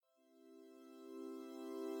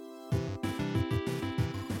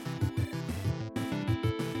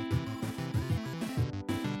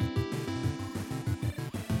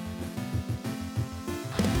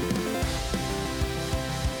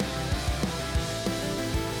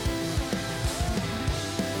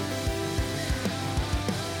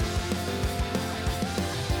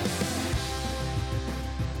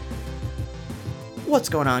What's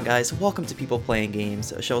going on, guys? Welcome to People Playing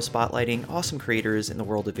Games, a show spotlighting awesome creators in the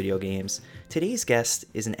world of video games. Today's guest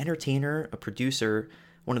is an entertainer, a producer,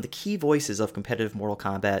 one of the key voices of competitive Mortal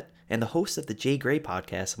Kombat, and the host of the Jay Gray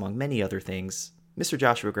podcast, among many other things. Mr.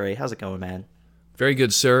 Joshua Gray, how's it going, man? Very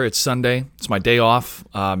good, sir. It's Sunday. It's my day off.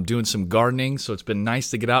 I'm doing some gardening, so it's been nice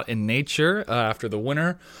to get out in nature after the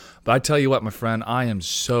winter. But I tell you what, my friend, I am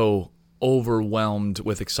so overwhelmed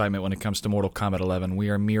with excitement when it comes to Mortal Kombat 11. We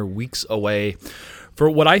are mere weeks away for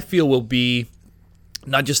what I feel will be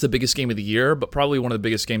not just the biggest game of the year, but probably one of the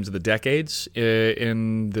biggest games of the decades,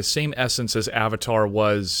 in the same essence as Avatar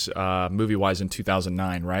was movie-wise in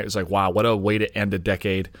 2009, right? It was like, wow, what a way to end a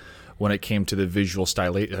decade when it came to the visual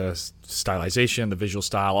stylization, the visual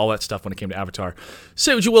style, all that stuff when it came to Avatar.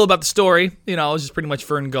 Say what you will about the story, it was just pretty much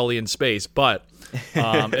Fern Gully in space, but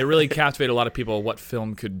it really captivated a lot of people what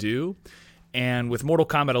film could do. And with Mortal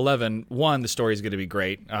Kombat 11, one, the story is going to be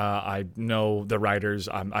great. I know the writers.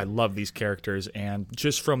 I love these characters. And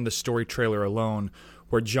just from the story trailer alone,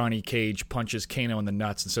 where Johnny Cage punches Kano in the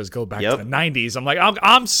nuts and says, go back to the 90s, I'm like,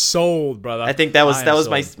 I'm sold, brother. I think that was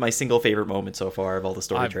my single favorite moment so far of all the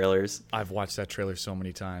story trailers. I've watched that trailer so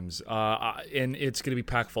many times. And it's going to be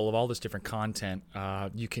packed full of all this different content.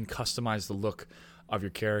 You can customize the look of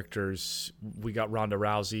your characters. We got Ronda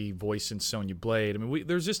Rousey voicing Sonya Blade. I mean,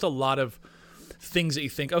 there's just a lot of things that you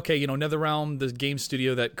think, okay, NetherRealm, the game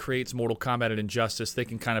studio that creates Mortal Kombat and Injustice, they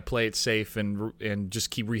can kind of play it safe and just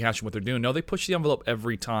keep rehashing what they're doing. No, they push the envelope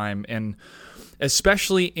every time, and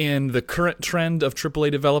especially in the current trend of AAA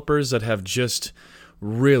developers that have just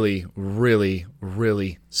really, really,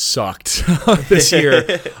 really sucked this year.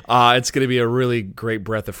 It's going to be a really great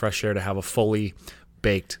breath of fresh air to have a fully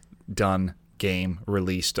baked, done game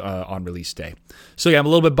released on release day. So yeah, I'm a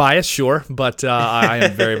little bit biased, sure, but I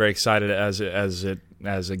am very, very excited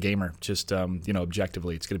as a gamer. Just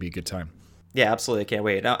objectively, it's going to be a good time. Yeah, absolutely. I can't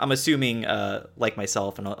wait. Now, I'm assuming, like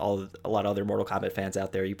myself and a lot of other Mortal Kombat fans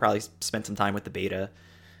out there, you probably spent some time with the beta.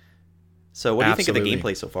 So what do you think of the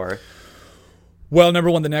gameplay so far? Well,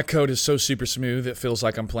 number one, the netcode is so super smooth, it feels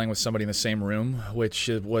like I'm playing with somebody in the same room, which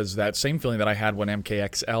was that same feeling that I had when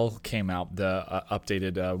MKXL came out, the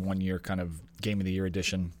updated one-year kind of Game of the Year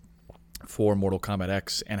edition for Mortal Kombat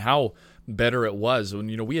X, and how better it was.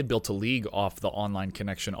 When we had built a league off the online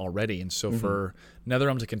connection already, and so for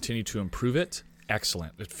NetherRealm to continue to improve it,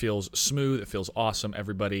 excellent. It feels smooth, it feels awesome.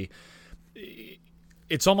 Everybody,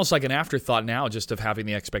 it's almost like an afterthought now, just of having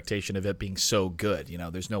the expectation of it being so good.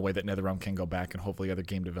 There's no way that NetherRealm can go back, and hopefully other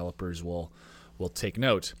game developers will take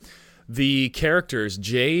note. The characters,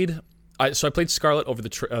 Jade. So I played Scarlet over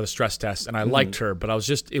the stress test, and I liked her, but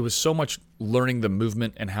it was so much learning the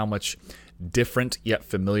movement and how much different yet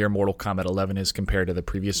familiar Mortal Kombat 11 is compared to the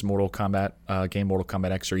previous Mortal Kombat game, Mortal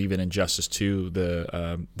Kombat X, or even Injustice 2,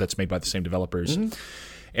 that's made by the same developers.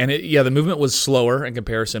 And the movement was slower in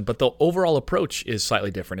comparison, but the overall approach is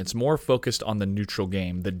slightly different. It's more focused on the neutral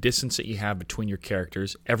game, the distance that you have between your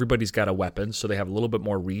characters. Everybody's got a weapon, so they have a little bit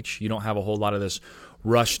more reach. You don't have a whole lot of this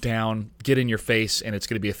rush down, get in your face, and it's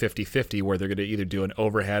going to be a 50-50 where they're going to either do an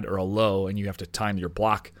overhead or a low, and you have to time your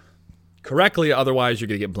block correctly, otherwise you're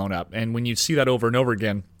going to get blown up. And when you see that over and over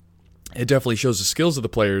again, it definitely shows the skills of the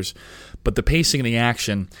players, but the pacing and the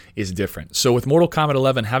action is different. So with Mortal Kombat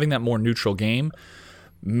 11, having that more neutral game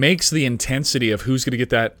makes the intensity of who's going to get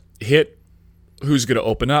that hit, who's going to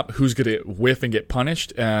open up, who's going to whiff and get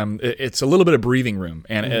punished. It's a little bit of breathing room,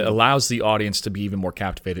 and it allows the audience to be even more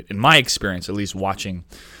captivated. In my experience, at least watching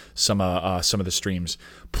some of the streams,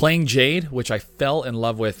 playing Jade, which I fell in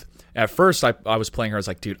love with. At first, I was playing her. I was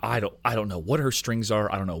like, dude, I don't know what her strings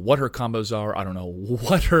are. I don't know what her combos are. I don't know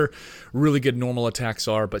what her really good normal attacks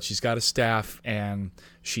are. But she's got a staff and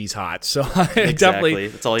she's hot. So exactly,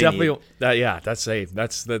 that's all you need. That's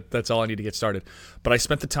all I need to get started. But I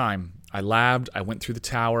spent the time. I labbed. I went through the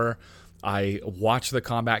tower. I watched the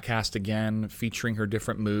combat cast again, featuring her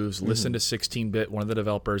different moves, listened to 16-Bit, one of the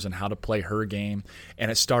developers, and how to play her game,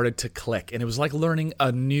 and it started to click. And it was like learning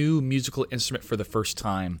a new musical instrument for the first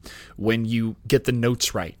time when you get the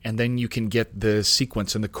notes right, and then you can get the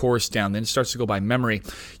sequence and the chorus down. Then it starts to go by memory.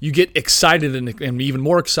 You get excited and even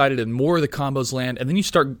more excited, and more of the combos land, and then you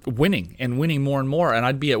start winning more and more. And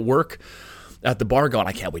I'd be at work at the bar going,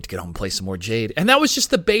 I can't wait to get home and play some more Jade. And that was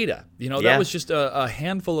just the beta. That was just a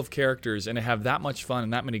handful of characters, and to have that much fun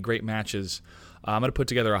and that many great matches. I'm going to put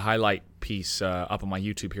together a highlight piece up on my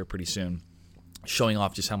YouTube here pretty soon, showing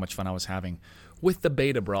off just how much fun I was having with the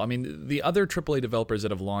beta, bro. I mean, the other AAA developers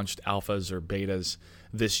that have launched alphas or betas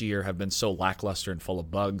this year have been so lackluster and full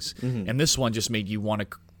of bugs. And this one just made you want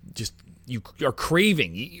to you are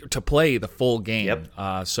craving to play the full game.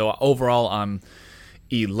 So overall, I'm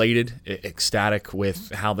elated, ecstatic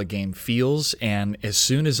with how the game feels. And as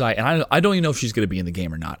soon as I don't even know if she's going to be in the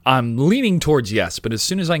game or not. I'm leaning towards yes, but as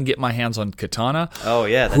soon as I can get my hands on Katana, oh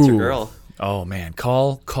yeah, that's your girl. Oh man,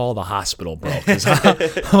 call the hospital, bro, because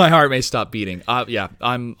my heart may stop beating. Yeah,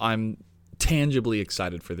 I'm tangibly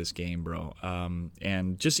excited for this game, bro.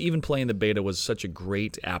 And just even playing the beta was such a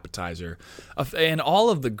great appetizer, and all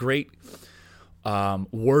of the great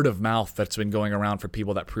word of mouth that's been going around for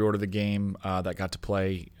people that pre-ordered the game, that got to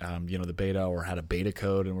play, the beta or had a beta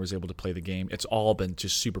code and was able to play the game. It's all been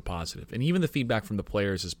just super positive, and even the feedback from the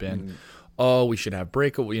players has been, oh, we should have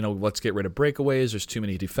breakaway. Let's get rid of breakaways. There's too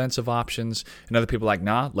many defensive options. And other people are like,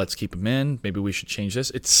 nah, let's keep them in. Maybe we should change this.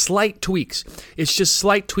 It's slight tweaks. It's just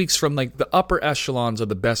slight tweaks from like the upper echelons of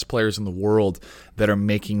the best players in the world that are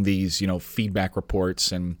making these, feedback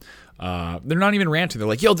reports, and they're not even ranting. They're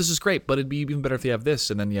like, yo, this is great, but it'd be even better if you have this,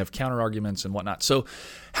 and then you have counter arguments and whatnot. So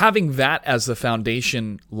having that as the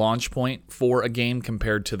foundation launch point for a game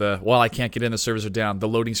compared to I can't get in, the servers are down, the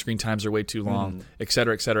loading screen times are way too long, et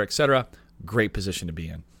cetera, et cetera, et cetera. Great position to be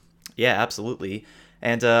in. Yeah, absolutely.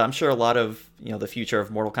 And I'm sure a lot of the future of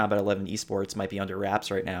Mortal Kombat 11 esports might be under wraps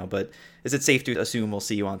right now, but is it safe to assume we'll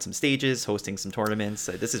see you on some stages, hosting some tournaments?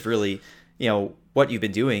 This is really what you've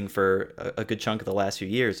been doing for a good chunk of the last few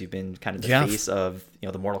years. You've been kind of the face of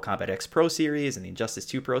the Mortal Kombat X Pro series and the Injustice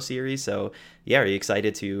 2 Pro series. So yeah, are you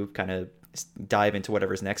excited to kind of dive into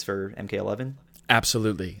whatever's next for MK11?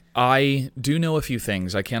 Absolutely. I do know a few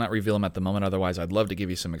things. I cannot reveal them at the moment. Otherwise, I'd love to give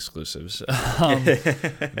you some exclusives.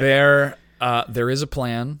 There is a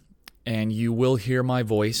plan, and you will hear my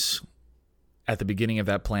voice at the beginning of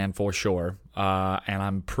that plan for sure. And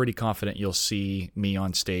I'm pretty confident you'll see me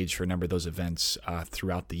on stage for a number of those events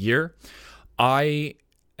throughout the year. I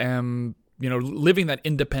am, living that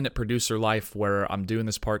independent producer life where I'm doing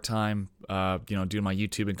this part-time, doing my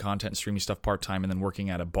YouTube and content and streaming stuff part-time, and then working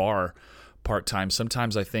at a bar part-time.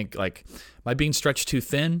 Sometimes I think, like, am I being stretched too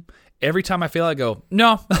thin? Every time I fail, I go,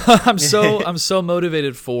 no. I'm so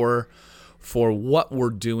motivated for what we're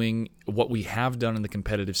doing, what we have done in the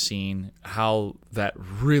competitive scene, how that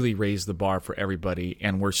really raised the bar for everybody,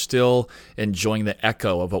 and we're still enjoying the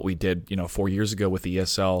echo of what we did 4 years ago with the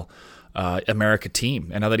ESL America team.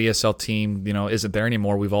 And now that ESL team isn't there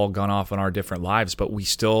anymore, we've all gone off on our different lives, but we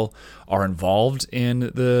still are involved in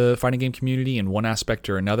the fighting game community in one aspect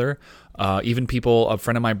or another. Even people, a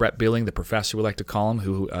friend of mine, Brett Billing, the professor we like to call him,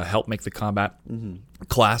 who helped make the combat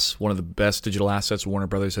class one of the best digital assets Warner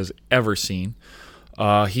Brothers has ever seen.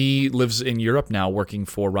 He lives in Europe now, working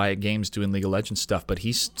for Riot Games, doing League of Legends stuff, but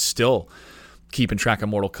he's still keeping track of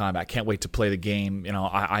Mortal Kombat. Can't wait to play the game.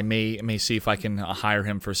 I may see if I can hire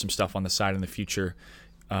him for some stuff on the side in the future,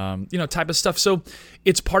 type of stuff. So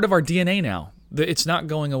it's part of our DNA now. It's not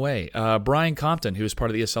going away. Brian Compton, who is part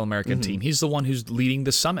of the ESL American team, he's the one who's leading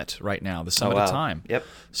the summit right now, the Summit of Time. Yep.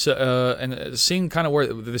 So and seeing kind of where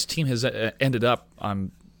this team has ended up,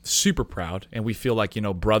 I'm super proud, and we feel like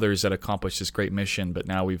brothers that accomplished this great mission. But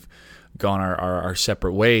now we've gone our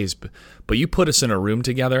separate ways. But you put us in a room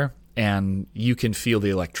together, and you can feel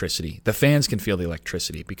the electricity. The fans can feel the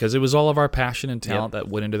electricity because it was all of our passion and talent that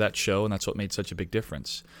went into that show, and that's what made such a big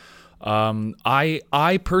difference.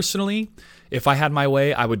 I personally, if I had my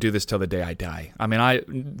way, I would do this till the day I die. I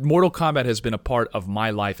mean, Mortal Kombat has been a part of my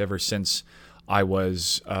life ever since I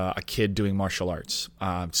was a kid doing martial arts.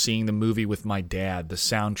 Seeing the movie with my dad, the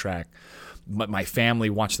soundtrack. My family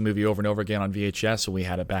watched the movie over and over again on VHS, and we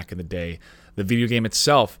had it back in the day. The video game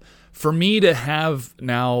itself. For me to have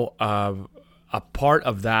now a part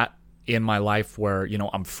of that in my life where,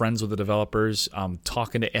 I'm friends with the developers, I'm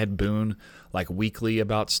talking to Ed Boon like weekly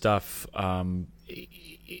about stuff,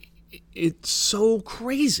 it's so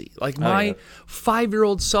crazy. Like my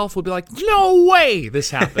 5-year-old self would be like, no way this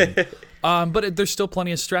happened. But there's still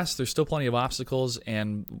plenty of stress. There's still plenty of obstacles.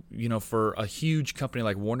 And, for a huge company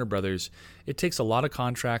like Warner Brothers, it takes a lot of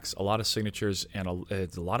contracts, a lot of signatures, and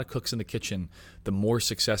it's a lot of cooks in the kitchen, the more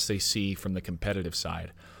success they see from the competitive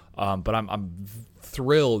side. But I'm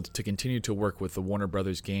thrilled to continue to work with the Warner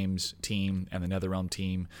Brothers Games team and the NetherRealm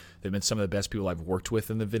team. They've been some of the best people I've worked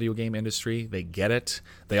with in the video game industry. They get it.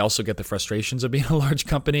 They also get the frustrations of being a large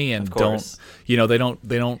company and they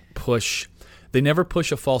don't push. They never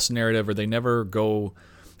push a false narrative, or they never go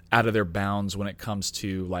out of their bounds when it comes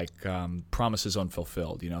to promises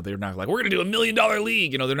unfulfilled. They're not like, we're going to do $1 million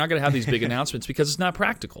league. They're not going to have these big announcements because it's not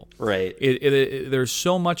practical. Right. There's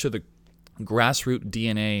so much of the grassroots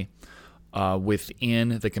DNA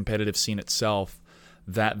within the competitive scene itself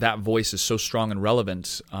that voice is so strong and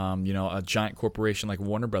relevant. A giant corporation like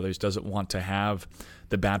Warner Brothers doesn't want to have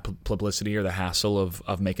the bad publicity or the hassle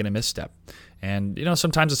of making a misstep. And,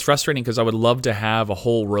 sometimes it's frustrating because I would love to have a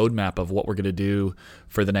whole roadmap of what we're going to do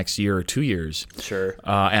for the next year or 2 years. Sure.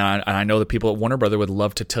 And I know that people at Warner Brothers would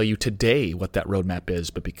love to tell you today what that roadmap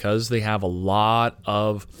is, but because they have a lot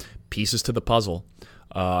of pieces to the puzzle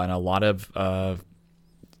and a lot of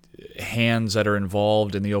hands that are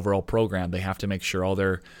involved in the overall program, they have to make sure all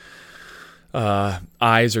their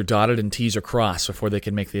I's are dotted and T's are crossed before they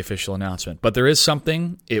can make the official announcement. But there is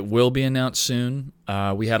something. It will be announced soon.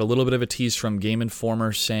 We had a little bit of a tease from Game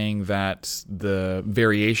Informer saying that the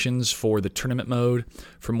variations for the tournament mode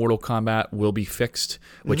for Mortal Kombat will be fixed,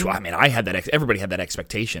 which, I had that. Everybody had that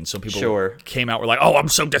expectation. So people came out were like, oh, I'm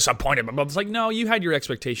so disappointed. But I was like, no, you had your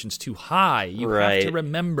expectations too high. You have to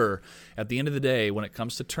remember, at the end of the day, when it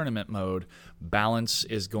comes to tournament mode, balance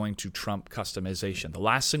is going to trump customization. The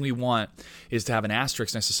last thing we want is to have an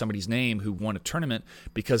asterisk next to somebody's name who won a tournament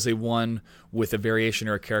because they won with a variation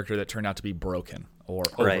or a character that turned out to be broken or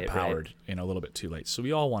overpowered, a little bit too late. So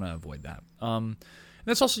we all want to avoid that. And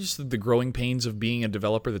that's also just the growing pains of being a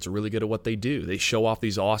developer that's really good at what they do. They show off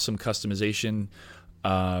these awesome customization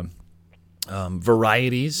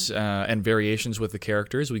varieties and variations with the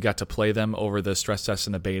characters. We got to play them over the stress test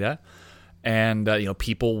and the beta. And,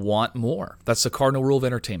 people want more. That's the cardinal rule of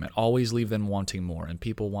entertainment. Always leave them wanting more, and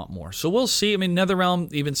people want more. So we'll see.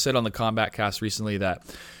 NetherRealm even said on the Combat Cast recently that,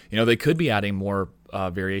 they could be adding more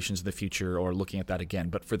variations in the future or looking at that again.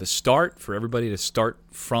 But for the start, for everybody to start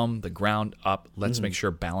from the ground up, let's make sure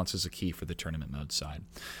balance is a key for the tournament mode side.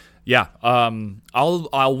 Yeah,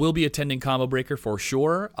 I will be attending Combo Breaker for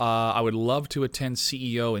sure. I would love to attend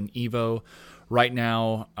CEO and Evo. Right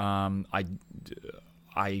now,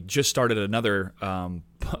 I just started another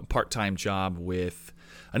part-time job with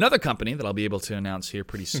another company that I'll be able to announce here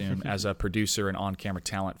pretty soon as a producer and on-camera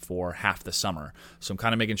talent for half the summer. So I'm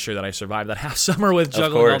kind of making sure that I survive that half summer with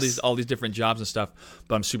juggling all these different jobs and stuff.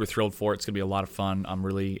 But I'm super thrilled for it. It's going to be a lot of fun. I'm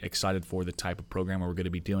really excited for the type of program we're going to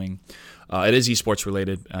be doing. It is esports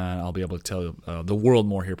related. I'll be able to tell the world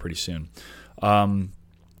more here pretty soon.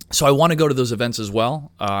 So I want to go to those events as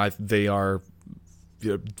well. They are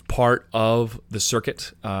part of the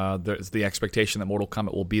circuit. There's the expectation that Mortal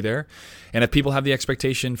Kombat will be there, and if people have the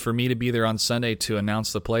expectation for me to be there on Sunday to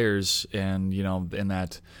announce the players and in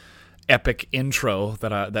that epic intro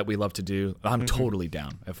that we love to do, I'm totally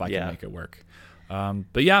down if I can make it work.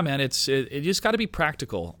 But yeah, man, it just got to be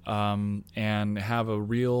practical and have a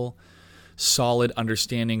real solid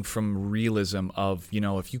understanding from realism of,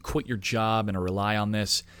 if you quit your job and rely on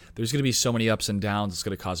this, there's going to be so many ups and downs. It's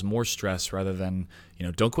going to cause more stress rather than,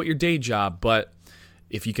 don't quit your day job. But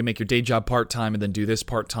if you can make your day job part-time and then do this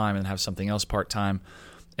part-time and have something else part-time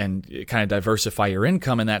and kind of diversify your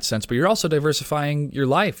income in that sense, but you're also diversifying your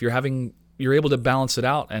life. You're able to balance it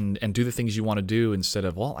out and do the things you want to do instead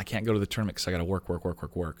of, I can't go to the tournament because I got to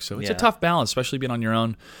work. So it's a tough balance, especially being on your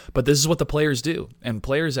own. But this is what the players do. And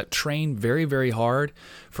players that train very, very hard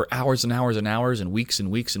for hours and hours and hours and weeks and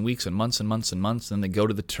weeks and weeks and months and months and months, then they go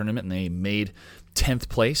to the tournament and they made 10th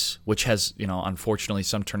place, which has, unfortunately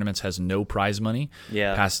some tournaments has no prize money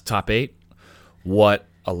past top 8. What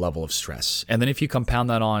a level of stress. And then if you compound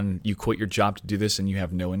that on, you quit your job to do this and you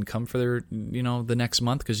have no income for the next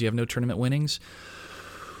month because you have no tournament winnings.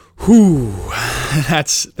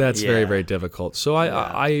 That's very, very difficult. So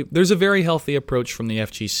I there's a very healthy approach from the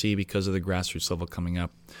FGC because of the grassroots level coming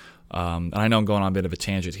up. And I know I'm going on a bit of a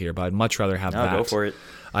tangent here, but I'd much rather have that. Go for it.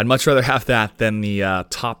 I'd much rather have that than the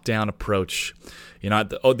top-down approach. The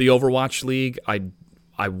Overwatch League,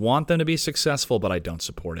 I want them to be successful, but I don't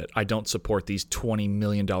support it. I don't support these $20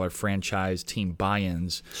 million franchise team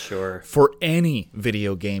buy-ins for any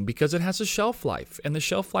video game because it has a shelf life. And the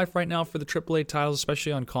shelf life right now for the AAA titles,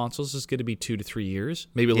 especially on consoles, is going to be 2 to 3 years,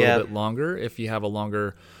 maybe a little bit longer if you have a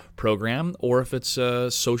longer program, or if it's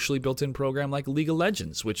a socially built-in program like League of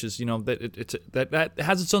Legends, which is, that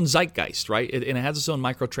has its own zeitgeist, right? And it has its own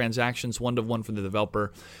microtransactions, one-to-one for the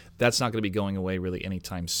developer. That's not going to be going away really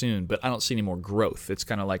anytime soon, but I don't see any more growth. It's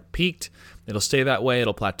kind of like peaked. It'll stay that way.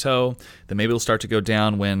 It'll plateau. Then maybe it'll start to go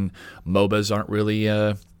down when MOBAs aren't really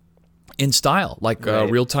in style, like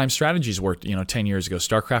real-time strategies were, 10 years ago.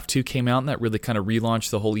 StarCraft 2 came out, and that really kind of relaunched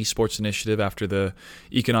the whole esports initiative after the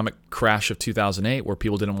economic crash of 2008, where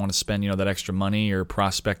people didn't want to spend, that extra money or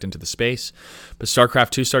prospect into the space. But StarCraft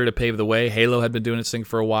 2 started to pave the way. Halo had been doing its thing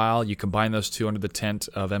for a while. You combine those two under the tent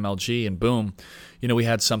of MLG, and boom, we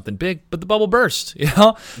had something big. But the bubble burst,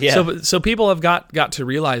 Yeah. So people have got to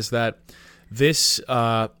realize that this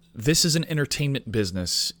is an entertainment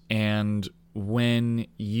business, and when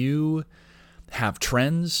you have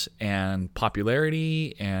trends and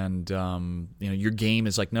popularity, and your game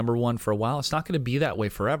is like number one for a while. It's not going to be that way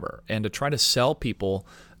forever. And to try to sell people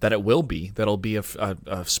that that'll be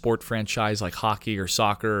a sport franchise like hockey or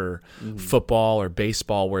soccer or football or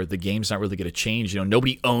baseball, where the game's not really going to change.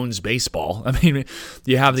 Nobody owns baseball. I mean,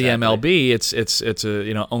 you have the MLB. It's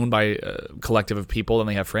owned by a collective of people, and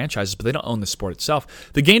they have franchises, but they don't own the sport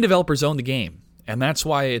itself. The game developers own the game. And that's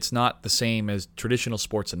why it's not the same as traditional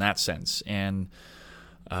sports in that sense. And,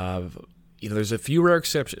 there's a few rare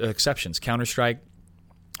exceptions. Counter-Strike,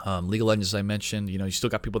 League of Legends, as I mentioned, you still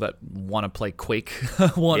got people that want to play Quake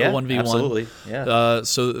 1v1. Absolutely. Yeah.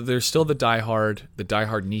 So there's still the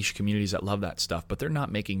diehard niche communities that love that stuff, but they're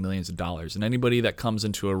not making millions of dollars. And anybody that comes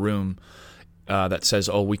into a room that says,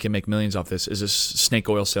 oh, we can make millions off this, is a snake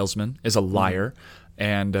oil salesman, is a liar.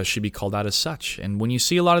 And should be called out as such. And when you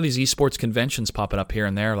see a lot of these esports conventions popping up here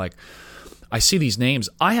and there, like I see these names,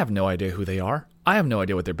 I have no idea who they are. I have no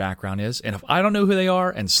idea what their background is. And if I don't know who they are,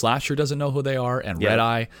 and Slasher doesn't know who they are, and Red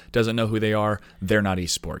Eye doesn't know who they are, they're not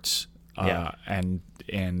esports. And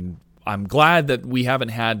I'm glad that we haven't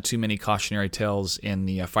had too many cautionary tales in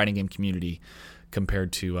the fighting game community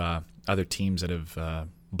compared to other teams that have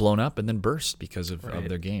blown up and then burst because of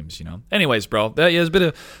their games. Anyways, bro, that is a bit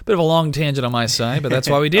of a long tangent on my side, but that's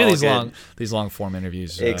why we do these long form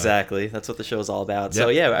interviews. Exactly, that's what the show is all about.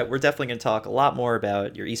 Yep. So we're definitely going to talk a lot more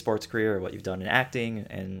about your esports career, what you've done in acting,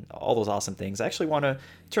 and all those awesome things. I actually want to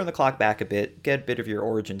turn the clock back a bit, get a bit of your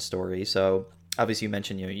origin story. So obviously you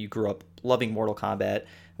mentioned you grew up loving Mortal Kombat.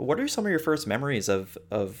 What are some of your first memories of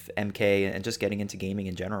MK and just getting into gaming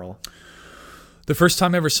in general? The first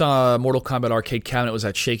time I ever saw a Mortal Kombat arcade cabinet was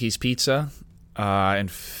at Shakey's Pizza in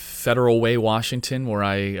Federal Way, Washington, where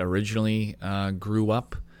I originally grew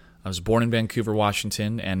up. I was born in Vancouver,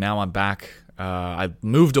 Washington, and now I'm back. I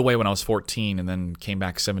moved away when I was 14 and then came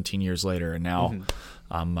back 17 years later, and now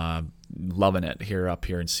I'm loving it up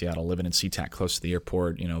here in Seattle, living in SeaTac, close to the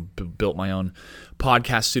airport. Built my own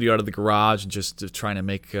podcast studio out of the garage and just trying to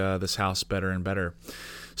make this house better and better.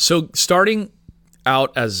 So starting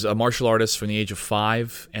out as a martial artist from the age of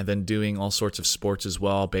 5, and then doing all sorts of sports as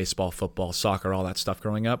well, baseball, football, soccer, all that stuff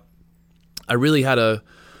growing up. I really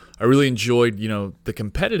enjoyed, the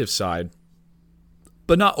competitive side,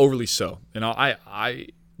 but not overly so. I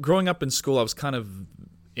growing up in school, I was kind of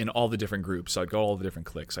in all the different groups. I'd go all the different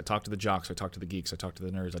cliques. I talked to the jocks, I talked to the geeks, I talked to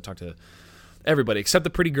the nerds, I talked to everybody except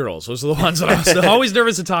the pretty girls. Those are the ones that I was always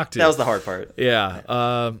nervous to talk to. That was the hard part.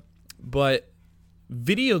 Yeah. But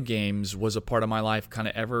video games was a part of my life kind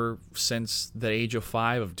of ever since the age of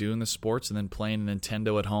 5 of doing the sports and then playing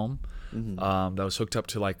Nintendo at home. That was hooked up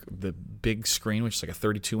to like the big screen, which is like a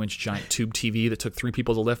 32-inch giant tube TV that took 3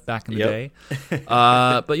 people to lift back in the day.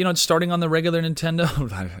 But starting on the regular Nintendo,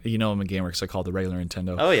 I'm a gamer because I call it the regular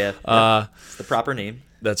Nintendo. Oh yeah, it's the proper name.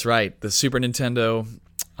 That's right, the Super Nintendo,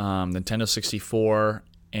 Nintendo 64.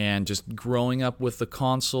 And just growing up with the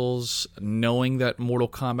consoles, knowing that Mortal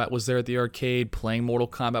Kombat was there at the arcade, playing Mortal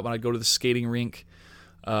Kombat when I'd go to the skating rink,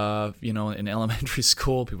 in elementary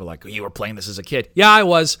school. People were like, you were playing this as a kid. Yeah, I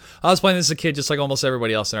was. I was playing this as a kid just like almost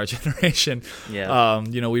everybody else in our generation. Yeah.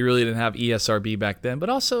 We really didn't have ESRB back then. But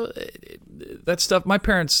also, that stuff, my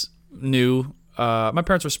parents knew. My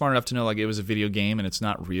parents were smart enough to know like it was a video game and it's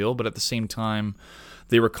not real. But at the same time,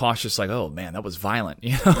 they were cautious, like, oh man, that was violent.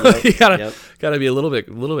 You gotta be a little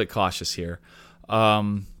bit cautious here,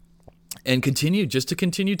 and continue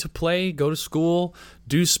to play, go to school,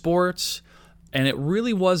 do sports, and it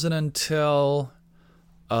really wasn't until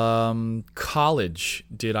college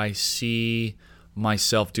did I see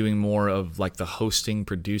myself doing more of like the hosting,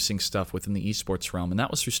 producing stuff within the esports realm, and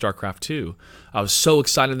that was through StarCraft 2. I was so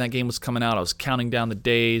excited that game was coming out. I was counting down the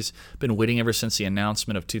days. Been waiting ever since the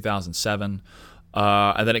announcement of 2007.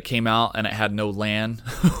 And then it came out and it had no LAN,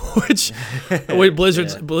 which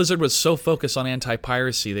Blizzard was so focused on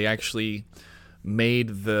anti-piracy, they actually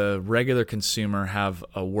made the regular consumer have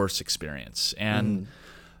a worse experience. And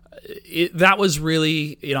that was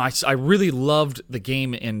really, I really loved the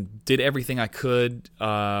game and did everything I could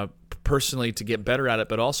personally to get better at it,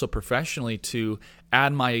 but also professionally to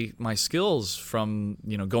add my skills from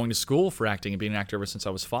going to school for acting and being an actor ever since I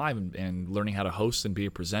was 5 and learning how to host and be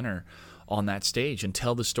a presenter on that stage and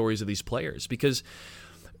tell the stories of these players. Because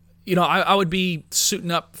I would be suiting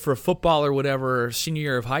up for football or whatever senior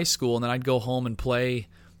year of high school, and then I'd go home and play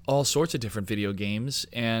all sorts of different video games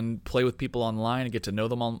and play with people online and get to know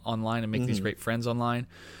them online and make these great friends online.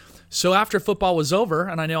 So after football was over,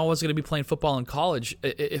 and I knew I was going to be playing football in college,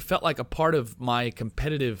 it felt like a part of my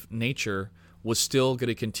competitive nature was still going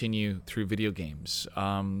to continue through video games.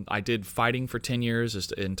 I did fighting for 10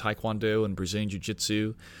 years in Taekwondo and Brazilian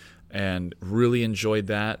Jiu-Jitsu, and really enjoyed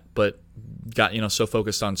that, but got so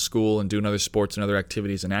focused on school and doing other sports and other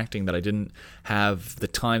activities and acting that I didn't have the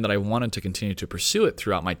time that I wanted to continue to pursue it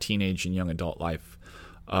throughout my teenage and young adult life.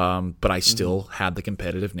 But I still had the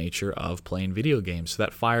competitive nature of playing video games, so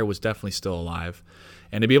that fire was definitely still alive.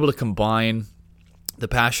 And to be able to combine the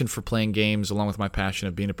passion for playing games along with my passion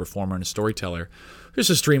of being a performer and a storyteller, it was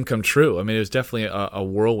a dream come true. I mean, it was definitely a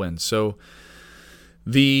whirlwind. So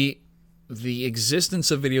the existence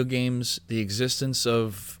of video games, the existence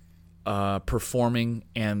of performing,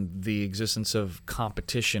 and the existence of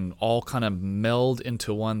competition all kind of meld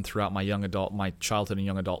into one throughout my childhood and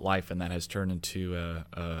young adult life, and that has turned into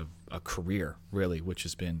a career, really, which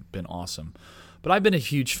has been awesome. But I've been a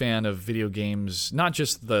huge fan of video games, not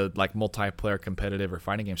just the like multiplayer competitive or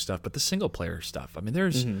fighting game stuff, but the single player stuff. I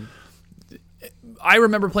mean, I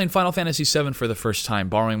remember playing Final Fantasy VII for the first time,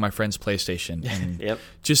 borrowing my friend's PlayStation, and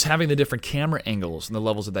just having the different camera angles and the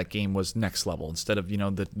levels of that game was next level. Instead of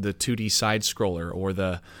the 2D side scroller, or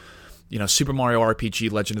the Super Mario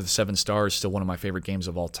RPG Legend of the Seven Stars, still one of my favorite games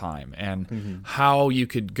of all time. And how you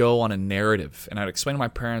could go on a narrative. And I'd explain to my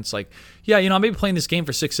parents, like, I may be playing this game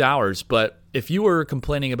for 6 hours, but if you were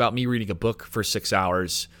complaining about me reading a book for 6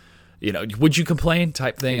 hours, would you complain,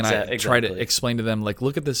 type thing? And I try to explain to them, like,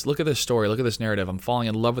 look at this story, look at this narrative. I'm falling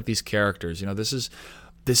in love with these characters. This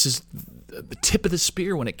is the tip of the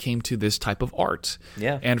spear when it came to this type of art.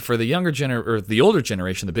 Yeah. And for the the older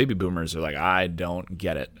generation, the baby boomers are like, I don't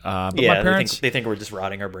get it. But my parents, they think we're just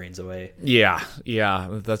rotting our brains away. Yeah.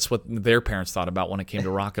 That's what their parents thought about when it came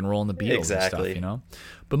to rock and roll and the Beatles and stuff.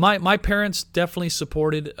 But my parents definitely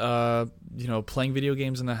supported playing video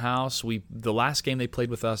games in the house. The last game they played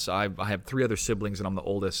with us, I have 3 other siblings and I'm the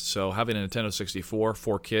oldest, so having a Nintendo 64,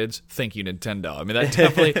 4 kids, thank you, Nintendo. I mean, that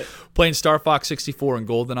definitely playing Star Fox 64 and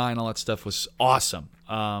GoldenEye and all that stuff was awesome,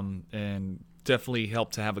 and definitely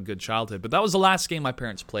helped to have a good childhood. But that was the last game my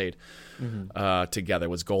parents played together,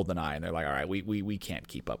 was GoldenEye, and they're like, all right, we can't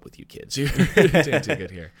keep up with you kids. You're doing too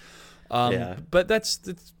good here. But that's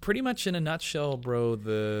pretty much in a nutshell, bro,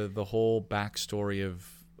 the whole backstory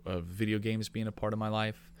of video games being a part of my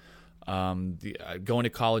life. Going to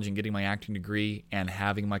college and getting my acting degree and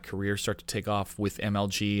having my career start to take off with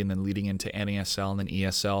MLG and then leading into NASL and then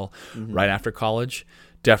ESL right after college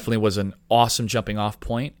definitely was an awesome jumping off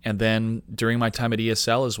point. And then during my time at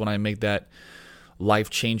ESL is when I made that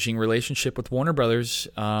life-changing relationship with Warner Brothers,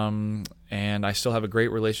 and I still have a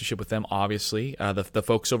great relationship with them, obviously. The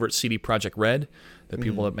folks over at CD Projekt Red, the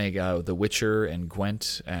people that make The Witcher and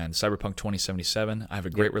Gwent and Cyberpunk 2077, I have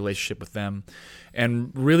a great relationship with them.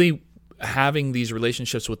 And really having these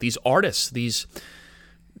relationships with these artists, these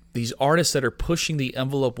artists that are pushing the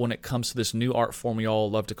envelope when it comes to this new art form we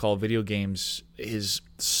all love to call video games, is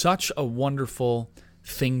such a wonderful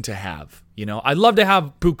thing to have. I'd love to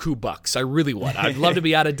have buku bucks. I really would. I'd love to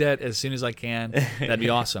be out of debt as soon as I can. That'd be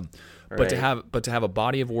awesome. But to have a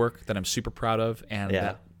body of work that I'm super proud of, and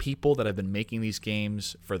that people that have been making these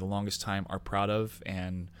games for the longest time are proud of,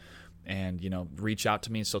 and reach out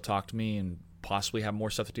to me and still talk to me and possibly have more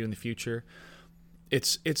stuff to do in the future.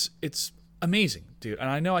 It's amazing, dude. And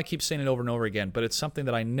I know I keep saying it over and over again, but it's something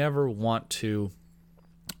that I never want to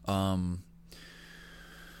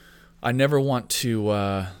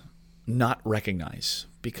not recognize,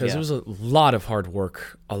 because it was a lot of hard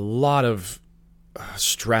work, a lot of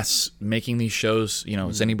stress making these shows.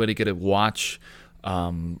 Is anybody going to watch?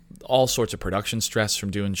 All sorts of production stress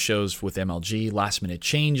from doing shows with MLG, last minute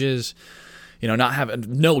changes, not having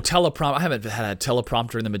no teleprompter. I haven't had a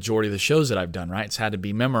teleprompter in the majority of the shows that I've done, right? It's had to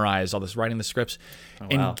be memorized, all this writing the scripts.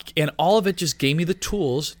 And all of it just gave me the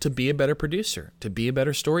tools to be a better producer, to be a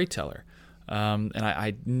better storyteller. And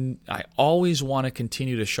I always want to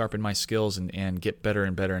continue to sharpen my skills and get better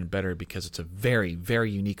and better and better, because it's a very,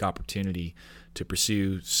 very unique opportunity to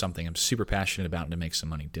pursue something I'm super passionate about and to make some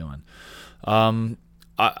money doing. I'm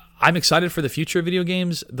excited for the future of video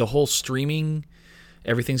games. The whole streaming,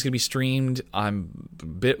 everything's going to be streamed. I'm a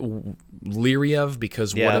bit leery of,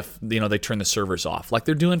 because what if they turn the servers off, like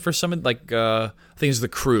they're doing for some, like I think it's The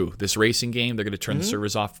Crew, this racing game. They're going to turn the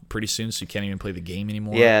servers off pretty soon, so you can't even play the game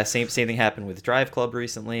anymore. Yeah, same thing happened with Drive Club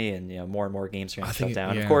recently, and more and more games are going to shut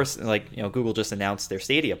down. Of course, Google just announced their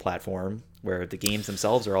Stadia platform, where the games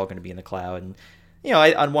themselves are all going to be in the cloud. And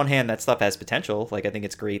on one hand, that stuff has potential. Like, I think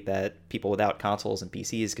it's great that people without consoles and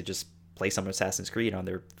PCs could just play some Assassin's Creed on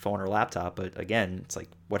their phone or laptop. But again, it's like,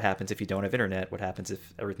 what happens if you don't have internet? What happens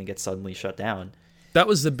if everything gets suddenly shut down? That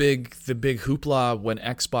was the big hoopla when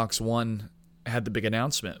Xbox One had the big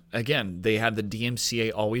announcement. Again, they had the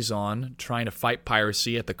DMCA always on, trying to fight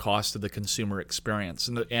piracy at the cost of the consumer experience.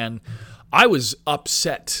 And I was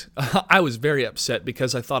upset. I was very upset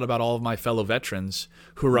because I thought about all of my fellow veterans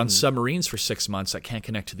who are on submarines for 6 months that can't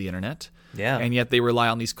connect to the internet. Yeah. And yet they rely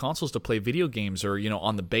on these consoles to play video games, or,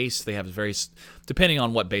 on the base, they have depending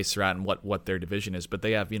on what base they're at and what their division is, but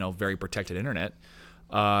they have, very protected internet.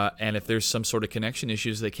 And if there's some sort of connection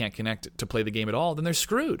issues, they can't connect to play the game at all, then they're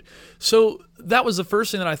screwed. So that was the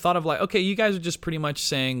first thing that I thought of, okay, you guys are just pretty much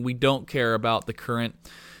saying we don't care about the current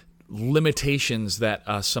limitations that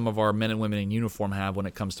some of our men and women in uniform have when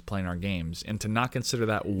it comes to playing our games. And to not consider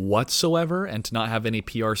that whatsoever, and to not have any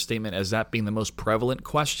PR statement as that being the most prevalent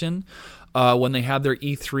question when they had their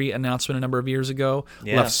E3 announcement a number of years ago,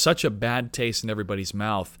 left such a bad taste in everybody's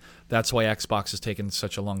mouth. That's why Xbox has taken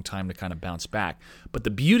such a long time to kind of bounce back. But the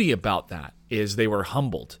beauty about that is they were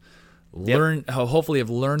humbled, hopefully have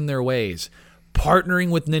learned their ways,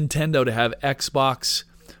 partnering with Nintendo to have Xbox.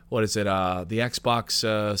 What is it? The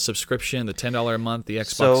Xbox subscription, the $10 a month, the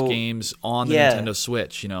Xbox games on the Nintendo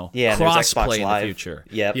Switch. Cross-play in the future.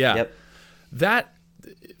 Yep. That,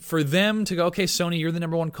 for them to go, okay, Sony, you're the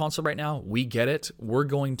number one console right now. We get it. We're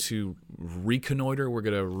going to reconnoiter. We're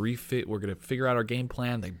going to figure out our game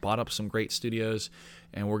plan. They bought up some great studios,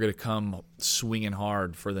 and we're going to come swinging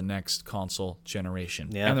hard for the next console generation.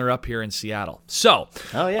 Yeah. And they're up here in Seattle. So,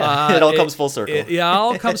 it all comes full circle. It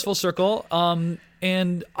all comes full circle.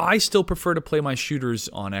 And I still prefer to play my shooters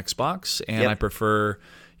on Xbox, and I prefer,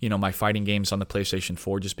 my fighting games on the PlayStation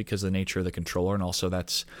 4 just because of the nature of the controller, and also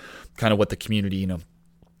that's kind of what the community,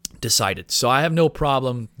 decided. So I have no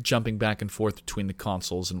problem jumping back and forth between the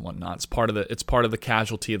consoles and whatnot. It's part of the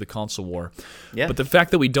casualty of the console war. Yeah. But the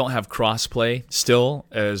fact that we don't have crossplay still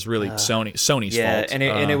is really Sony's fault. Yeah, and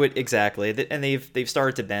it would exactly. And they've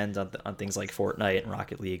started to bend on things like Fortnite and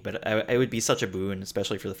Rocket League, but it would be such a boon,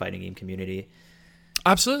 especially for the fighting game community.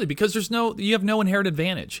 Absolutely, because you have no inherent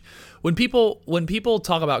advantage. When people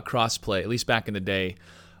talk about crossplay, at least back in the day,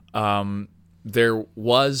 there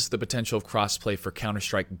was the potential of crossplay for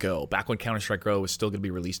Counter-Strike Go, back when Counter-Strike Go was still going to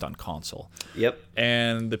be released on console. Yep.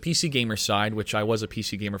 And the PC gamer side, which I was a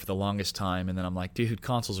PC gamer for the longest time, and then I'm like, dude,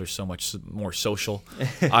 consoles are so much more social.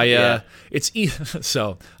 So I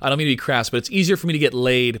don't mean to be crass, but it's easier for me to get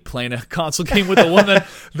laid playing a console game with a woman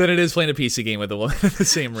than it is playing a PC game with a woman in the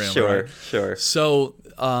same room. Sure, right? Sure. So,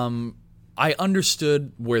 I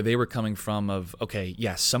understood where they were coming from of, okay,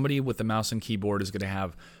 yes, somebody with the mouse and keyboard is going to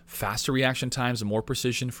have faster reaction times and more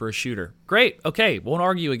precision for a shooter. Great. Okay. Won't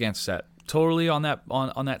argue against that. Totally on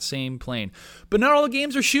that same plane. But not all the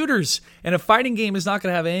games are shooters. And a fighting game is not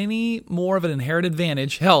going to have any more of an inherent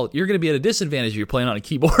advantage. Hell, you're going to be at a disadvantage if you're playing on a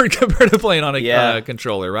keyboard compared to playing on a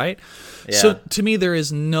controller, right? Yeah. So to me, there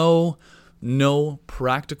is no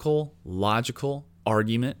practical, logical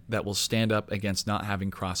argument that will stand up against not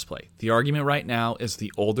having crossplay. The argument right now is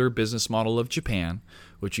the older business model of Japan,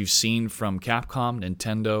 which you've seen from Capcom,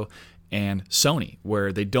 Nintendo, and Sony,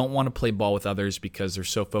 where they don't want to play ball with others because they're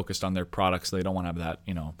so focused on their products. They don't want to have that,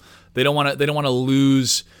 they don't want to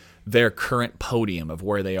lose their current podium of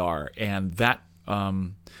where they are, and that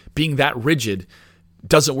being that rigid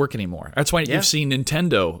doesn't work anymore. That's why you've seen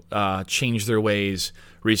Nintendo change their ways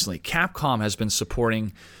recently. Capcom has been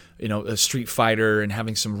supporting a Street Fighter and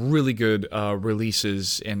having some really good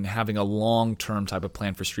releases and having a long-term type of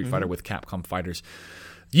plan for Street Fighter with Capcom Fighters.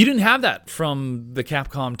 You didn't have that from the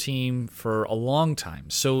Capcom team for a long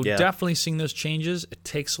time. So definitely seeing those changes. It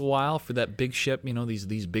takes a while for that big ship,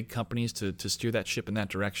 these big companies to steer that ship in that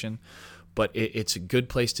direction. But it's a good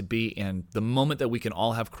place to be, and the moment that we can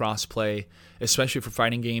all have crossplay, especially for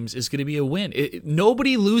fighting games, is going to be a win.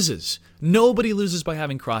 Nobody loses. Nobody loses by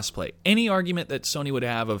having crossplay. Any argument that Sony would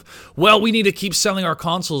have of, well, we need to keep selling our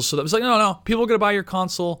consoles, so that was like, no, people are going to buy your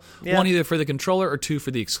console, one, either for the controller or two,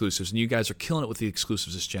 for the exclusives, and you guys are killing it with the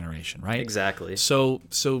exclusives this generation, right? Exactly. So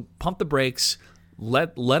pump the brakes,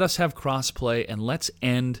 let us have crossplay, and let's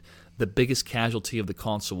end the biggest casualty of the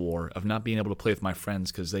console war of not being able to play with my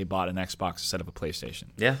friends because they bought an Xbox instead of a PlayStation.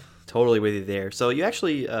 Yeah, totally with you there. So you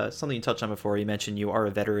actually, something you touched on before, you mentioned you are a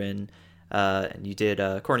veteran, and you did,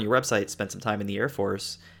 according to your website, spent some time in the Air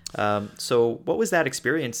Force. So what was that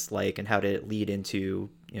experience like, and how did it lead into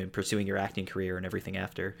pursuing your acting career and everything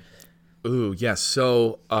after? Ooh, yes.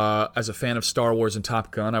 So as a fan of Star Wars and Top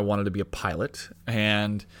Gun, I wanted to be a pilot,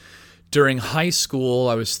 and during high school,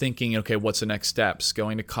 I was thinking, okay, what's the next steps?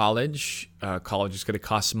 Going to college. College is going to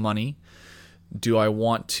cost money. Do I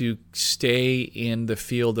want to stay in the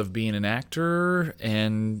field of being an actor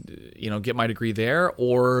and get my degree there,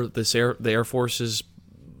 or the Air Force is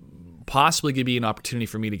possibly going to be an opportunity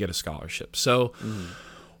for me to get a scholarship? So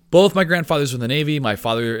Both my grandfathers were in the Navy. My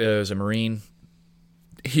father is a Marine.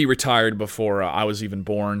 He retired before I was even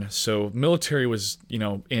born. So military was,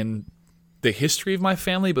 in the history of my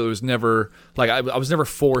family, but it was never like I was never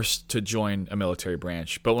forced to join a military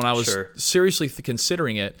branch. But when I was seriously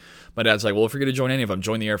considering it, my dad's like, "Well, if you're going to join any of them,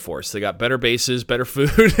 join the Air Force. They got better bases, better food,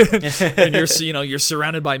 and you're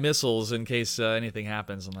surrounded by missiles in case anything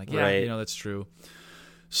happens." I'm like, "Yeah, that's true."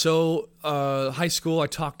 So high school, I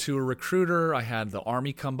talked to a recruiter. I had the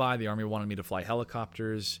Army come by. The Army wanted me to fly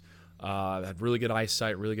helicopters. I had really good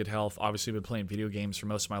eyesight, really good health. Obviously, been playing video games for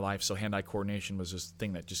most of my life, so hand-eye coordination was this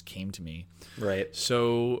thing that just came to me. Right.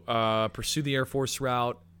 So pursued the Air Force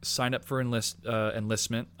route, signed up for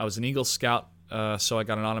enlistment. I was an Eagle Scout, so I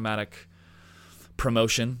got an automatic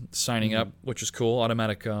promotion signing up, which was cool.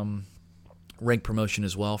 Automatic rank promotion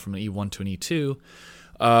as well from an E1 to an E2.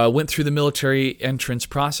 Went through the military entrance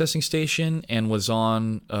processing station and was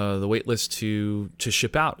on the wait list to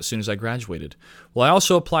ship out as soon as I graduated. Well, I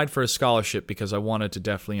also applied for a scholarship because I wanted to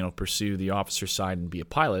definitely pursue the officer side and be a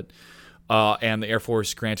pilot. And the Air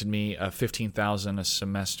Force granted me a $15,000 a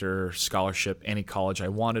semester scholarship, any college I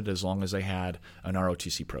wanted, as long as I had an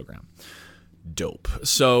ROTC program. Dope.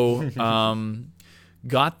 So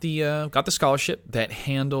got the scholarship that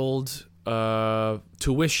handled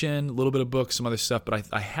tuition, a little bit of books, some other stuff, but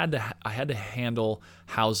I had to handle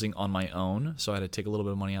housing on my own, so I had to take a little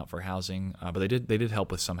bit of money out for housing. But they did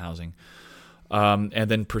help with some housing, and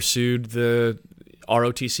then pursued the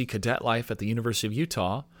ROTC cadet life at the University of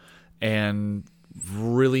Utah, and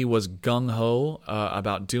really was gung ho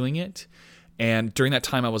about doing it. And during that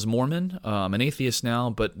time, I was Mormon. I'm an atheist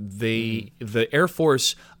now, but the Air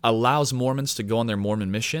Force allows Mormons to go on their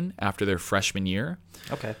Mormon mission after their freshman year.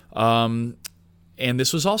 Okay. And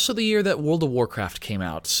this was also the year that World of Warcraft came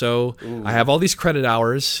out. So I have all these credit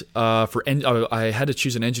hours I had to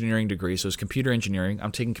choose an engineering degree, so it was computer engineering.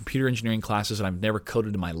 I'm taking computer engineering classes that I've never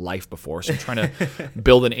coded in my life before. So I'm trying to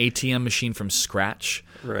build an ATM machine from scratch.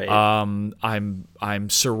 Right. I'm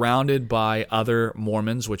surrounded by other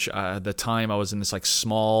Mormons, which at the time I was in this like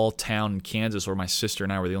small town in Kansas where my sister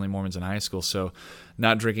and I were the only Mormons in high school. So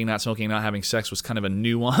not drinking, not smoking, not having sex was kind of a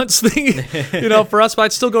nuanced thing, for us. But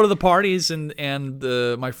I'd still go to the parties, and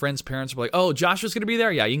my friends' parents were like, "Oh, Joshua's going to be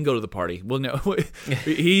there? Yeah, you can go to the party. Well, no,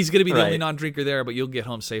 he's going to be the only non-drinker there, but you'll get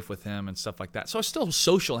home safe with him," and stuff like that. So I was still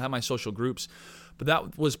social, had my social groups, but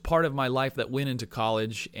that was part of my life that went into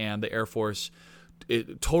college, and the Air Force,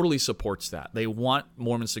 it totally supports that. They want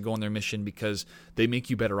Mormons to go on their mission because they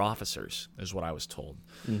make you better officers, is what I was told.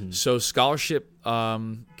 Mm-hmm. So scholarship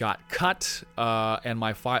got cut, and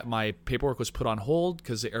my paperwork was put on hold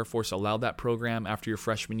because the Air Force allowed that program after your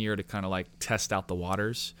freshman year to kind of like test out the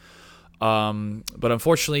waters. But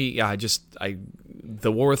unfortunately,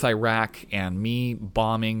 the war with Iraq and me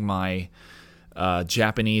bombing my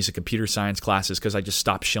Japanese and computer science classes because I just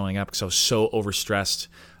stopped showing up because I was so overstressed.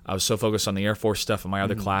 I was so focused on the Air Force stuff and my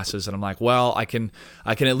other classes, and I'm like, well, I can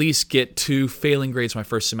at least get 2 failing grades my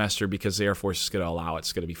first semester because the Air Force is going to allow it.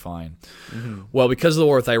 It's going to be fine. Mm-hmm. Well, because of the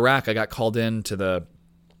war with Iraq, I got called in to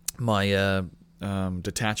my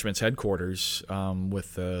detachment's headquarters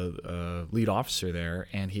with the lead officer there,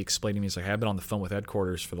 and he explained to me, he's like, "I've been on the phone with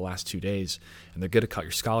headquarters for the last 2 days, and they're going to cut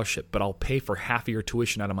your scholarship, but I'll pay for half of your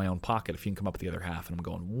tuition out of my own pocket if you can come up with the other half." And I'm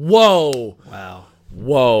going, whoa. Wow.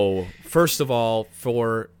 Whoa. First of all,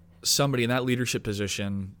 for somebody in that leadership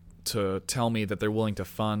position to tell me that they're willing to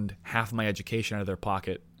fund half of my education out of their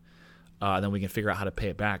pocket, then we can figure out how to pay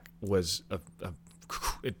it back, was a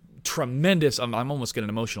tremendous, I'm almost getting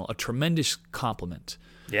emotional, a tremendous compliment.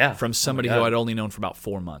 Yeah. From somebody who I'd only known for about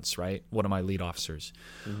 4 months, right? One of my lead officers.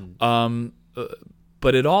 Mm-hmm.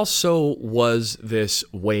 But it also was this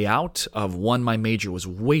way out of my major was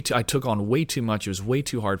I took on way too much. It was way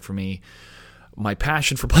too hard for me. My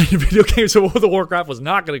passion for playing video games of World of Warcraft was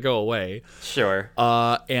not going to go away. Sure.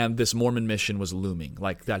 And this Mormon mission was looming.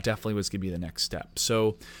 Like, that definitely was going to be the next step.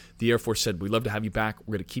 So the Air Force said, "We'd love to have you back.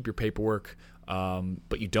 We're going to keep your paperwork,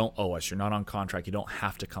 but you don't owe us. You're not on contract. You don't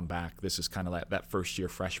have to come back. This is kind of that first-year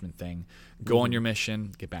freshman thing. Go on your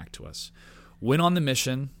mission. Get back to us." Went on the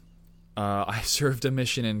mission. I served a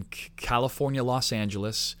mission in California, Los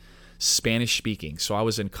Angeles, Spanish-speaking. So I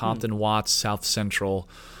was in Compton, Watts, South Central,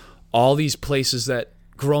 all these places that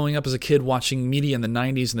growing up as a kid watching media in the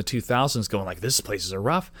 90s and the 2000s going like, this places are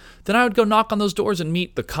rough, then I would go knock on those doors and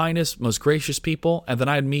meet the kindest, most gracious people, and then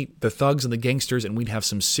I'd meet the thugs and the gangsters, and we'd have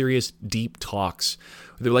some serious, deep talks.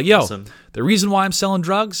 They're like, yo, Awesome. The reason why I'm selling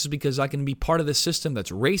drugs is because I can be part of this system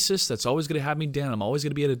that's racist, that's always going to have me down. I'm always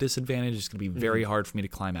going to be at a disadvantage. It's going to be very hard for me to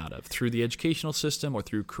climb out of through the educational system or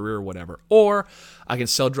through career or whatever. Or I can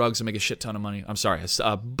sell drugs and make a shit ton of money. I'm sorry,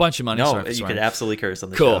 a bunch of money. No, Sorry, you could absolutely curse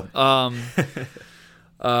on the cool. show.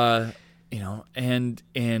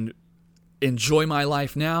 And enjoy my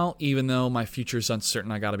life now, even though my future's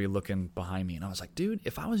uncertain. I got to be looking behind me. And I was like, dude,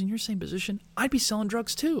 if I was in your same position, I'd be selling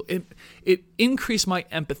drugs too. It increased my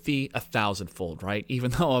empathy 1,000-fold, right? Even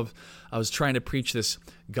though I was trying to preach this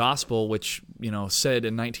gospel, which, said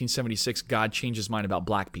in 1976, God changed his mind about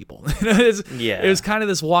black people. It was kind of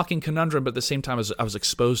this walking conundrum, but at the same time, I was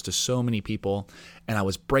exposed to so many people, and I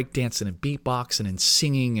was breakdancing and beatboxing and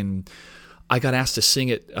singing, and I got asked to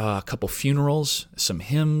sing at a couple funerals, some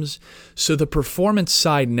hymns. So the performance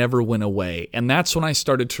side never went away. And that's when I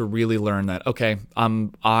started to really learn that, okay,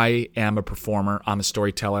 I am a performer. I'm a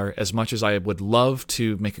storyteller. As much as I would love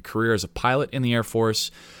to make a career as a pilot in the Air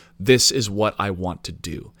Force, this is what I want to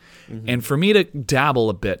do. Mm-hmm. And for me to dabble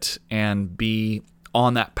a bit and be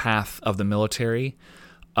on that path of the military,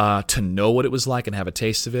 to know what it was like and have a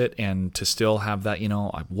taste of it, and to still have that,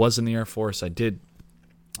 I was in the Air Force. I did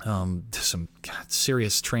some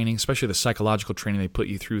serious training, especially the psychological training they put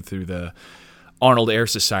you through the Arnold Air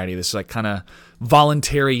Society. This like kind of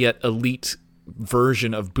voluntary yet elite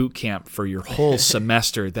version of boot camp for your whole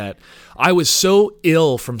semester that I was so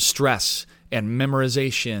ill from stress and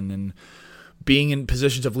memorization and being in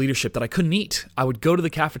positions of leadership that I couldn't eat. I would go to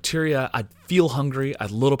the cafeteria, I'd feel hungry,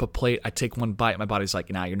 I'd load up a plate, I'd take one bite, my body's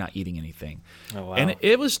like, nah, you're not eating anything. Oh, wow. And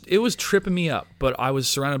it was tripping me up, but I was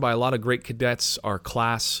surrounded by a lot of great cadets. Our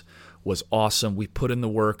class was awesome. We put in the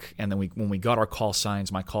work, and then when we got our call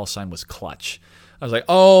signs, my call sign was Clutch. I was like,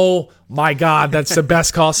 oh my God, that's the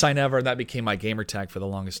best call sign ever. And that became my gamer tag for the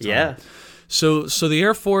longest time. Yeah. So the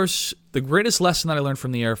Air Force, the greatest lesson that I learned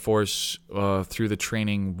from the Air Force through the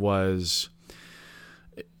training was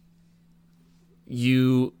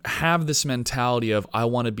you have this mentality of, I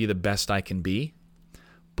want to be the best I can be,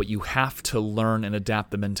 but you have to learn and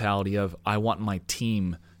adapt the mentality of, I want my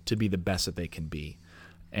team to be the best that they can be.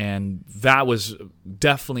 And that was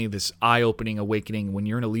definitely this eye-opening awakening. When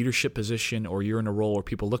you're in a leadership position or you're in a role where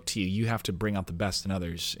people look to you, you have to bring out the best in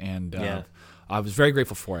others. And I was very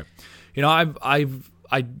grateful for it.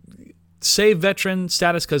 I say veteran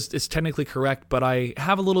status because it's technically correct, but I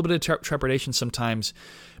have a little bit of trepidation sometimes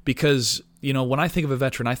because, when I think of a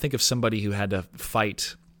veteran, I think of somebody who had to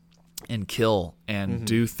fight and kill and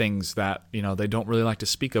do things that, they don't really like to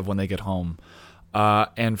speak of when they get home.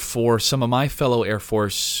 And for some of my fellow Air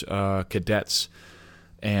Force cadets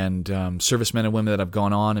and servicemen and women that have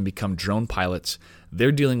gone on and become drone pilots,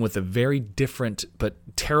 they're dealing with a very different but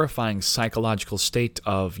terrifying psychological state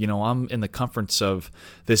of, I'm in the comforts of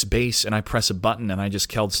this base and I press a button and I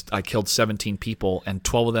killed 17 people, and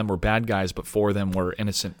 12 of them were bad guys, but 4 of them were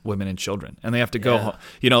innocent women and children. And they have to go home.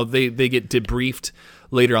 They get debriefed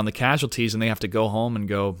later on the casualties, and they have to go home and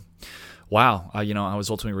go, wow, I was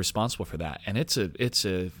ultimately responsible for that. And it's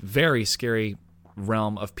a very scary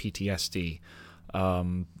realm of PTSD.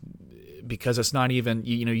 Because it's not even,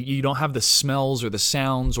 you don't have the smells or the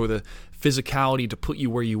sounds or the physicality to put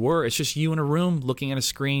you where you were. It's just you in a room looking at a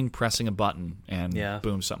screen, pressing a button, and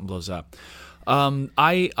boom, something blows up.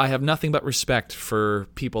 I have nothing but respect for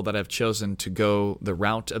people that have chosen to go the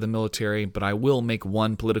route of the military, but I will make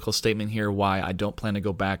one political statement here why I don't plan to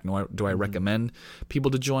go back, nor do I recommend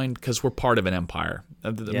people to join, because we're part of an empire.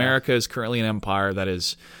 America is currently an empire that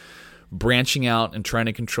is branching out and trying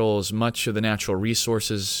to control as much of the natural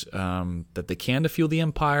resources that they can to fuel the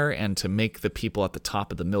empire and to make the people at the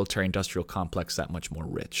top of the military-industrial complex that much more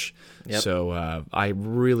rich. Yep. So I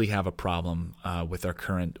really have a problem with our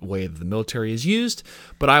current way that the military is used,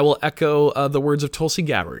 but I will echo the words of Tulsi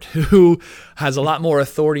Gabbard, who has a lot more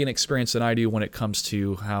authority and experience than I do when it comes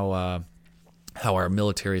to how our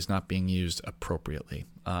military is not being used appropriately.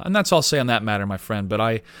 And that's all I'll say on that matter, my friend,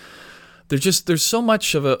 but there's so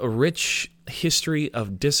much of a rich history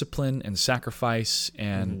of discipline and sacrifice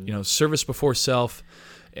and service before self,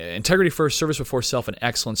 integrity first, service before self, and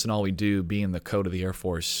excellence in all we do being the code of the Air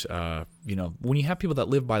Force. When you have people that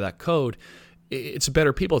live by that code, it's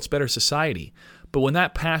better people, it's better society. But when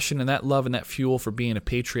that passion and that love and that fuel for being a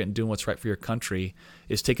patriot and doing what's right for your country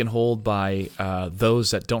is taken hold by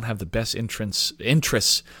those that don't have the best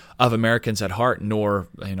interests of Americans at heart, nor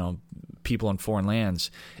people in foreign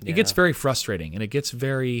lands, it gets very frustrating, and it gets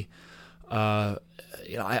very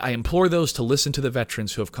I implore those to listen to the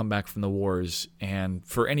veterans who have come back from the wars. And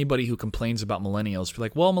for anybody who complains about millennials, be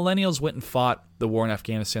like, well, millennials went and fought the war in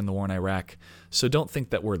Afghanistan, the war in Iraq. So don't think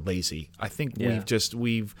that we're lazy. I think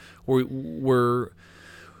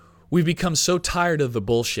we've become so tired of the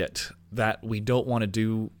bullshit that we don't want to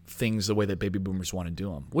do things the way that baby boomers want to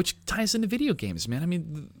do them, which ties into video games, man. I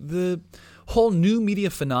mean, the whole new media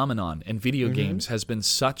phenomenon in video games has been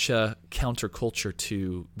such a counterculture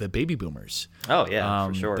to the baby boomers. Oh, yeah,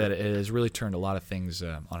 for sure. That it has really turned a lot of things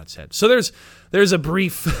on its head. So there's a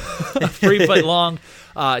brief, brief but long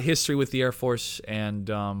history with the Air Force, and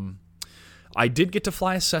I did get to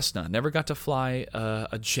fly a Cessna. Never got to fly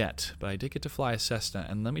a jet, but I did get to fly a Cessna.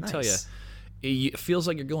 And let me tell you, it feels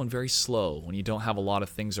like you're going very slow when you don't have a lot of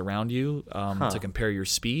things around you to compare your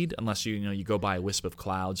speed, unless you go by a wisp of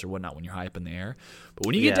clouds or whatnot when you're high up in the air. But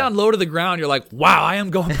when you get down low to the ground, you're like, wow, I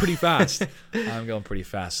am going pretty fast. I'm going pretty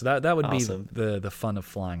fast. So that would awesome. be the fun of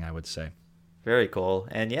flying, I would say. Very cool.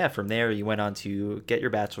 And yeah, from there you went on to get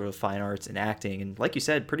your Bachelor of Fine Arts in acting. And like you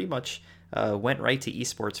said, pretty much went right to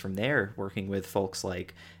esports from there, working with folks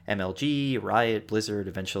like MLG, Riot, Blizzard,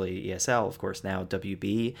 eventually ESL, of course, now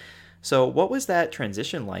WB. So what was that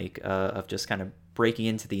transition like of just kind of breaking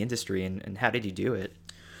into the industry, and how did you do it?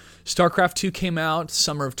 StarCraft 2 came out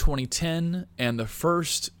summer of 2010, and the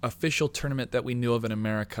first official tournament that we knew of in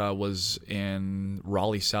America was in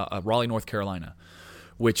Raleigh, North Carolina,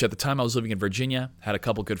 which at the time I was living in Virginia, had a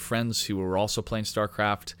couple good friends who were also playing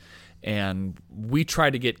StarCraft, and we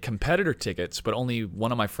tried to get competitor tickets, but only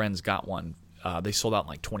one of my friends got one. They sold out in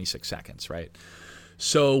like 26 seconds, right?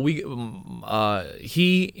 So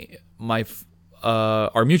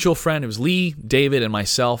our mutual friend, it was Lee, David, and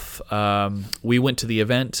myself. We went to the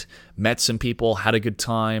event, met some people, had a good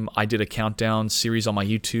time. I did a countdown series on my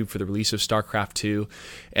YouTube for the release of StarCraft 2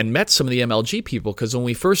 and met some of the MLG people, because when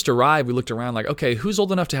we first arrived, we looked around like, okay, who's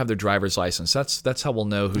old enough to have their driver's license? That's how we'll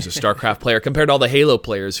know who's a StarCraft player compared to all the Halo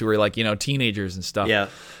players who were like, teenagers and stuff. Yeah.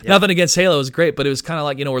 Nothing against Halo, it was great, but it was kind of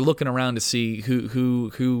like, we're looking around to see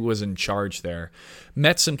who was in charge there.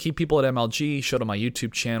 Met some key people at MLG, showed them my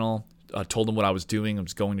YouTube channel. Told them what I was doing. I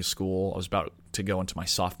was going to school. I was about to go into my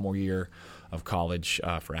sophomore year of college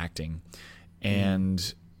for acting,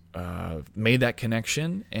 and made that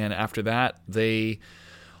connection. And after that, they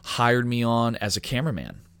hired me on as a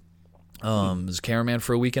cameraman. I was a cameraman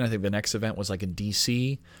for a weekend. I think the next event was like in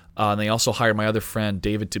DC. And they also hired my other friend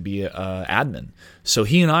David to be an admin. So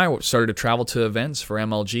he and I started to travel to events for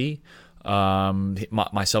MLG.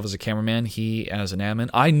 Myself as a cameraman, he as an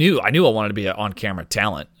admin. I knew I wanted to be an on-camera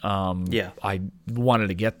talent. I wanted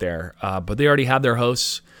to get there, but they already had their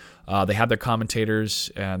hosts. They had their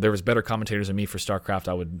commentators. There was better commentators than me for StarCraft.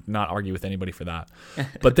 I would not argue with anybody for that.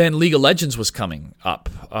 But then League of Legends was coming up,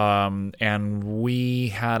 and we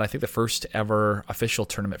had, I think, the first ever official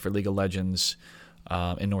tournament for League of Legends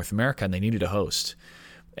in North America, and they needed a host.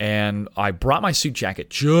 And I brought my suit jacket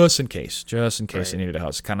just in case I needed a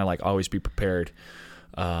host. Kind of like always be prepared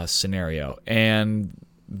scenario. And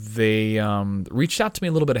they reached out to me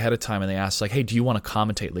a little bit ahead of time, and they asked, like, hey, do you want to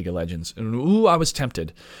commentate League of Legends? And I was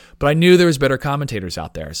tempted, but I knew there was better commentators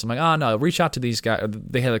out there. So I'm like, oh, no, reach out to these guys.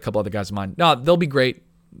 They had a couple other guys in mind. No, they'll be great.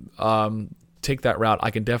 Take that route. I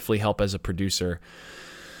can definitely help as a producer.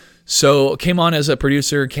 So came on as a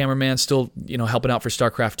producer, cameraman, still helping out for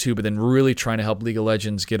StarCraft 2, but then really trying to help League of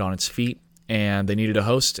Legends get on its feet. And they needed a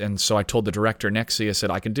host, and so I told the director, Nexi, I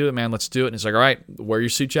said, I can do it, man, let's do it. And he's like, all right, wear your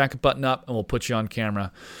suit jacket, button up, and we'll put you on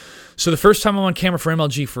camera. So the first time I'm on camera for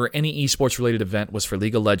MLG for any esports-related event was for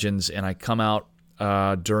League of Legends, and I come out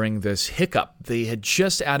during this hiccup. They had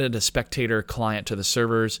just added a spectator client to the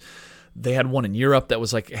servers. They had one in Europe that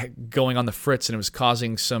was like going on the fritz, and it was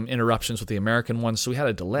causing some interruptions with the American one, so we had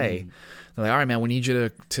a delay. They're like, all right, man, we need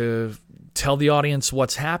you to tell the audience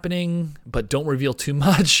what's happening, but don't reveal too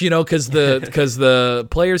much, because the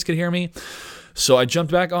players could hear me. So I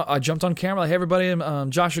jumped on camera, like, hey, everybody,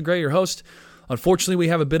 I'm Joshua Gray, your host. Unfortunately, we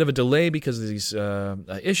have a bit of a delay because of these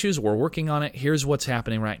issues. We're working on it. Here's what's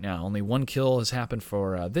happening right now. Only one kill has happened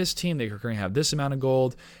for this team. They're going to have this amount of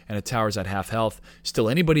gold, and a tower's at half health. Still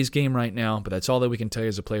anybody's game right now, but that's all that we can tell you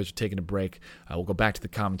as the players are taking a break. We'll go back to the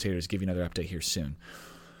commentators, give you another update here soon.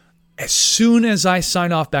 As soon as I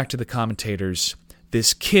sign off back to the commentators,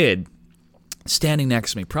 this kid standing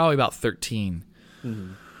next to me, probably about 13,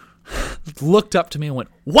 looked up to me and went,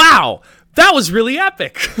 wow, that was really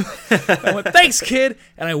epic. I went, thanks, kid.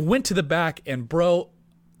 And I went to the back, and bro,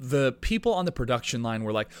 the people on the production line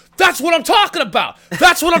were like, that's what I'm talking about.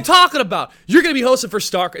 That's what I'm talking about. You're going to be hosting for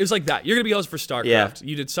StarCraft. It was like that. You're going to be hosting for StarCraft. Yeah.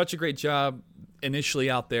 You did such a great job initially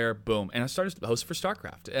out there. Boom. And I started hosting for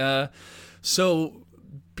StarCraft. So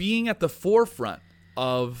being at the forefront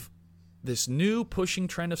of this new pushing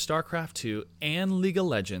trend of StarCraft 2 and League of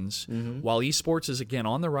Legends, while esports is again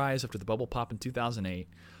on the rise after the bubble pop in 2008,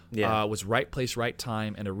 was right place, right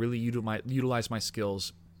time, and to really utilize my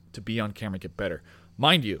skills to be on camera, get better.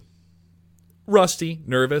 Mind you, rusty,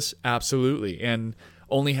 nervous, absolutely, and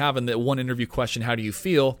only having the one interview question, how do you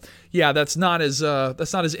feel? Yeah, that's not as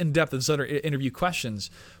in depth as other interview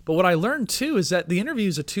questions. But what I learned too is that the interview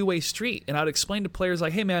is a two-way street, and I'd explain to players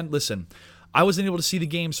like, hey man, listen, I wasn't able to see the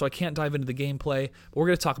game, so I can't dive into the gameplay, but we're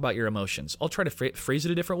going to talk about your emotions. I'll try to phrase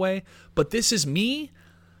it a different way, but this is me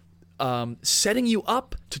setting you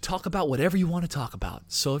up to talk about whatever you want to talk about.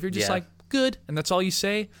 So if you're just like, good, and that's all you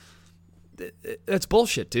say, that's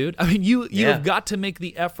bullshit, dude. I mean, you have got to make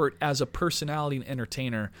the effort as a personality and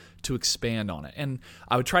entertainer to expand on it. And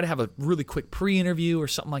I would try to have a really quick pre-interview or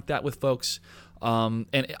something like that with folks.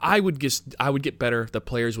 And I would get better. The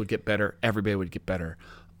players would get better. Everybody would get better.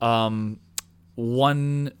 The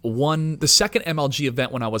second MLG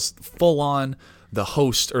event when I was full on the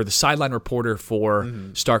host or the sideline reporter for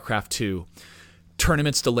StarCraft 2,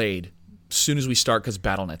 tournaments delayed as soon as we start because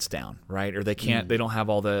BattleNet's down, right? Or they don't have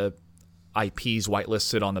all the IPs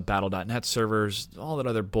whitelisted on the Battle.net servers, all that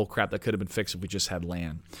other bullcrap that could have been fixed if we just had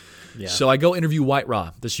LAN. Yeah. So I go interview White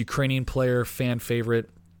Raw, this Ukrainian player, fan favorite,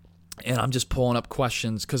 and I'm just pulling up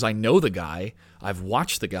questions because I know the guy. I've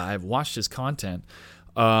watched the guy. I've watched his content.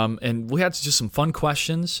 And we had just some fun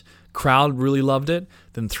questions. Crowd really loved it.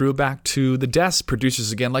 Then threw it back to the desk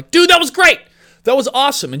producers again, like, dude, that was great. That was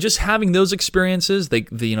awesome. And just having those experiences, they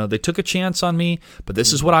took a chance on me, but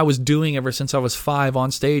this is what I was doing ever since I was 5 on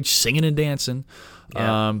stage, singing and dancing.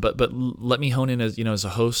 Yeah. But let me hone in as a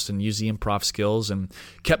host and use the improv skills, and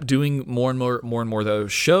kept doing more and more of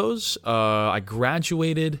those shows. I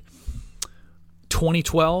graduated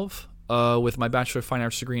 2012 with my Bachelor of Fine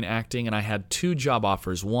Arts degree in acting, and I had 2 job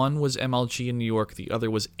offers. One was MLG in New York. The other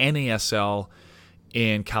was NASL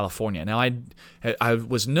in California. Now I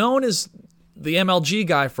was known as the MLG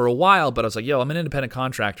guy for a while, but I was like, yo, I'm an independent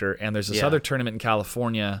contractor, and there's this other tournament in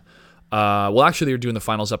California. Well, actually, they were doing the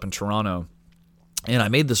finals up in Toronto, and I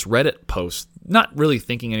made this Reddit post, not really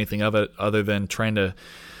thinking anything of it other than trying to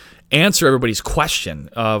answer everybody's question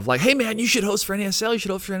of like, hey, man, you should host for NASL, you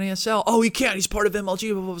should host for NASL. Oh, he can't, he's part of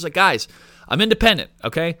MLG. I was like, guys, I'm independent,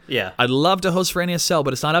 okay? Yeah. I'd love to host for NASL,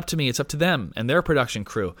 but it's not up to me. It's up to them and their production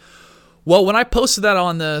crew. Well, when I posted that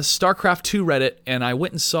on the StarCraft 2 Reddit, and I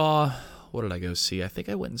went and saw... What did I go see? I think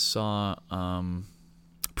I went and saw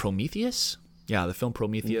Prometheus. Yeah, the film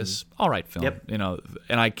Prometheus. All right, film. Yep.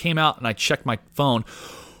 And I came out and I checked my phone.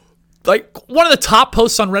 Like one of the top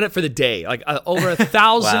posts on Reddit for the day. Like over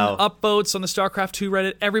 1,000 upvotes on the StarCraft 2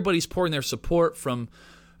 Reddit. Everybody's pouring their support from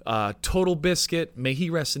Total Biscuit. May he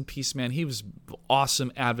rest in peace, man. He was an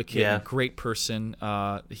awesome advocate, and a great person.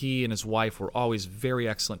 He and his wife were always very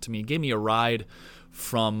excellent to me. He gave me a ride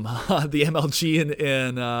from the MLG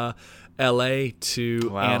in LA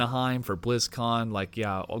to Anaheim for BlizzCon. Like,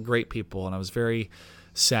 all great people, and I was very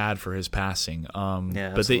sad for his passing.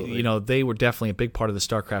 But they were definitely a big part of the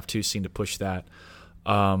StarCraft 2 scene to push that.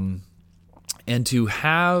 And to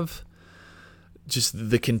have just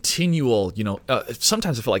the continual,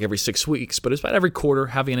 sometimes I feel like every 6 weeks, but it's about every quarter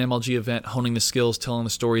having an MLG event, honing the skills, telling the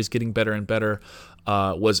stories, getting better and better,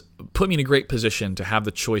 was put me in a great position to have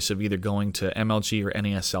the choice of either going to MLG or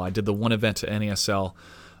NASL. I did the one event at NASL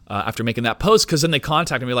after making that post, because then they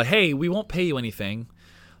contacted me like, hey, we won't pay you anything.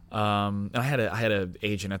 And I had an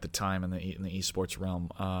agent at the time in the esports realm.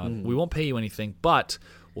 We won't pay you anything, but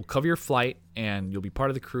we'll cover your flight and you'll be part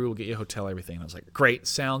of the crew. We'll get you a hotel, everything. And I was like, great,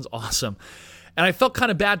 sounds awesome. And I felt kind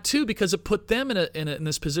of bad too, because it put them in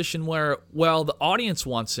this position where, well, the audience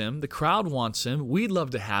wants him, the crowd wants him, we'd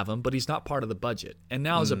love to have him, but he's not part of the budget. And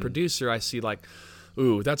now as a producer, I see like,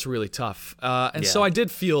 ooh, that's really tough. So I did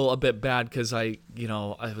feel a bit bad, because I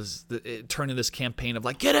was turning this campaign of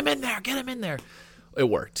like, get him in there. It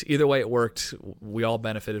worked. Either way, it worked. We all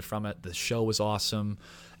benefited from it. The show was awesome,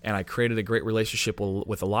 and I created a great relationship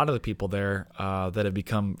with a lot of the people there that have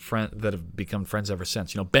become friends ever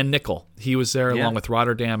since. Ben Nickel, he was there along with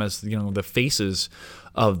Rotterdam as the faces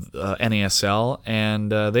of NASL, and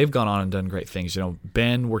they've gone on and done great things.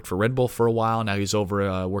 Ben worked for Red Bull for a while. Now he's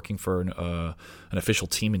over working for an official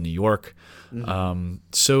team in New York.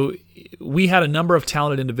 So we had a number of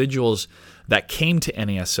talented individuals that came to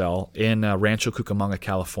NASL in Rancho Cucamonga,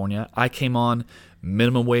 California. I came on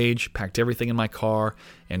minimum wage, packed everything in my car,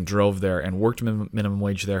 and drove there and worked minimum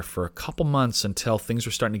wage there for a couple months until things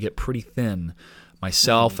were starting to get pretty thin.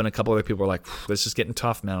 Myself and a couple other people were like, this is getting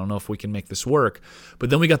tough, man. I don't know if we can make this work.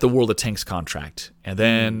 But then we got the World of Tanks contract, and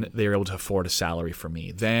then they were able to afford a salary for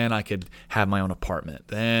me. Then I could have my own apartment.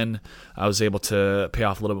 Then I was able to pay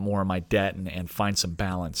off a little bit more of my debt and find some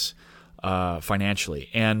balance financially.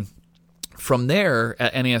 And from there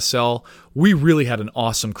at NASL, we really had an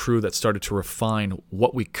awesome crew that started to refine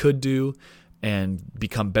what we could do and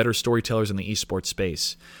become better storytellers in the esports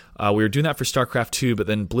space. We were doing that for StarCraft 2, but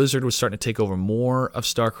then Blizzard was starting to take over more of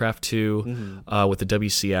StarCraft 2 with the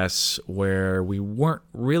WCS, where we weren't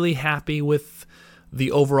really happy with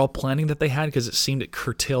the overall planning that they had, because it seemed it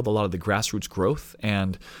curtailed a lot of the grassroots growth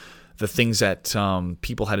and the things that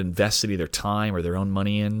people had invested either time or their own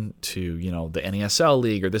money in to, the NASL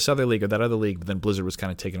league or this other league or that other league, but then Blizzard was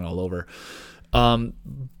kind of taking it all over.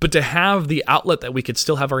 But to have the outlet that we could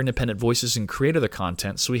still have our independent voices and create other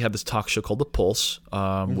content. So we had this talk show called The Pulse,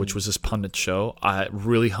 which was this pundit show. I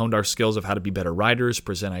really honed our skills of how to be better writers,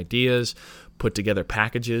 present ideas, put together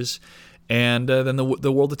packages. And then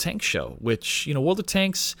the World of Tanks show, which, World of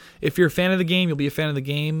Tanks, if you're a fan of the game, you'll be a fan of the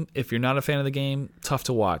game. If you're not a fan of the game, tough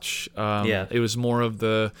to watch. It was more of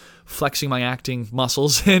the flexing my acting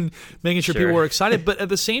muscles and making sure people were excited. But at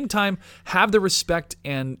the same time, have the respect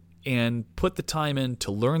and put the time in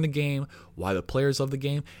to learn the game, why the players love the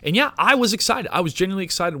game. And I was excited. I was genuinely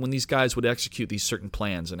excited when these guys would execute these certain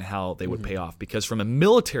plans and how they would pay off. Because from a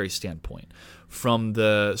military standpoint, from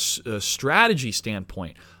the strategy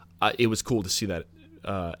standpoint, it was cool to see that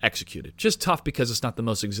executed. Just tough because it's not the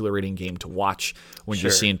most exhilarating game to watch when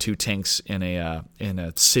you're seeing two tanks in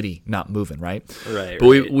a city not moving, right? Right.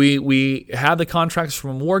 But we had the contracts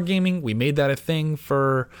from Wargaming. We made that a thing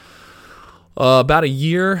for about a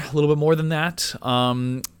year, a little bit more than that.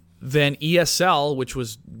 Then ESL, which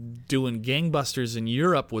was doing gangbusters in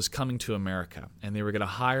Europe, was coming to America, and they were going to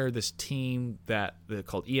hire this team that they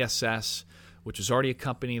called ESS, which was already a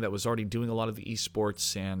company that was already doing a lot of the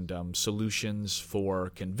esports and solutions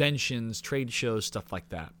for conventions, trade shows, stuff like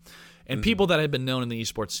that. And people that had been known in the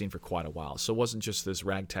esports scene for quite a while. So it wasn't just this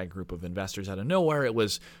ragtag group of investors out of nowhere. It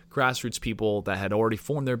was grassroots people that had already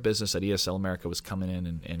formed their business that ESL America was coming in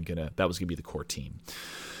and that was going to be the core team.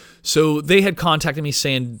 So they had contacted me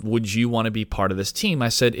saying, would you want to be part of this team? I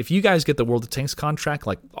said, if you guys get the World of Tanks contract,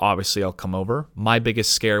 obviously I'll come over. My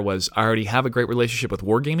biggest scare was I already have a great relationship with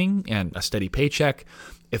Wargaming and a steady paycheck.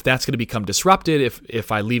 If that's going to become disrupted,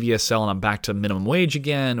 if I leave ESL and I'm back to minimum wage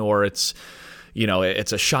again, or it's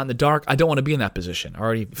a shot in the dark, I don't want to be in that position. I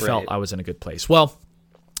already felt I was in a good place. Well,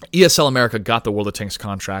 ESL America got the World of Tanks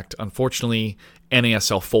contract. Unfortunately,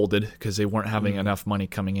 NASL folded because they weren't having enough money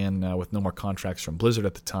coming in with no more contracts from Blizzard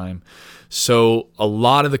at the time. So a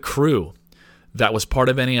lot of the crew that was part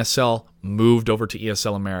of NASL moved over to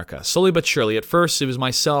ESL America. Slowly but surely. At first, it was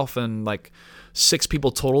myself and 6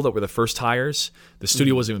 people total that were the first hires. The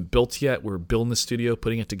studio wasn't even built yet. We were building the studio,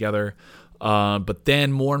 putting it together. But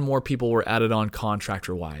then more and more people were added on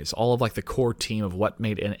contractor-wise. All of the core team of what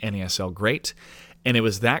made NASL great. And it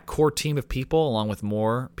was that core team of people, along with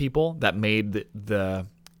more people, that made the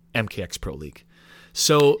MKX Pro League.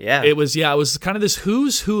 So it was kind of this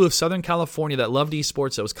who's who of Southern California that loved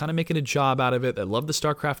esports, that was kind of making a job out of it, that loved the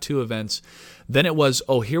StarCraft 2 events. Then it was,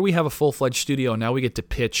 here we have a full-fledged studio, and now we get to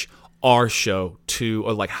pitch our show to,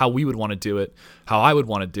 or how we would want to do it, how I would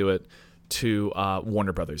want to do it, to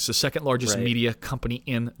Warner Brothers, the second largest media company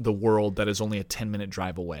in the world that is only a 10-minute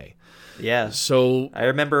drive away. Yeah. So I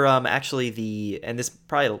remember actually and this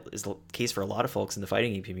probably is the case for a lot of folks in the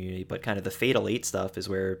fighting game community, but kind of the Fatal 8 stuff is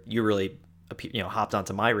where you really hopped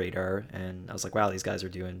onto my radar, and I was like, wow, these guys are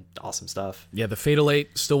doing awesome stuff. Yeah, the Fatal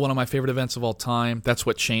 8, still one of my favorite events of all time. That's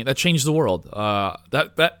what changed. That changed the world.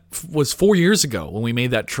 That was 4 years ago when we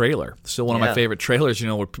made that trailer. Still one of my favorite trailers.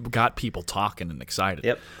 Where got people talking and excited.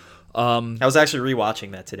 Yep. I was actually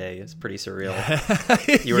rewatching that today. It's pretty surreal.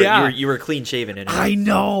 You were clean shaven in it. I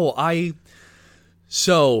know. I'm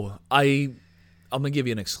gonna give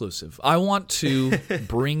you an exclusive. I want to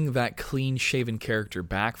bring that clean shaven character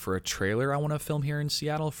back for a trailer I want to film here in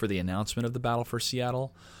Seattle for the announcement of the Battle for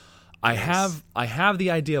Seattle. I have the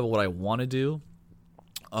idea of what I want to do.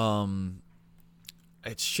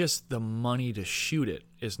 It's just the money to shoot it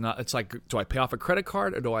is not. It's do I pay off a credit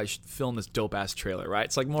card or do I film this dope ass trailer? Right?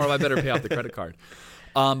 It's more of I better pay off the credit card.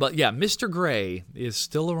 But yeah, Mr. Gray is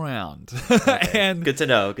still around. Okay. And good to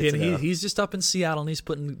know. He's just up in Seattle and he's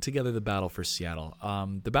putting together the Battle for Seattle.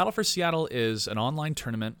 The Battle for Seattle is an online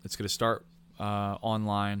tournament. It's going to start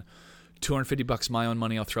online. $250 my own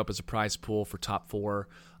money I'll throw up as a prize pool for top 4.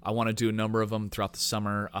 I want to do a number of them throughout the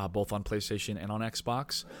summer, both on PlayStation and on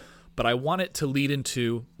Xbox. But I want it to lead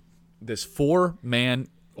into this 4-man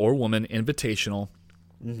or woman invitational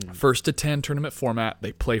First to 10 tournament format.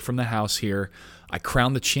 They play from the house here. I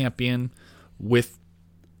crown the champion with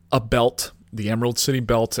a belt, the Emerald City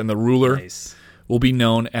belt, and the ruler will be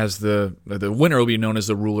known as the winner will be known as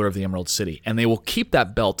the ruler of the Emerald City. And they will keep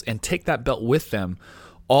that belt and take that belt with them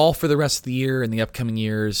all for the rest of the year and the upcoming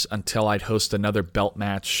years until I'd host another belt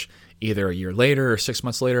match either a year later or 6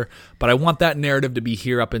 months later. But I want that narrative to be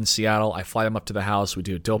here up in Seattle. I fly them up to the house. We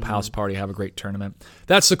do a dope house party, have a great tournament.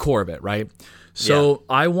 That's the core of it, right? So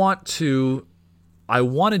I want to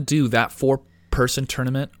do that 4-person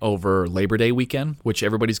tournament over Labor Day weekend, which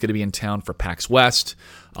everybody's going to be in town for PAX West.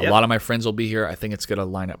 A lot of my friends will be here. I think it's going to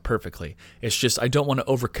line up perfectly. It's just I don't want to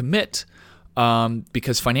overcommit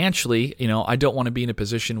because financially, I don't want to be in a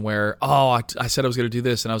position where, I said I was going to do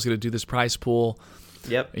this and I was going to do this prize pool.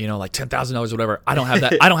 Yep. Like $10,000 or whatever. I don't have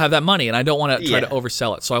that. I don't have that money, and I don't want to try to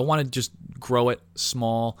oversell it. So I want to just grow it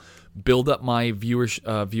small, build up my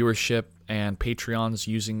viewership and Patreons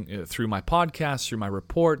using through my podcast, through my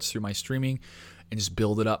reports, through my streaming, and just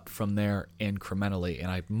build it up from there incrementally. And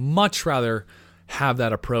I'd much rather have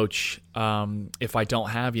that approach if I don't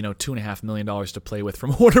have $2.5 million to play with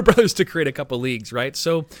from Warner Brothers to create a couple leagues, right?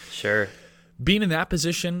 So sure. Being in that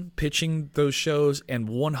position, pitching those shows, and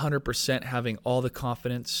 100% having all the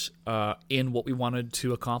confidence in what we wanted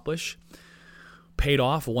to accomplish paid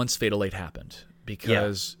off once Fatal 8 happened,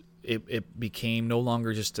 because it became no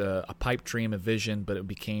longer just a pipe dream, a vision, but it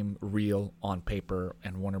became real on paper,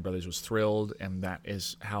 and Warner Brothers was thrilled, and that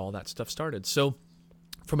is how all that stuff started. So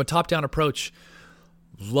from a top-down approach,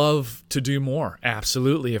 love to do more.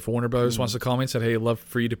 Absolutely. If Warner Brothers wants to call me and said, hey, I'd love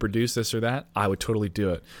for you to produce this or that, I would totally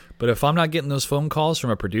do it. But if I'm not getting those phone calls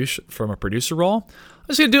from a producer role, I'm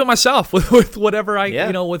just gonna do it myself with whatever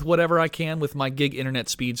with whatever I can with my gig internet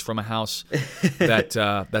speeds from a house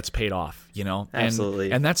that's paid off.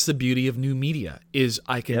 Absolutely. And that's the beauty of new media is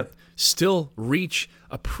I can still reach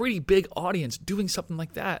a pretty big audience doing something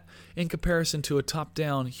like that in comparison to a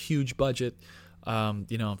top-down, huge budget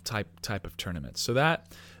type of tournament. So that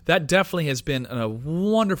definitely has been a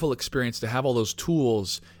wonderful experience to have all those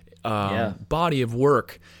tools, body of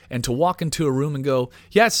work, and to walk into a room and go,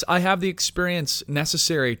 yes, I have the experience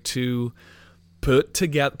necessary to put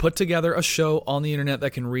together a show on the internet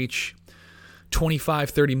that can reach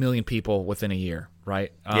 25-30 million people within a year,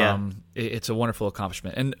 right? It's a wonderful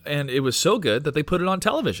accomplishment, and it was so good that they put it on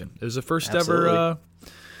television. It was the first ever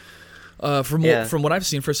from what I've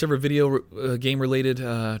seen, first ever video game related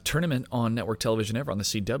tournament on network television ever on the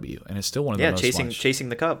CW, and it's still one of the most chasing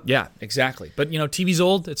the cup. Yeah, exactly. But TV's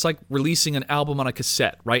old. It's like releasing an album on a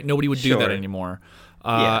cassette, right? Nobody would do that anymore.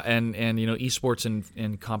 And esports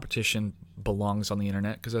and competition belongs on the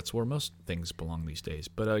internet because that's where most things belong these days.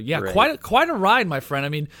 But quite a ride, my friend. I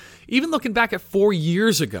mean, even looking back at 4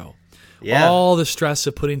 years ago, all the stress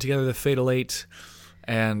of putting together the Fatal 8.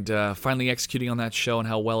 And finally executing on that show and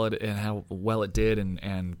how well it did,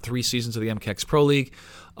 and 3 seasons of the MKX Pro League,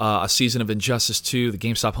 a season of Injustice 2, the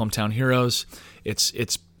GameStop Hometown Heroes.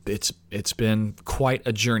 It's been quite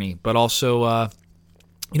a journey, but also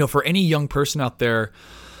for any young person out there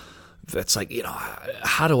that's like,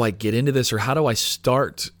 how do I get into this, or how do I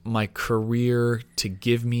start my career to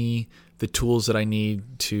give me the tools that I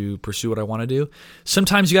need to pursue what I want to do?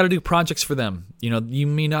 Sometimes you got to do projects for them. You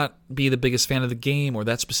may not be the biggest fan of the game or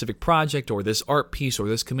that specific project or this art piece or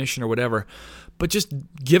this commission or whatever, but just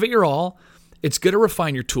give it your all. It's going to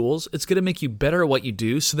refine your tools. It's going to make you better at what you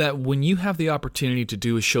do, so that when you have the opportunity to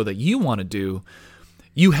do a show that you want to do,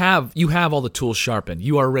 you have all the tools sharpened.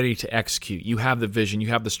 You are ready to execute. You have the vision. You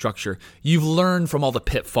have the structure. You've learned from all the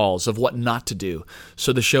pitfalls of what not to do.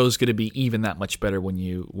 So the show is going to be even that much better when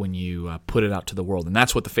you put it out to the world. And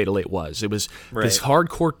that's what the Fatal 8 was. It was this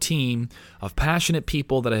hardcore team of passionate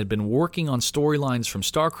people that had been working on storylines from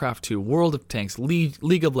StarCraft 2, World of Tanks,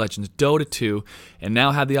 League of Legends, Dota 2, and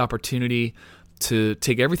now had the opportunity to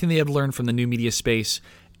take everything they had learned from the new media space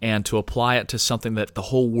and to apply it to something that the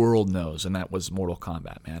whole world knows, and that was Mortal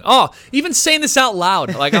Kombat, man. Oh, even saying this out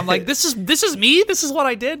loud, like I'm like, this is me. This is what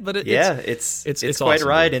I did. But it's quite awesome, a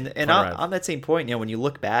ride. dude. And on that same point, when you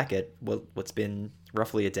look back at what's been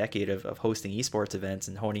roughly a decade of hosting esports events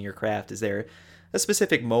and honing your craft, is there a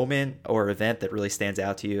specific moment or event that really stands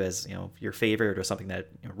out to you as your favorite, or something that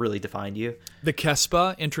really defined you? The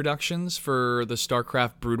Kespa introductions for the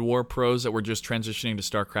StarCraft Brood War pros that were just transitioning to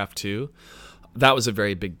StarCraft 2. That was a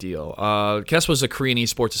very big deal. Kespa was a Korean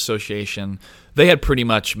esports association. They had pretty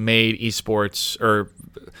much made esports, or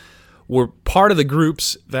were part of the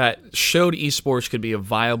groups that showed esports could be a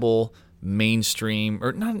viable mainstream,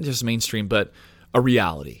 or not just mainstream, but a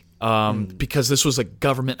reality. Because this was a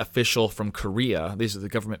government official from Korea. These are the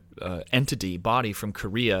government entity, body from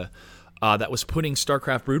Korea, that was putting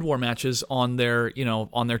StarCraft Brood War matches on their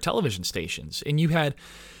television stations, and you had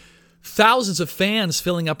thousands of fans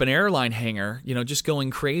filling up an airline hangar, just going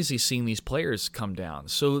crazy seeing these players come down.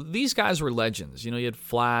 So these guys were legends. You had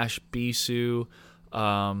Flash, Bisu,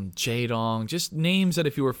 Jaedong, just names that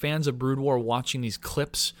if you were fans of Brood War watching these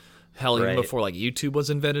clips, hell, even before like YouTube was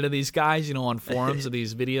invented, of these guys, on forums of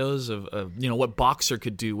these videos of what Boxer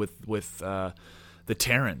could do with the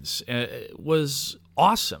Terrans, it was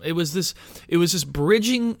awesome. It was this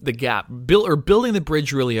bridging the gap, building the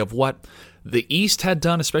bridge really of what the East had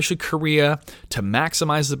done, especially Korea, to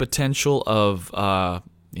maximize the potential of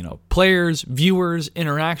players, viewers,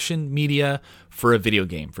 interaction, media for a video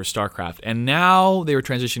game, for StarCraft. And now they were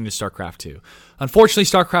transitioning to StarCraft 2. Unfortunately,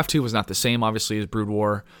 StarCraft 2 was not the same, obviously, as Brood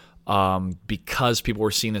War, because people were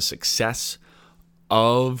seeing the success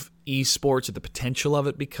of esports and the potential of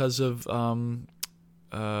it because of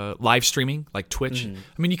live streaming like Twitch. I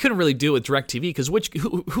mean, you couldn't really do it with DirecTV because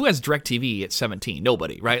who has DirecTV at 17?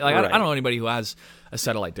 Nobody, right? Like, I don't know anybody who has a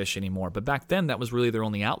satellite dish anymore. But back then, that was really their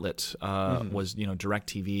only outlet, was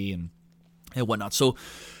DirecTV and whatnot. So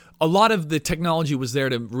a lot of the technology was there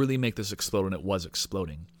to really make this explode, and it was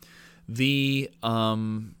exploding. The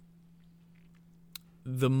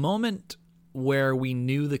moment where we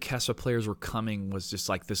knew the Keswa players were coming was just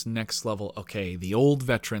like this next level. Okay, the old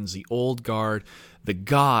veterans, the old guard, the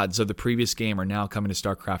gods of the previous game are now coming to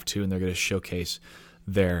StarCraft 2, and they're going to showcase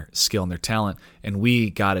their skill and their talent, and we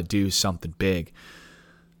got to do something big.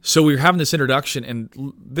 So we were having this introduction,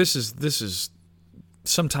 and this is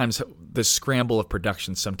sometimes the scramble of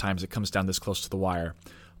production. Sometimes it comes down this close to the wire.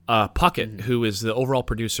 Puckett, who is the overall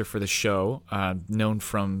producer for the show, known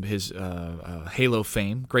from his Halo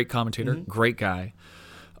fame, great commentator, great guy,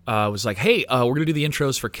 was like, hey, we're going to do the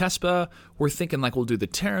intros for Kespa. We're thinking like we'll do the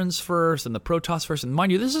Terrans first and the Protoss first. And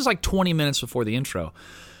mind you, this is like 20 minutes before the intro.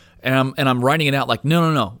 And I'm writing it out like,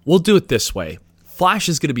 no, we'll do it this way. Flash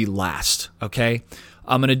is going to be last, okay?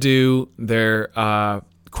 I'm going to do their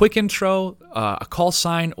quick intro, a call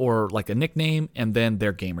sign or like a nickname, and then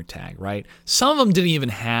their gamer tag, right? Some of them didn't even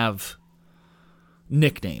have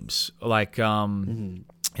nicknames. Like,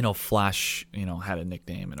 Flash, had a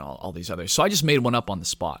nickname and all these others. So I just made one up on the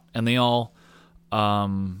spot. And they all,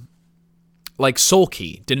 like Soul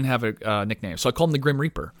Key didn't have a nickname. So I called him the Grim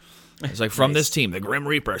Reaper. It's like, from this team, the Grim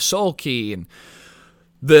Reaper, Soul Key. And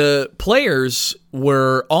the players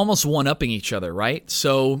were almost one-upping each other, right?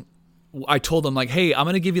 So I told them, like, hey, I'm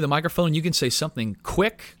going to give you the microphone. You can say something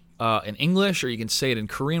quick in English, or you can say it in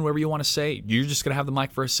Korean, whatever you want to say. You're just going to have the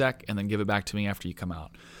mic for a sec and then give it back to me after you come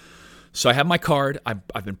out. So I have my card.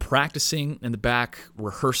 I've been practicing in the back,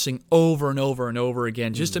 rehearsing over and over and over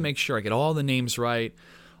again just to make sure I get all the names right,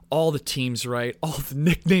 all the teams right, all the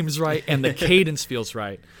nicknames right, and the cadence feels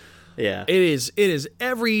right. Yeah. It is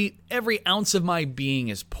every ounce of my being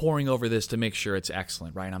is pouring over this to make sure it's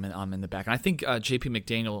excellent, right? I'm in the back. And I think JP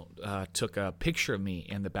McDaniel took a picture of me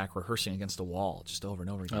in the back rehearsing against the wall just over and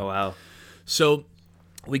over again. Oh, wow. So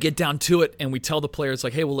we get down to it, and we tell the players,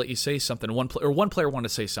 like, hey, we'll let you say something. One player wanted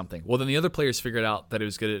to say something. Well, then the other players figured out that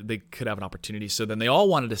they could have an opportunity, so then they all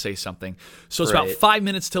wanted to say something. So it's about 5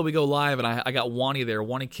 minutes till we go live, and I got Wani there,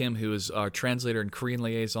 Wani Kim, who is our translator and Korean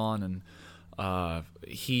liaison, and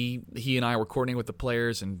he and I were coordinating with the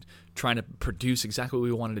players and trying to produce exactly what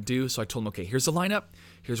we wanted to do. So I told them, okay, here's the lineup,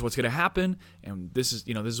 here's what's going to happen, and this is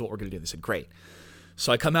what we're going to do. They said, great.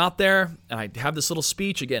 So I come out there and I have this little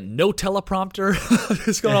speech. Again, no teleprompter,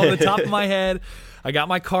 just going off the top of my head. I got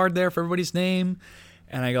my card there for everybody's name,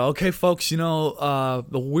 and I go, okay, folks,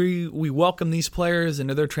 we welcome these players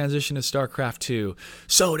into their transition to StarCraft 2.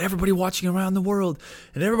 So to everybody watching around the world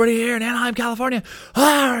and everybody here in Anaheim, California,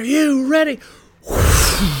 are you ready?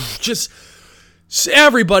 Just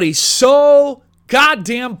everybody so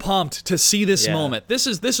goddamn pumped to see this moment. This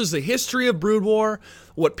is the history of Brood War.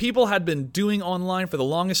 What people had been doing online for the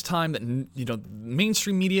longest time that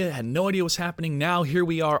mainstream media had no idea was happening. Now here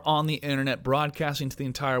we are on the internet broadcasting to the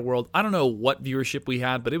entire world. I don't know what viewership we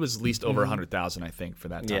had, but it was at least over 100,000, I think, for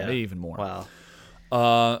that time, maybe even more.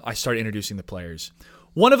 Wow. I started introducing the players.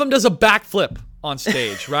 One of them does a backflip on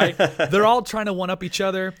stage, right? They're all trying to one-up each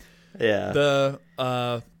other. Yeah.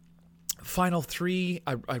 The final three,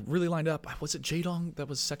 I really lined up. Was it Jaedong that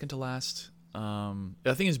was second to last?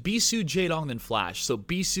 I think it's Bisu, Jaedong, then Flash. So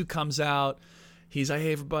Bisu comes out. He's like,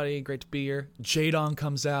 hey, everybody, great to be here. Jaedong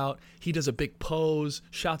comes out. He does a big pose,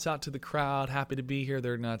 shouts out to the crowd, happy to be here.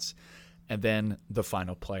 They're nuts. And then the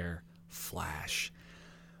final player, Flash.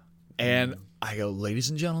 And I go, ladies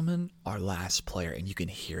and gentlemen, our last player. And you can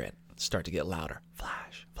hear it start to get louder.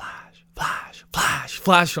 Flash, Flash, Flash, Flash,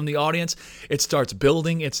 Flash from the audience. It starts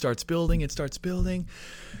building.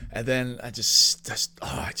 And then I just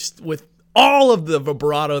with all of the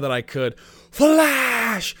vibrato that I could,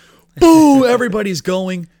 flash, boom, everybody's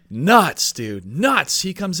going nuts, dude, nuts.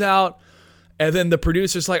 He comes out, and then the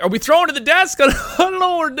producer's like, are we throwing to the desk? I don't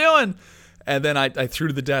know what we're doing. And then I threw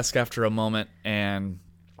to the desk after a moment, and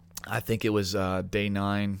I think it was day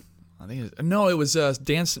 9. It was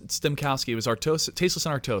Dan Stemkowski. It was Tasteless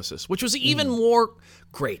and Artosis, which was even more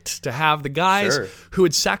great to have the guys who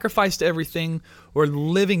had sacrificed everything, were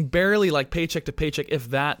living barely like paycheck to paycheck, if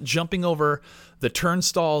that, jumping over the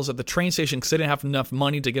turnstiles at the train station because they didn't have enough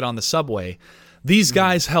money to get on the subway. These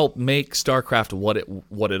guys helped make StarCraft what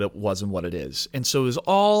it was and what it is. And so it was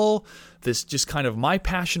all this just kind of my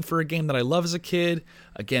passion for a game that I love as a kid,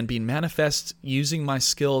 again, being manifest, using my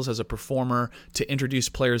skills as a performer to introduce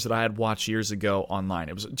players that I had watched years ago online.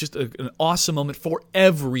 It was just an awesome moment for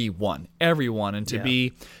everyone, and to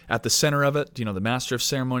be at the center of it, the master of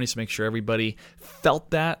ceremonies, to make sure everybody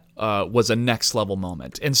felt that was a next level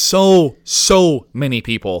moment. And so many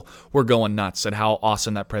people were going nuts at how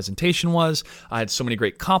awesome that presentation was. I had so many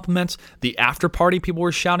great compliments. The after party, people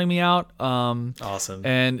were shouting me out. Awesome.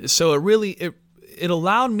 And so it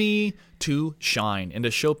allowed me to shine and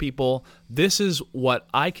to show people this is what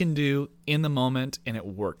I can do in the moment, and it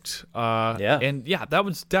worked. And that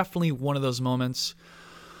was definitely one of those moments.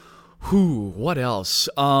 What else?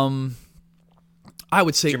 I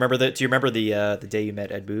would say. Do you remember the day you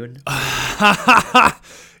met Ed Boon?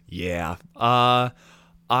 Yeah.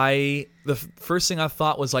 The first thing I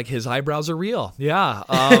thought was like, his eyebrows are real. Yeah.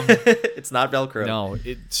 It's not Velcro. No,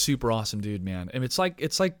 it's super awesome, dude, man. And it's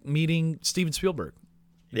like meeting Steven Spielberg.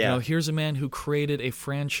 Yeah. Here's a man who created a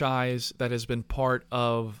franchise that has been part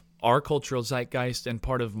of our cultural zeitgeist and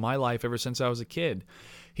part of my life ever since I was a kid.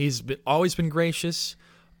 He's always been gracious.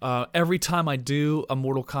 Every time I do a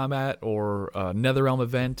Mortal Kombat or a NetherRealm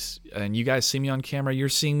event, and you guys see me on camera, you're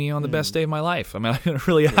seeing me on the best day of my life. I mean, I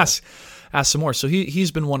really ask some more. So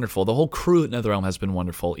he's been wonderful. The whole crew at NetherRealm has been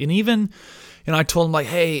wonderful. And even, I told him, like,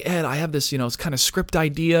 hey, Ed, I have this, it's kind of script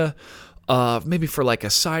idea, maybe for like a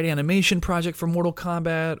side animation project for Mortal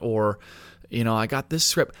Kombat, or I got this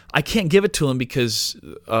script. I can't give it to him because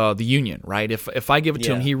the union, right? If I give it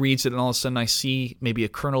to him, he reads it, and all of a sudden I see maybe a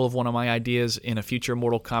kernel of one of my ideas in a future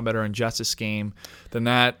Mortal Kombat or Injustice game, then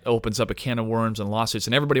that opens up a can of worms and lawsuits,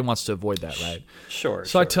 and everybody wants to avoid that, right? Sure.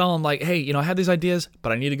 So I tell him, like, hey, I had these ideas,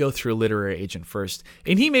 but I need to go through a literary agent first.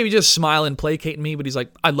 And he maybe just smile and placate me, but he's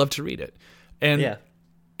like, I'd love to read it. And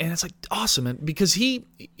it's like awesome, and because he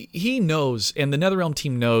knows, and the NetherRealm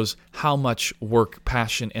team knows how much work,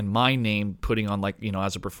 passion, and my name putting on, like,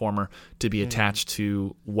 as a performer, to be attached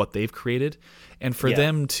to what they've created, and for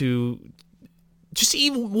them to just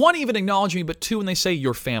even acknowledge me, but two, when they say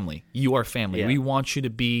you're family, you are family. We want you to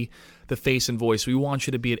be the face and voice. We want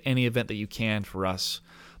you to be at any event that you can for us.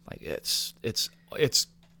 Like it's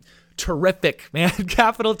terrific, man.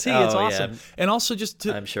 Capital T. It's awesome, and also just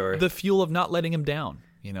the fuel of not letting him down.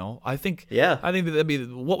 I think that'd be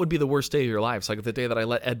what would be the worst day of your life. It's like the day that I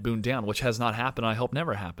let Ed Boon down, which has not happened. And I hope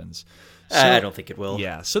never happens. So, I don't think it will.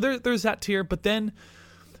 Yeah. So there's that tier, but then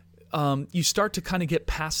you start to kind of get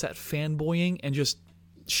past that fanboying and just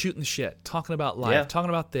shooting the shit, talking about life, talking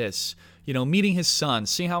about this. Meeting his son,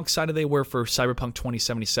 seeing how excited they were for Cyberpunk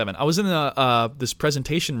 2077. I was in this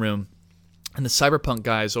presentation room, and the Cyberpunk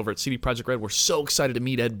guys over at CD Projekt Red were so excited to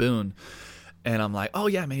meet Ed Boon. And I'm like, oh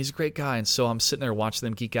yeah, man, he's a great guy. And so I'm sitting there watching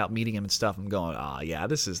them geek out, meeting him and stuff. I'm going,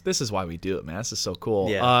 this is why we do it, man. This is so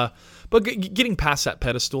cool. Yeah. But getting past that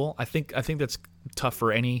pedestal, I think that's tough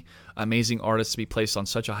for any amazing artist to be placed on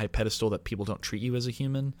such a high pedestal that people don't treat you as a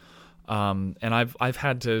human. And I've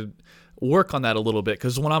had to work on that a little bit,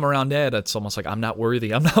 because when I'm around Ed, it's almost like I'm not worthy.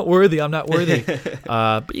 But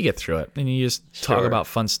you get through it, and you just talk about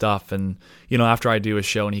fun stuff. And after I do a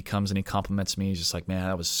show and he comes and he compliments me, he's just like, man,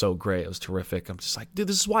 that was so great, it was terrific. I'm just like, dude,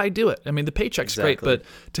 this is why I do it. I mean, the paycheck's great, but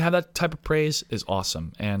to have that type of praise is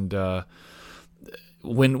awesome. And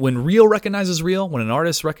when real recognizes real, when an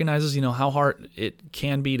artist recognizes, how hard it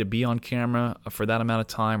can be to be on camera for that amount of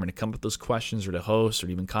time, or to come up with those questions, or to host, or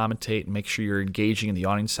to even commentate and make sure you're engaging and the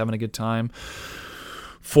audience having a good time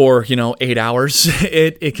for 8 hours,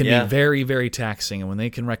 it can be very, very taxing. And when they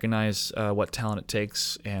can recognize what talent it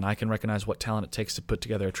takes, and I can recognize what talent it takes to put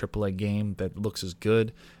together a AAA game that looks as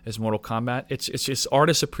good as Mortal Kombat, it's just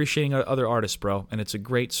artists appreciating other artists, bro, and it's a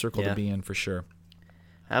great circle to be in for sure.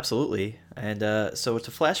 Absolutely. And so to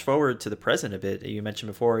flash forward to the present a bit, you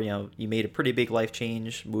mentioned before, you made a pretty big life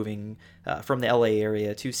change moving from the LA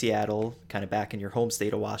area to Seattle, kind of back in your home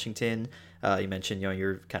state of Washington. You mentioned,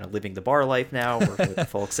 you're kind of living the bar life now, working with the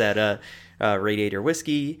folks at Radiator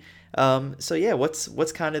Whiskey. So yeah,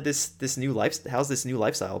 what's kind of this new life? How's this new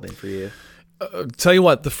lifestyle been for you? Tell you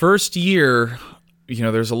what, the first year,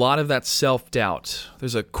 there's a lot of that self-doubt.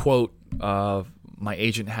 There's a quote my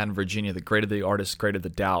agent had in Virginia: "The greater the artist, greater the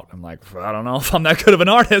doubt." I'm like, I don't know if I'm that good of an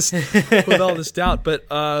artist with all this doubt, but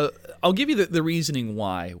I'll give you the reasoning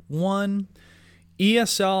why. One,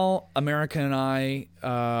 ESL America and I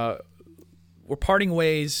we're parting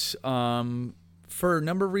ways for a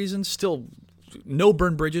number of reasons. Still, no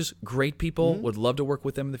burn bridges. Great people. Would love to work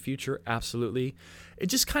with them in the future. Absolutely. It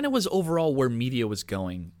just kind of was overall where media was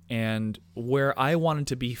going and where I wanted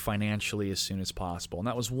to be financially as soon as possible. And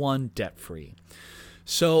that was one, debt-free.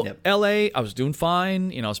 So LA, I was doing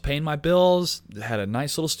fine. I was paying my bills, had a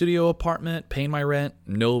nice little studio apartment, paying my rent,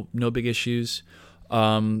 no big issues.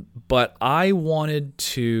 But I wanted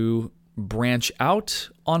to branch out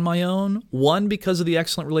on my own. One, because of the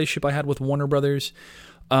excellent relationship I had with Warner Brothers.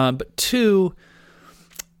 But two,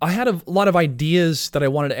 I had a lot of ideas that I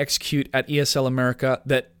wanted to execute at ESL America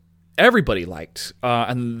that everybody liked,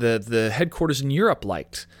 and the headquarters in Europe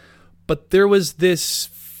liked. But there was this,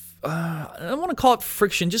 I don't want to call it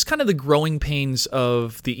friction, just kind of the growing pains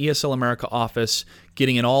of the ESL America office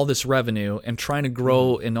getting in all this revenue and trying to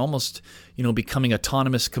grow and almost, becoming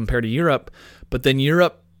autonomous compared to Europe. But then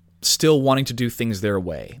Europe still wanting to do things their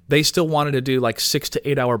way. They still wanted to do like 6 to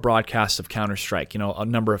 8 hour broadcasts of Counter-Strike, a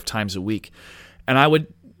number of times a week. And I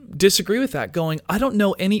would disagree with that, going, I don't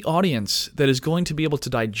know any audience that is going to be able to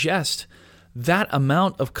digest that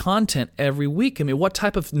amount of content every week. I mean, what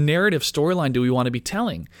type of narrative storyline do we want to be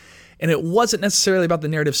telling? And it wasn't necessarily about the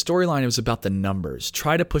narrative storyline, it was about the numbers.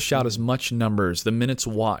 Try to push out as much numbers, the minutes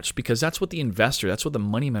watched, because that's what the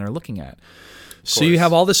money men are looking at. So you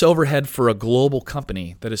have all this overhead for a global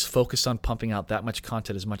company that is focused on pumping out that much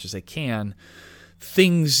content as much as they can.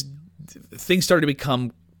 Things started to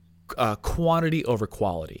become quantity over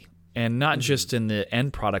quality, and not just in the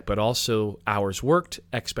end product, but also hours worked,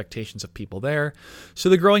 expectations of people there. So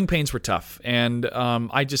the growing pains were tough, and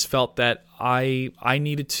I just felt that I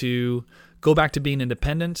needed to go back to being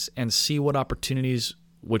independent and see what opportunities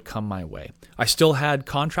would come my way. I still had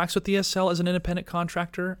contracts with ESL as an independent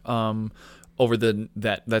contractor.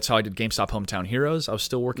 That's how I did GameStop Hometown Heroes. I was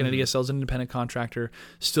still working at ESL as an independent contractor.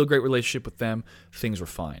 Still great relationship with them. Things were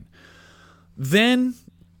fine. Then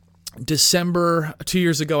December 2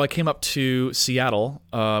 years ago, I came up to Seattle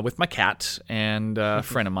with my cat, and a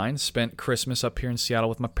friend of mine spent Christmas up here in Seattle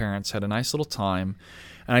with my parents, had a nice little time,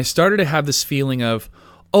 and I started to have this feeling of,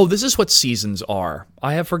 oh, this is what seasons are.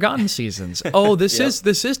 I have forgotten seasons. Oh, this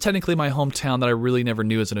is technically my hometown that I really never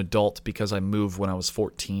knew as an adult because I moved when I was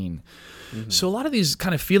 14. So a lot of these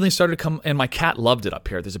kind of feelings started to come, and my cat loved it up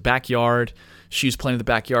here. There's a backyard. She was playing in the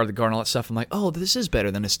backyard, the garden, all that stuff. I'm like, oh, this is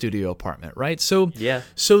better than a studio apartment, right? So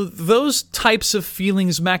those types of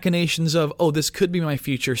feelings, machinations of, oh, this could be my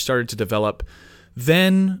future, started to develop.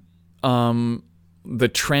 Then the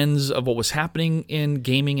trends of what was happening in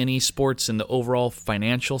gaming and esports and the overall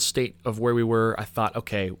financial state of where we were, I thought,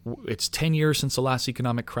 okay, it's 10 years since the last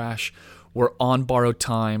economic crash. We're on borrowed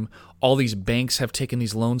time. All these banks have taken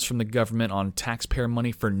these loans from the government on taxpayer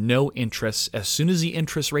money for no interest. As soon as the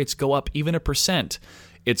interest rates go up, even 1%,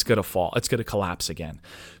 it's going to fall. It's going to collapse again.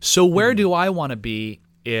 So where do I want to be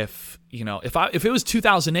if it was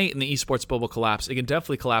 2008 and the esports bubble collapsed? It can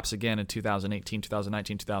definitely collapse again in 2018,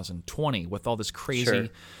 2019, 2020 with all this crazy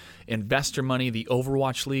investor money, the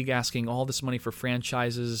Overwatch League asking all this money for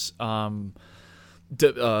franchises,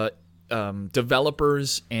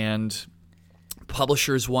 developers and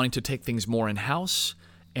publishers wanting to take things more in-house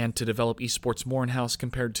and to develop esports more in-house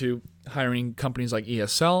compared to hiring companies like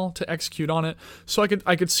ESL to execute on it. So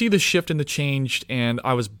I could see the shift and the change, and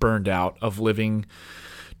I was burned out of living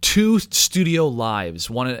 2 studio lives,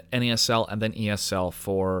 one at NASL and then ESL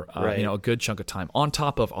for a good chunk of time, on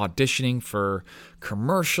top of auditioning for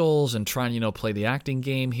commercials and trying play the acting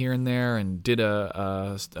game here and there, and did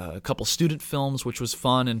a couple student films, which was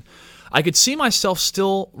fun. And I could see myself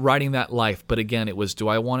still writing that life, but again, it was, do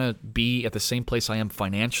I want to be at the same place I am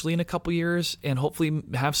financially in a couple years and hopefully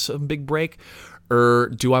have some big break, or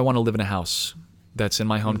do I want to live in a house that's in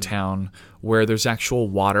my hometown where there's actual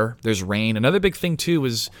water, there's rain? Another big thing too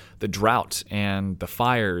is the drought and the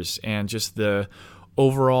fires and just the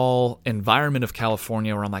overall environment of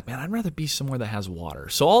California, where I'm like, man, I'd rather be somewhere that has water.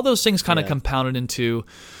 So all those things kind of compounded into,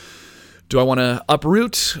 do I want to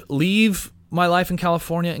uproot, leave my life in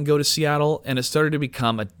California and go to Seattle, and it started to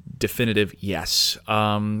become a definitive yes.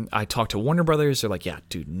 I talked to Warner Brothers. They're like, yeah,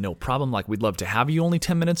 dude, no problem. Like, we'd love to have you only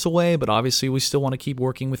 10 minutes away, but obviously we still want to keep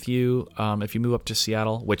working with you if you move up to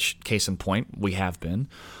Seattle, which, case in point, we have been.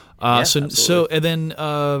 And then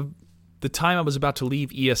the time I was about to leave,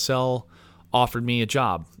 ESL offered me a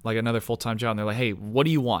job, like another full-time job. And they're like, hey, what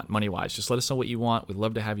do you want money-wise? Just let us know what you want. We'd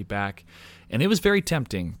love to have you back. And it was very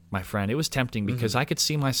tempting, my friend. It was tempting because I could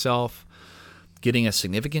see myself getting a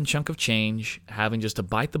significant chunk of change, having just to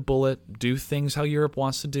bite the bullet, do things how Europe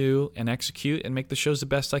wants to do, and execute and make the shows the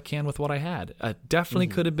best I can with what I had. Definitely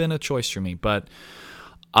could have been a choice for me, but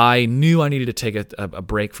I knew I needed to take a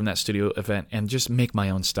break from that studio event and just make my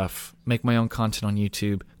own stuff, make my own content on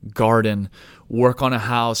YouTube, garden, work on a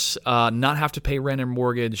house, not have to pay rent or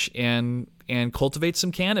mortgage, and cultivate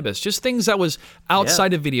some cannabis. Just things that was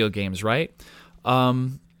outside of video games, right?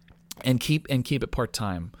 And keep it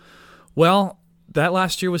part-time. Well, that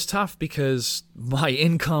last year was tough because my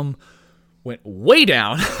income went way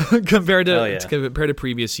down compared to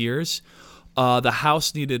previous years. The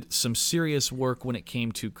house needed some serious work when it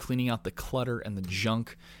came to cleaning out the clutter and the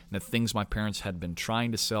junk and the things my parents had been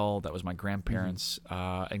trying to sell. That was my grandparents,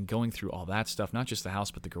 and going through all that stuff, not just the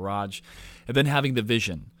house, but the garage. And then having the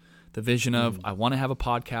vision of I want to have a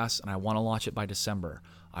podcast and I want to launch it by December.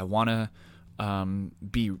 I want to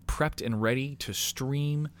be prepped and ready to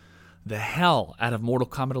stream the hell out of Mortal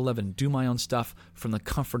Kombat 11, do my own stuff from the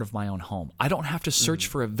comfort of my own home. I don't have to search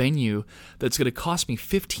for a venue that's going to cost me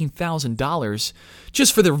 $15,000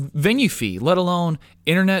 just for the venue fee, let alone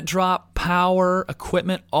internet drop, power,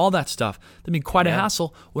 equipment, all that stuff. That'd be quite a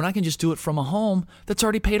hassle when I can just do it from a home that's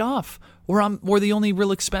already paid off, where the only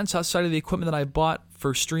real expense outside of the equipment that I bought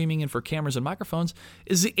for streaming and for cameras and microphones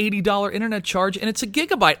is the $80 internet charge, and it's a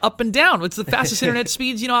gigabyte up and down. It's the fastest internet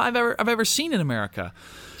speeds I've ever seen in America.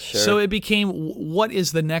 Sure. So it became, what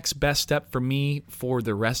is the next best step for me for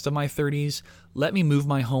the rest of my 30s? Let me move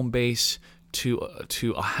my home base to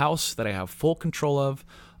a house that I have full control of,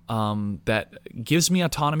 that gives me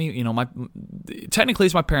autonomy. Technically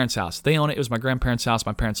it's my parents' house. They own it. It was my grandparents' house.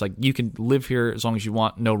 My parents like, you can live here as long as you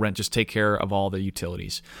want, no rent, just take care of all the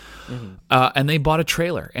utilities. And they bought a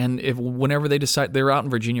trailer. And whenever they decide, they're out in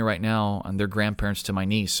Virginia right now, and they're grandparents to my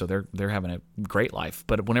niece, so they're having a great life.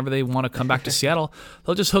 But whenever they want to come back to Seattle,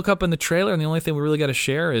 they'll just hook up in the trailer, and the only thing we really got to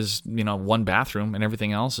share is one bathroom, and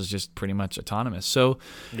everything else is just pretty much autonomous. So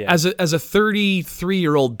as a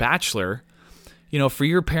 33-year-old bachelor, for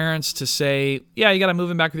your parents to say, yeah, you got to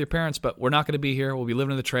move in back with your parents, but we're not going to be here. We'll be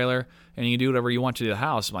living in the trailer, and you can do whatever you want to do to the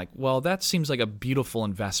house. I'm like, well, that seems like a beautiful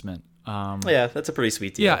investment. Yeah, that's a pretty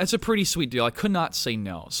sweet deal. Yeah, it's a pretty sweet deal. I could not say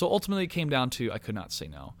no. So ultimately it came down to I could not say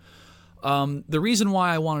no. The reason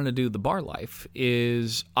why I wanted to do the bar life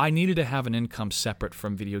is I needed to have an income separate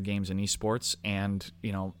from video games and esports. And,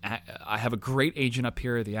 I have a great agent up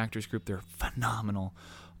here, the Actors Group. They're phenomenal.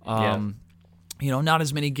 Not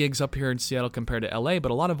as many gigs up here in Seattle compared to LA, but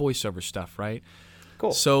a lot of voiceover stuff, right?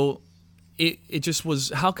 Cool. So it just was,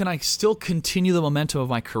 how can I still continue the momentum of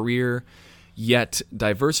my career, yet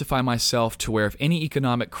diversify myself to where if any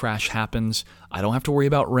economic crash happens, I don't have to worry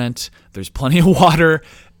about rent. There's plenty of water,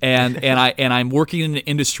 and I'm working in an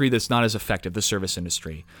industry that's not as effective, the service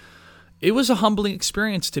industry. It was a humbling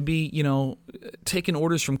experience to be, taking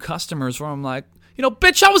orders from customers where I'm like,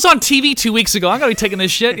 bitch, I was on TV 2 weeks ago. I'm going to be taking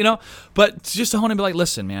this shit, But just to hone and be like,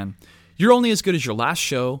 listen, man, you're only as good as your last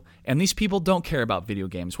show, and these people don't care about video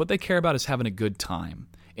games. What they care about is having a good time.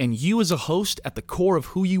 And you as a host, at the core of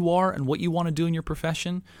who you are and what you want to do in your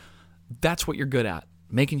profession, that's what you're good at,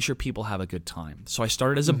 making sure people have a good time. So I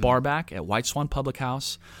started as a barback at White Swan Public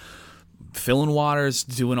House, filling waters,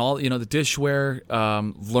 doing all, the dishware,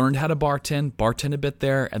 learned how to bartend a bit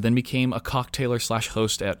there, and then became a cocktailer /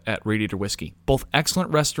 host at Radiator Whiskey. Both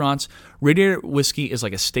excellent restaurants. Radiator Whiskey is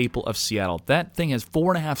like a staple of Seattle. That thing has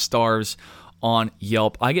 4.5 stars on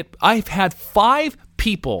Yelp. I've had 5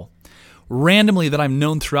 people randomly that I've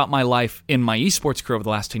known throughout my life in my esports career over the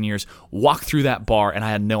last 10 years walk through that bar, and I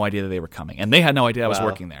had no idea that they were coming, and they had no idea I was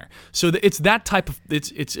working there. So it's that type of,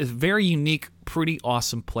 it's a very unique, pretty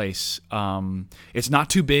awesome place. It's not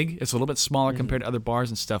too big. It's a little bit smaller compared to other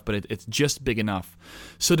bars and stuff, but it's just big enough.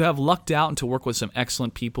 So to have lucked out and to work with some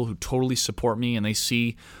excellent people who totally support me, and they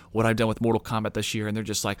see what I've done with Mortal Kombat this year, and they're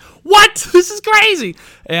just like, what? This is crazy.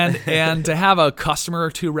 And to have a customer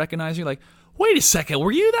or two recognize you like, wait a second,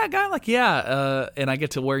 were you that guy? Like, yeah. And I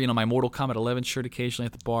get to wear, my Mortal Kombat 11 shirt occasionally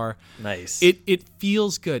at the bar. Nice. It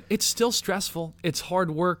feels good. It's still stressful. It's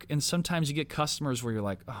hard work. And sometimes you get customers where you're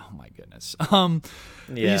like, oh my goodness.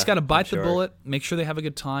 You just got to bite the bullet, make sure they have a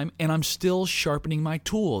good time. And I'm still sharpening my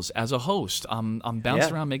tools as a host. I'm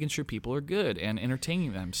bouncing around making sure people are good and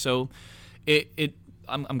entertaining them. So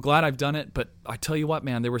I'm glad I've done it. But I tell you what,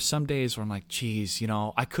 man, there were some days where I'm like, geez,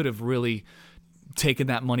 I could have really taken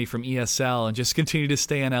that money from ESL and just continue to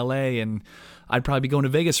stay in LA, and I'd probably be going to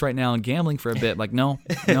Vegas right now and gambling for a bit. Like, nope.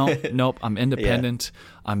 I'm independent.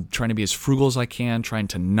 I'm trying to be as frugal as I can, trying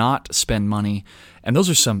to not spend money. And those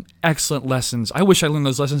are some excellent lessons. I wish I learned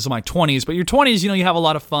those lessons in my 20s, but your 20s, you have a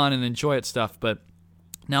lot of fun and enjoy it stuff. But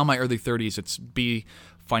now in my early 30s, it's be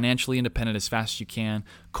financially independent as fast as you can,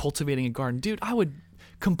 cultivating a garden. Dude, I would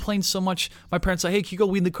complain so much. My parents say, hey, can you go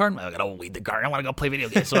weed the garden? I gotta weed the garden. I want to go play video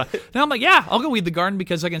games. So now I'm like, yeah, I'll go weed the garden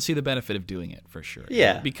because I can see the benefit of doing it for sure.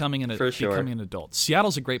 Yeah, becoming an adult.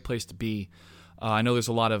 Seattle's a great place to be. I know there's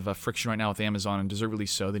a lot of friction right now with Amazon, and deservedly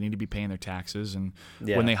so. They need to be paying their taxes, and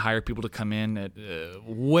when they hire people to come in at I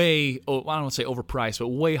don't want to say overpriced, but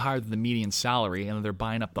way higher than the median salary, and they're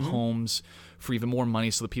buying up the homes for even more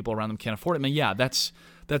money so the people around them can't afford it. I mean, yeah, that's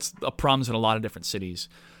a problem in a lot of different cities.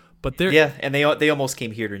 But and they almost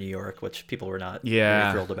came here to New York, which people were not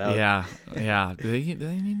really thrilled about. Yeah.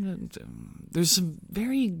 There's some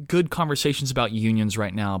very good conversations about unions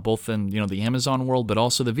right now, both in the Amazon world, but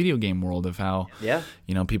also the video game world of how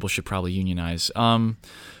people should probably unionize.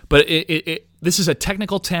 But this is a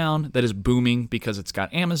technical town that is booming because it's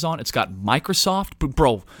got Amazon, it's got Microsoft,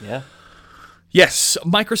 bro. Yeah. Yes,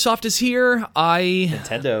 Microsoft is here.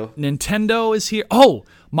 Nintendo is here. Oh,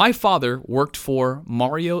 my father worked for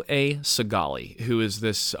Mario A. Segali, who is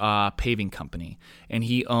this paving company, and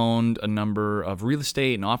he owned a number of real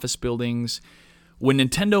estate and office buildings. When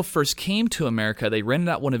Nintendo first came to America, they rented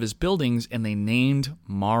out one of his buildings, and they named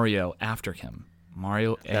Mario after him.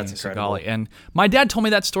 Mario A. Segali. And my dad told me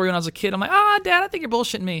that story when I was a kid. I'm like, Dad, I think you're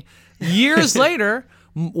bullshitting me. Years later,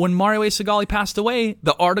 when Mario A. Segali passed away,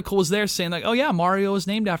 the article was there saying like, oh yeah, Mario was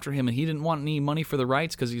named after him, and he didn't want any money for the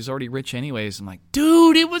rights because he's already rich anyways. I'm like,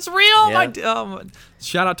 dude, it was real. Yeah.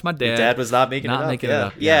 Shout out to my dad. Your dad was not making it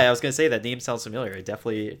up. Yeah, I was gonna say that name sounds familiar. I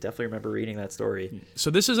definitely remember reading that story.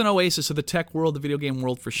 So this is an oasis of the tech world, the video game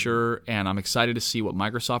world for sure, and I'm excited to see what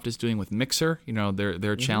Microsoft is doing with Mixer.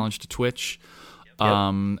 Their challenge to Twitch.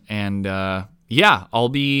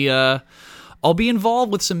 I'll be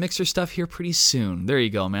involved with some Mixer stuff here pretty soon. There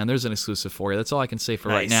you go, man. There's an exclusive for you. That's all I can say for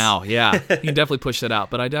right now. Yeah, you can definitely push that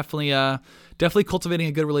out. But I definitely cultivating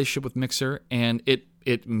a good relationship with Mixer, and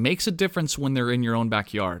it makes a difference when they're in your own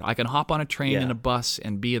backyard. I can hop on a train and a bus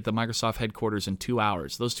and be at the Microsoft headquarters in 2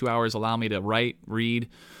 hours. Those 2 hours allow me to write, read,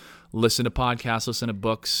 listen to podcasts, listen to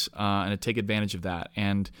books, and to take advantage of that.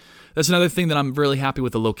 And that's another thing that I'm really happy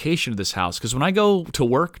with the location of this house, because when I go to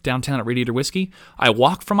work downtown at Radiator Whiskey, I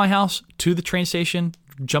walk from my house to the train station,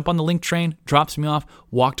 jump on the Link train, drops me off,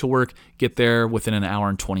 walk to work, get there within an hour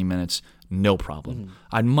and 20 minutes, no problem.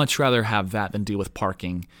 I'd much rather have that than deal with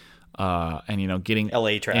parking and getting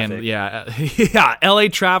LA traffic. And LA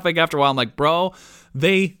traffic. After a while, I'm like, bro,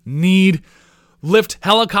 they need lift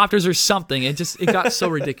helicopters or something. It got so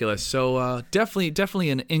ridiculous. So definitely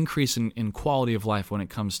an increase in quality of life when it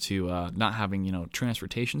comes to not having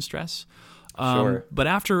transportation stress. Sure. But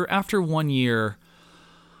after 1 year,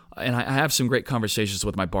 and I have some great conversations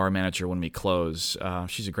with my bar manager when we close.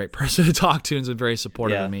 She's a great person to talk to and has been very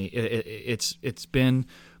supportive of me. It's been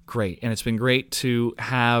great, and it's been great to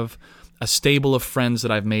have a stable of friends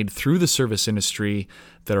that I've made through the service industry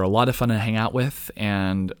that are a lot of fun to hang out with.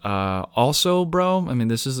 And also, bro, I mean,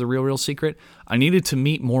 this is the real secret. I needed to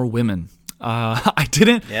meet more women. I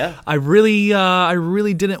didn't. Yeah. I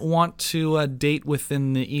really didn't want to date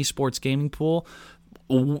within the esports gaming pool.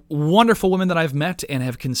 Wonderful women that I've met and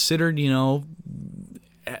have considered,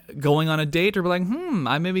 going on a date or be like,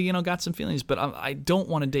 I maybe, got some feelings, but I don't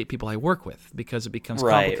want to date people I work with because it becomes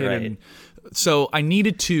complicated. Right. So I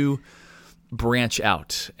needed to branch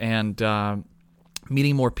out, and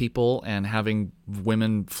meeting more people and having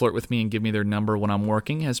women flirt with me and give me their number when I'm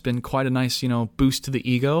working has been quite a nice, boost to the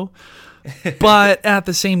ego. But at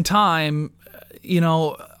the same time,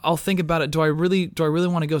 I'll think about it. Do I really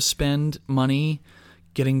want to go spend money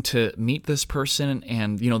getting to meet this person,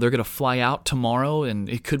 and they're going to fly out tomorrow and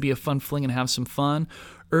it could be a fun fling and have some fun?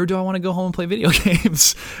 Or do I want to go home and play video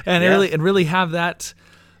games and really have that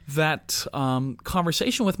that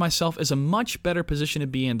conversation with myself is a much better position to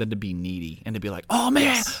be in than to be needy and to be like, oh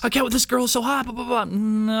man, I can't with this girl so hot, blah, blah,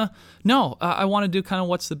 blah. No, I want to do kind of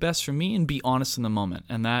what's the best for me and be honest in the moment.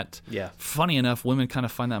 And that, funny enough, women kind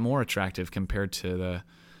of find that more attractive compared to the,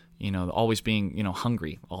 always being,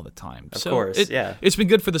 hungry all the time. Of course, It's been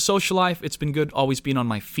good for the social life. It's been good always being on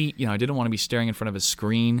my feet. I didn't want to be staring in front of a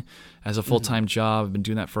screen as a full-time job. I've been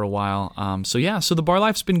doing that for a while. So the bar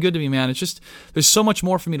life's been good to me, man. It's just, there's so much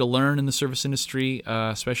more for me to learn in the service industry,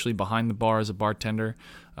 especially behind the bar as a bartender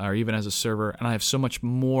or even as a server. And I have so much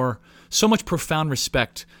profound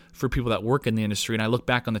respect for people that work in the industry. And I look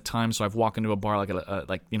back on the time, so I've walked into a bar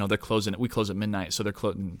they're closing. We close at midnight, so they're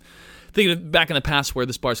closing. Thinking back in the past where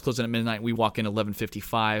this bar's closing at midnight, we walk in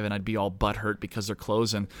 11:55, and I'd be all butthurt because they're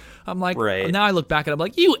closing. I'm like, now I look back and I'm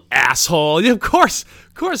like, you asshole! Of course,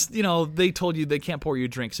 they told you they can't pour you a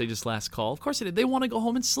drink, so just last call. Of course they did. They want to go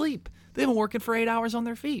home and sleep. They've been working for 8 hours on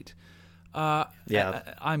their feet.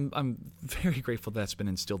 I'm very grateful that's been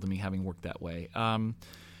instilled in me, having worked that way. And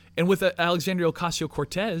with Alexandria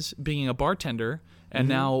Ocasio-Cortez being a bartender and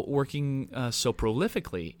now working so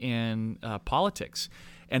prolifically in politics,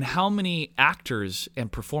 and how many actors and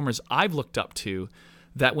performers I've looked up to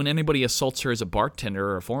that when anybody assaults her as a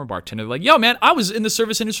bartender or a former bartender, they're like, yo, man, I was in the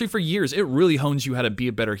service industry for years. It really hones you how to be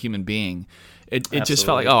a better human being. It just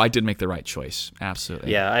felt like, I did make the right choice.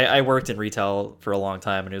 Absolutely. Yeah, I worked in retail for a long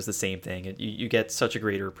time, and it was the same thing. You get such a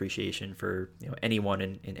greater appreciation for anyone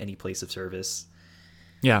in any place of service.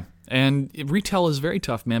 Yeah, and retail is very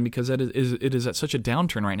tough, man, because it is at such a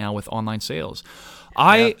downturn right now with online sales.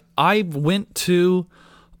 I went to...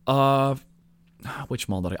 which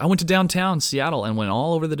mall did I went to downtown Seattle and went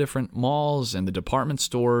all over the different malls and the department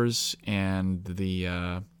stores and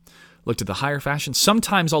looked at the higher fashion.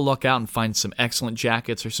 Sometimes I'll look out and find some excellent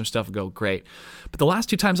jackets or some stuff and go, great. But the last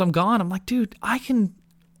 2 times I'm gone, I'm like, dude, I can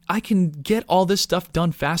get all this stuff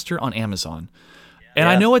done faster on Amazon. And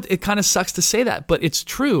I know it kind of sucks to say that, but it's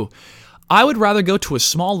true. I would rather go to a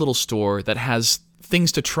small little store that has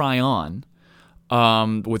things to try on,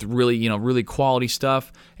 with really quality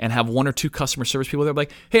stuff, and have 1 or 2 customer service people there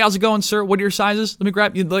like, hey, how's it going, sir? What are your sizes? Let me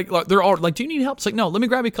grab you. Like they're all like, do you need help? It's like, no, let me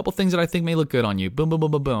grab you a couple things that I think may look good on you. Boom, boom,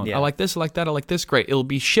 boom, boom, boom. Yeah. I like this, I like that, I like this. Great. It'll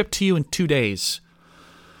be shipped to you in 2 days.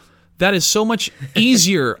 That is so much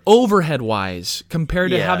easier overhead-wise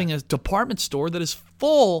compared to having a department store that is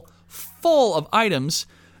full of items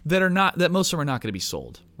that most of them are not going to be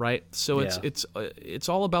sold, right? So it's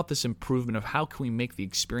all about this improvement of how can we make the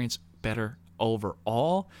experience better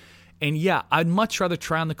overall. And I'd much rather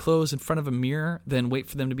try on the clothes in front of a mirror than wait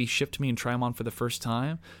for them to be shipped to me and try them on for the first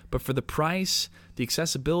time. But for the price, the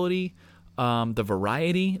accessibility, the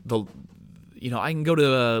variety, I can go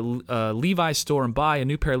to a Levi's store and buy a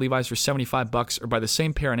new pair of Levi's for $75 or buy the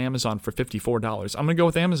same pair on Amazon for $54. I'm going to go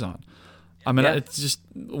with Amazon. I mean, it's just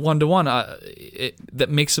one-to-one. That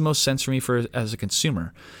makes the most sense for me as a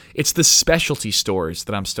consumer. It's the specialty stores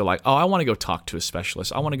that I'm still like, I want to go talk to a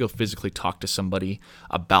specialist. I want to go physically talk to somebody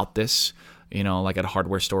about this, like at a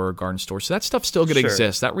hardware store or garden store. So that stuff's still going to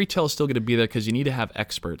exist. That retail is still going to be there because you need to have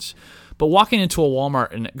experts. But walking into a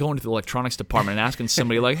Walmart and going to the electronics department and asking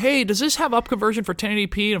somebody like, hey, does this have upconversion for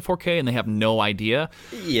 1080p and 4K? And they have no idea.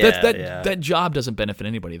 That job doesn't benefit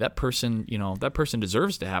anybody. That person,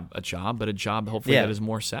 deserves to have a job, but a job hopefully that is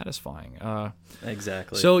more satisfying.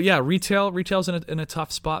 Exactly. So retail's in a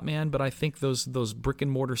tough spot, man. But I think those brick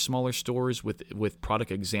and mortar smaller stores with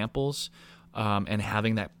product examples, and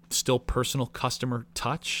having that still personal customer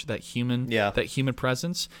touch, that human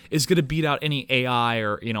presence, is going to beat out any AI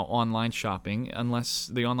or online shopping, unless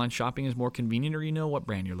the online shopping is more convenient or you know what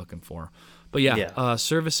brand you're looking for. But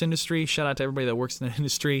service industry, shout out to everybody that works in the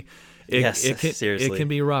industry. Seriously. It can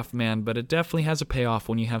be rough, man, but it definitely has a payoff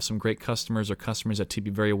when you have some great customers or customers that tip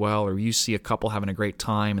you very well, or you see a couple having a great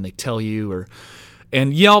time and they tell you,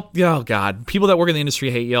 and Yelp, oh God, people that work in the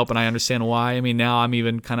industry hate Yelp, and I understand why. I mean, now I'm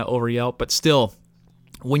even kind of over Yelp, but still,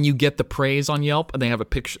 when you get the praise on Yelp and they have a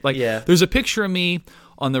picture, there's a picture of me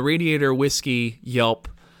on the Radiator Whiskey Yelp.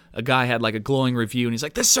 A guy had like a glowing review, and he's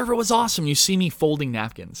like, this server was awesome. You see me folding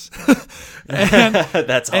napkins.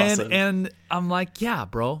 That's awesome. And I'm like, yeah,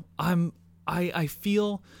 bro, I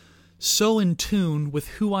feel so in tune with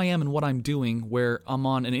who I am and what I'm doing, where I'm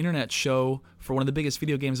on an internet show for one of the biggest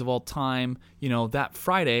video games of all time, that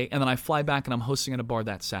Friday, and then I fly back and I'm hosting at a bar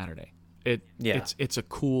that Saturday. It's a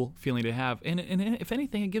cool feeling to have, and if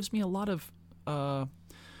anything, it gives me a lot of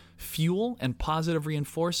fuel and positive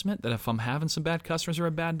reinforcement that if I'm having some bad customers or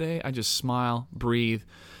a bad day, I just smile, breathe,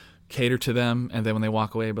 cater to them, and then when they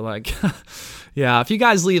walk away, be like, yeah, if you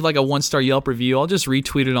guys leave like a 1-star Yelp review, I'll just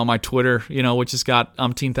retweet it on my Twitter, which has got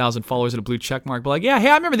 10,000 followers and a blue check mark. But like, yeah, hey,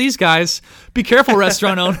 I remember these guys. Be careful,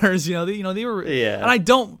 restaurant owners. They were. Yeah. And I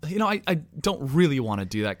don't, I don't really want to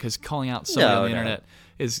do that, because calling out somebody on the internet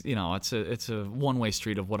is, it's a one-way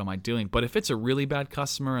street of what am I doing. But if it's a really bad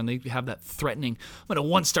customer and they have that threatening, I'm going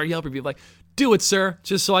to 1-star Yelp review, like, do it, sir,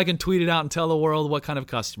 just so I can tweet it out and tell the world what kind of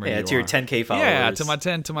customer you are. Yeah, to your 10K followers. Yeah,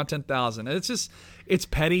 to my 10,000. It's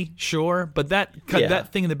petty, sure, but that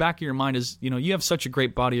thing in the back of your mind is, you have such a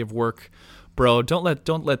great body of work, bro.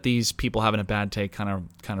 Don't let these people having a bad day kind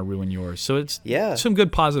of ruin yours. So it's some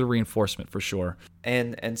good positive reinforcement for sure.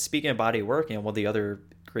 And speaking of body of work, one of the other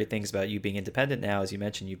great things about you being independent now, as you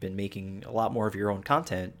mentioned, you've been making a lot more of your own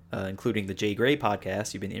content, including the Jay Gray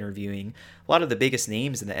podcast. You've been interviewing a lot of the biggest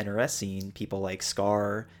names in the NRS scene, people like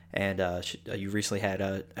Scar, and you recently had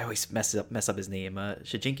I always mess up his name,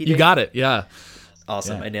 Shijinki. You got it, yeah.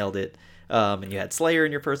 Awesome, yeah. I nailed it. And you had Slayer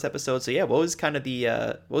in your first episode. So yeah, what was kind of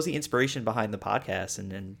what was the inspiration behind the podcast,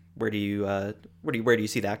 and where do you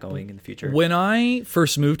see that going in the future? When I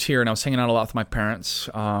first moved here and I was hanging out a lot with my parents,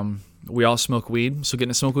 we all smoke weed. So getting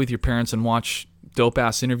to smoke with your parents and watch dope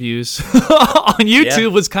ass interviews on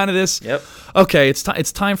YouTube was kind of this. Yep. Okay,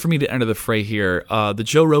 it's time for me to enter the fray here. The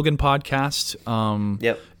Joe Rogan podcast.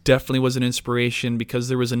 Definitely was an inspiration, because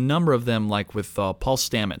there was a number of them, like with Paul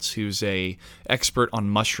Stamets, who's a expert on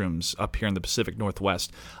mushrooms up here in the Pacific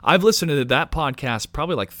Northwest. I've listened to that podcast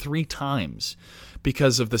probably like 3 times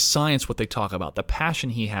because of the science, what they talk about, the passion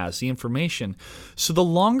he has, the information. So the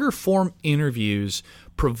longer form interviews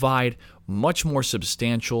provide much more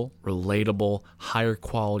substantial, relatable, higher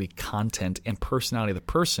quality content and personality of the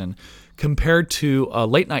person, compared to a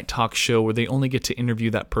late night talk show where they only get to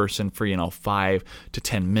interview that person for 5 to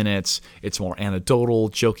 10 minutes. It's more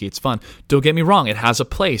anecdotal, jokey, it's fun. Don't get me wrong, it has a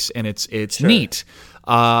place and it's sure. Neat.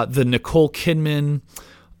 The Nicole Kidman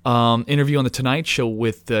interview on the Tonight Show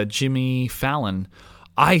with Jimmy Fallon,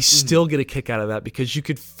 I still get a kick out of that, because you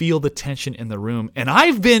could feel the tension in the room. And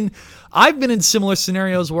I've been in similar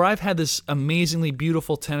scenarios where I've had this amazingly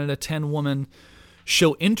beautiful 10 out of 10 woman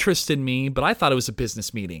show interest in me, but I thought it was a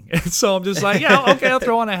business meeting. And so I'm just like, yeah, okay, I'll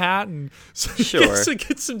throw on a hat and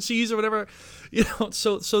get some cheese or whatever.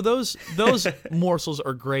 So those morsels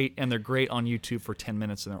are great, and they're great on YouTube for 10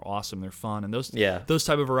 minutes, and they're awesome, they're fun. And those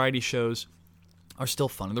type of variety shows are still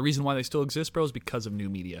fun. And the reason why they still exist, bro, is because of new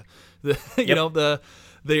media. They're able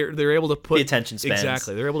to put the attention spans.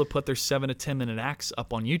 Exactly. They're able to put their 7 to 10 minute acts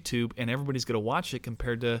up on YouTube, and everybody's going to watch it,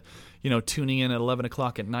 compared to, tuning in at 11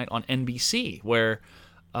 o'clock at night on NBC, where,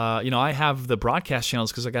 I have the broadcast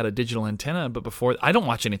channels because I got a digital antenna, but before, I don't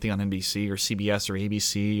watch anything on NBC or CBS or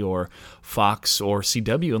ABC or Fox or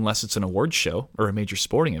CW unless it's an award show or a major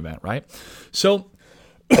sporting event, right? So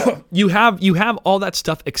you have all that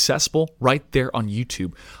stuff accessible right there on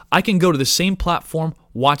YouTube. I can go to the same platform,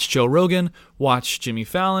 watch Joe Rogan, watch Jimmy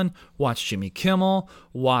Fallon, watch Jimmy Kimmel,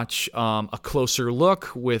 watch A Closer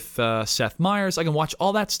Look with Seth Meyers. I can watch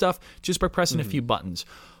all that stuff just by pressing a few buttons.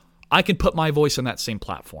 I can put my voice on that same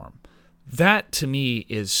platform. That, to me,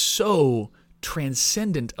 is so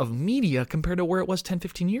transcendent of media compared to where it was 10,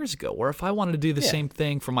 15 years ago, where if I wanted to do the same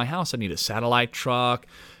thing from my house, I'd need a satellite truck,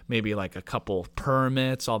 maybe like a couple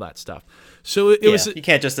permits, all that stuff. So it was, you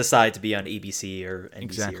can't just decide to be on ABC or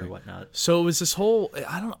NBC or whatnot. So it was this whole,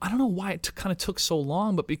 I don't know why it kind of took so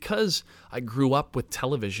long, but because I grew up with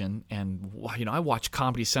television, and I watched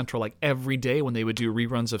Comedy Central like every day when they would do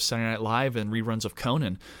reruns of Saturday Night Live and reruns of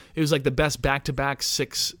Conan. It was like the best back-to-back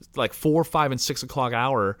 4, 5, and 6 o'clock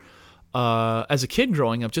hour as a kid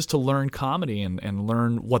growing up, just to learn comedy and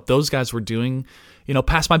learn what those guys were doing,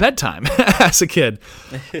 past my bedtime as a kid.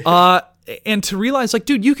 And to realize, like,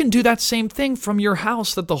 dude, you can do that same thing from your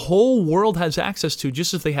house that the whole world has access to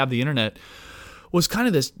just as they have the internet, was kind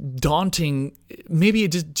of this daunting. Maybe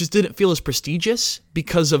it just didn't feel as prestigious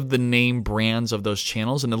because of the name brands of those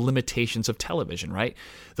channels and the limitations of television, right?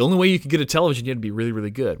 The only way you could get a television, you had to be really,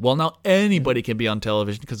 really good. Well, now anybody can be on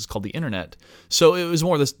television because it's called the internet. So it was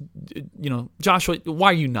more this, Joshua,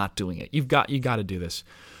 why are you not doing it? You got to do this.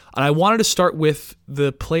 And I wanted to start with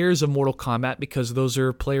the players of Mortal Kombat, because those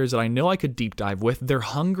are players that I know I could deep dive with. They're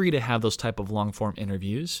hungry to have those type of long-form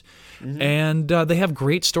interviews, and they have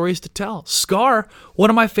great stories to tell. Scar, one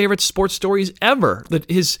of my favorite sports stories ever.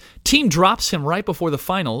 That his team drops him right before the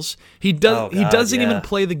finals. He doesn't even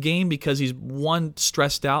play the game because he's, 1,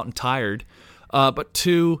 stressed out and tired, but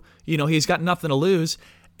 2, he's got nothing to lose.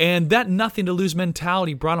 And that nothing to lose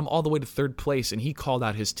mentality brought him all the way to 3rd place, and he called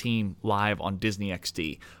out his team live on Disney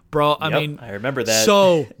XD. Bro, I mean, I remember that.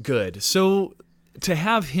 So good. So to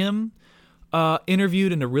have him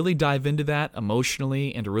interviewed, and to really dive into that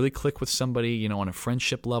emotionally and to really click with somebody, on a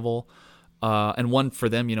friendship level. And one for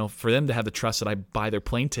them, for them to have the trust that I buy their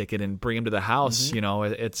plane ticket and bring them to the house,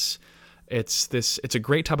 it's a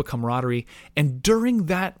great type of camaraderie. And during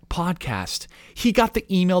that podcast, he got the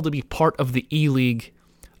email to be part of the E-League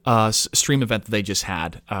stream event that they just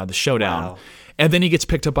had, the showdown. Wow. And then he gets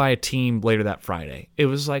picked up by a team later that Friday. It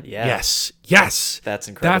was like, yes. That's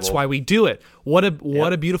incredible. That's why we do it. What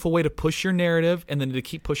a beautiful way to push your narrative and then to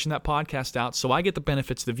keep pushing that podcast out. So I get the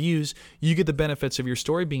benefits, the views, you get the benefits of your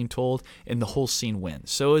story being told, and the whole scene wins.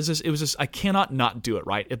 So it was just I cannot not do it,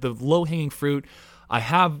 right? At the low-hanging fruit, I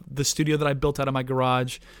have the studio that I built out of my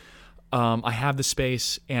garage. I have the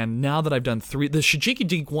space, and now that I've done 3, the Shijiki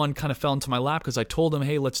Dink one kind of fell into my lap because I told him,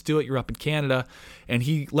 hey, let's do it. You're up in Canada. And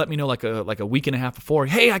he let me know like a week and a half before,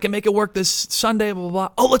 hey, I can make it work this Sunday, blah, blah, blah.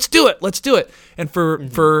 Oh, let's do it. And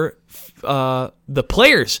for the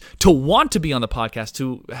players to want to be on the podcast,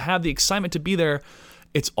 to have the excitement to be there,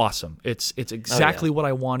 it's awesome. It's exactly what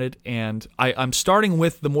I wanted, and I'm starting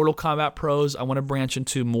with the Mortal Kombat pros. I want to branch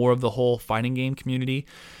into more of the whole fighting game community.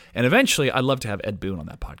 And eventually, I'd love to have Ed Boon on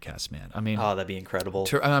that podcast, man. I mean, that'd be incredible.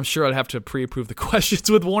 I'm sure I'd have to pre-approve the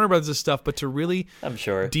questions with Warner Brothers and stuff, but to really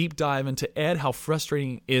deep dive into Ed, how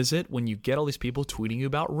frustrating is it when you get all these people tweeting you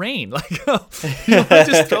about rain? Like,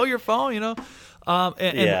 just throw your phone,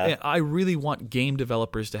 And I really want game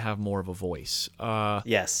developers to have more of a voice.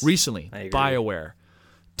 Yes. Recently, BioWare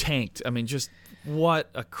tanked. I mean, just what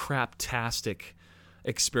a craptastic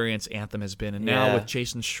experience Anthem has been, and now with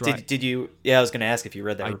Jason Schreier. Did you? Yeah, I was going to ask if you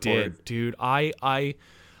read that report. I did, dude.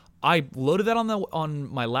 I loaded that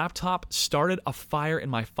on my laptop, started a fire in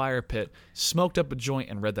my fire pit, smoked up a joint,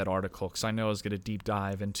 and read that article because I know I was going to deep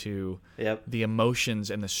dive into the emotions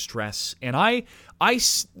and the stress. And I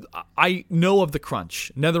know of the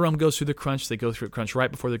crunch. NetherRealm goes through the crunch. They go through the crunch right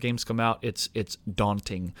before their games come out. It's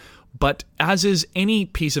daunting. But as is any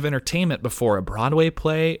piece of entertainment before a Broadway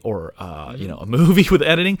play or a movie with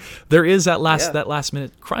editing, there is that last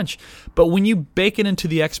minute crunch. But when you bake it into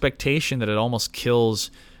the expectation that it almost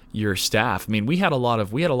kills your staff, I mean, we had a lot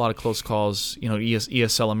of close calls,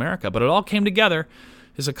 ESL America, but it all came together.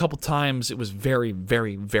 There's a couple times it was very,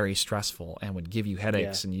 very, very stressful and would give you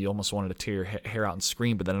headaches, and you almost wanted to tear your hair out and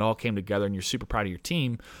scream. But then it all came together, and you're super proud of your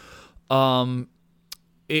team.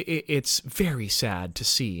 It's very sad to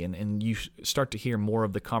see, and you start to hear more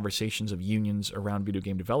of the conversations of unions around video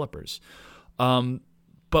game developers.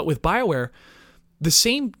 But with BioWare, the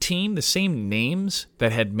same team, the same names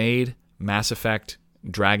that had made Mass Effect,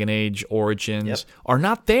 Dragon Age, Origins are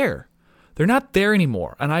not there. They're not there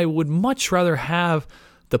anymore, and I would much rather have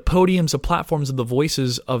the podiums, the platforms, and the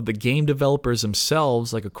voices of the game developers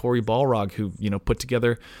themselves, like a Cory Balrog who put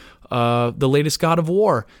together the latest God of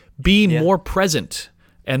War, be more present.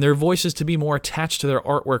 And their voices to be more attached to their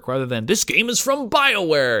artwork rather than, this game is from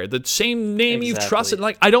BioWare, the same name you've trusted.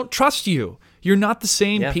 Like, I don't trust you. You're not the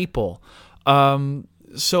same people.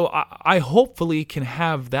 So I hopefully can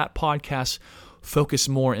have that podcast focus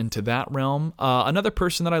more into that realm. Another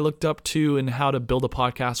person that I looked up to in how to build a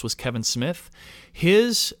podcast was Kevin Smith.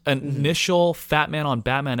 His initial Fat Man on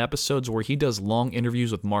Batman episodes where he does long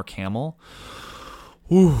interviews with Mark Hamill.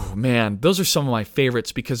 Ooh, man, those are some of my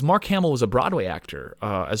favorites because Mark Hamill was a Broadway actor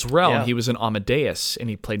as well. And he was in Amadeus, and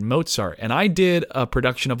he played Mozart. And I did a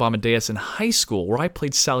production of Amadeus in high school where I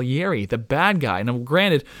played Salieri, the bad guy. And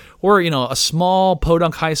granted, we're a small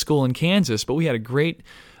podunk high school in Kansas, but we had a great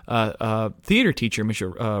theater teacher,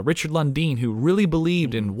 Mr. Richard Lundeen, who really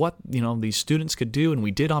believed in what these students could do. And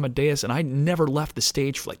we did Amadeus, and I never left the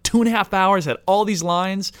stage for like 2.5 hours. Had all these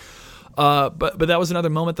lines. But that was another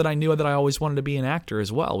moment that I knew that I always wanted to be an actor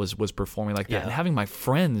as well, was performing like that. And having my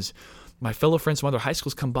fellow friends from other high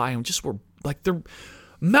schools come by and just were like, their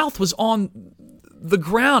mouth was on the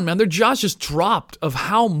ground, man. Their jaws just dropped of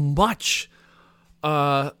how much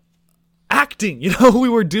acting, we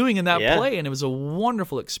were doing in that play. And it was a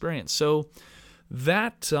wonderful experience. So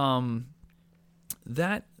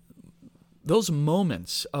those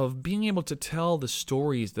moments of being able to tell the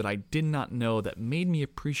stories that I did not know that made me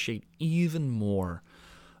appreciate even more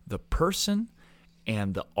the person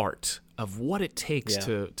and the art of what it takes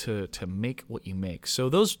to make what you make. So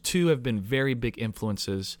those two have been very big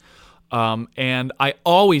influences. And I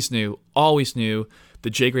always knew the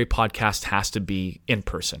Jay Gray podcast has to be in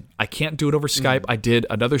person. I can't do it over Skype. I did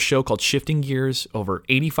another show called Shifting Gears, over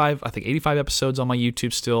 85 episodes on my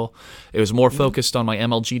YouTube still. It was more focused on my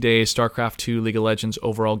MLG days, StarCraft 2, League of Legends,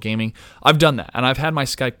 overall gaming. I've done that, and I've had my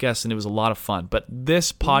Skype guests, and it was a lot of fun. But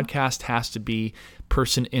this podcast has to be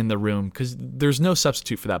person in the room, because there's no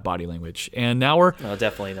substitute for that body language. And now we're No,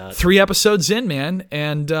 definitely not. 3 episodes in, man,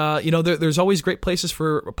 and there's always great places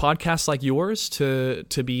for podcasts like yours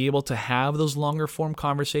to be able to have those longer form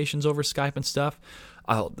conversations over Skype and stuff.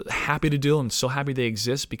 Happy to do them. So happy they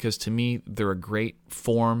exist, because to me they're a great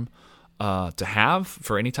form to have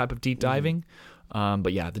for any type of deep diving.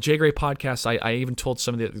 But yeah, the Jay Gray podcast, I even told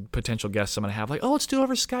some of the potential guests I'm going to have, like, oh, let's do it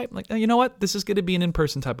over Skype. I'm like, you know what? This is going to be an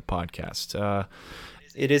in-person type of podcast.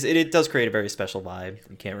 It does create a very special vibe.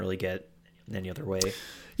 You can't really get in any other way.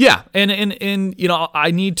 Yeah, and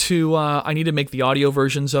I need to make the audio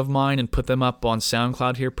versions of mine and put them up on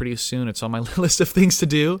SoundCloud here pretty soon. It's on my list of things to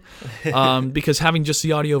do, because having just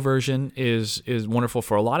the audio version is wonderful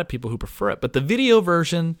for a lot of people who prefer it. But the video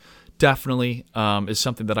version definitely is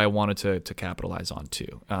something that I wanted to capitalize on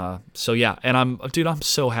too. So yeah, and I'm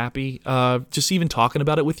so happy just even talking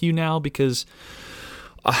about it with you now, because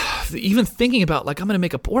even thinking about, like, I'm going to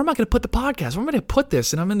make where am I going to put the podcast? Where am I going to put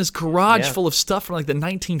this? And I'm in this garage full of stuff from like the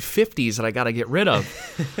 1950s that I got to get rid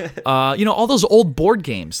of. All those old board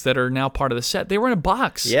games that are now part of the set, they were in a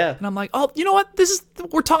box. Yeah. And I'm like, oh, you know what?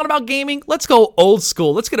 We're talking about gaming. Let's go old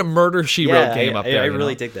school. Let's get a Murder, She Wrote game up there. I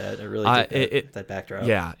really dig that. I really dig that backdrop.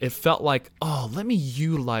 Yeah, it felt like, let me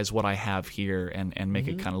utilize what I have here and make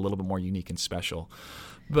it kind of a little bit more unique and special.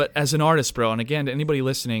 But as an artist, bro, and again, to anybody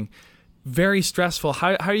listening, very stressful.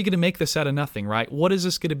 How are you going to make this out of nothing, right? What is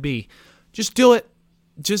this going to be? Just do it.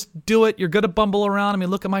 Just do it. You're going to bumble around. I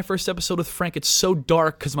mean, look at my first episode with Frank. It's so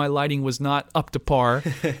dark because my lighting was not up to par.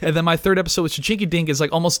 And then my third episode with Chinky Dink is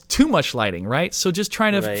like almost too much lighting, right? So just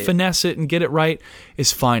trying to finesse it and get it right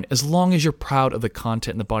is fine. As long as you're proud of the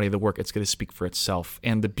content and the body of the work, it's going to speak for itself.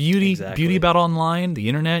 And the beauty about online, the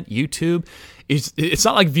internet, YouTube, it's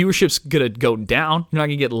not like viewership's going to go down. You're not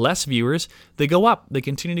going to get less viewers. They go up. They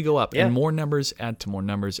continue to go up. Yeah. And more numbers add to more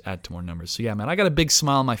numbers, add to more numbers. So yeah, man, I got a big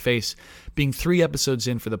smile on my face being 3 episodes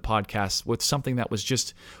in for the podcast with something that was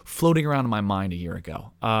just floating around in my mind a year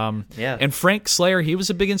ago. And Frank Slayer, he was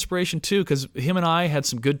a big inspiration too, because him and I had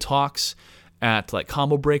some good talks at like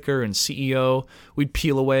Combo Breaker and CEO. We'd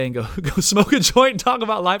peel away and go smoke a joint and talk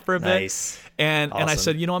about life for a bit. Nice. And I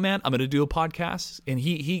said, you know what, man, I'm going to do a podcast. And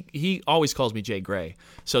he always calls me Jay Gray.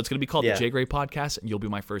 So it's going to be called the Jay Gray Podcast, and you'll be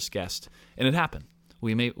my first guest. And it happened.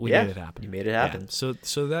 We made it happen. You made it happen. Yeah.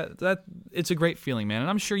 So that it's a great feeling, man. And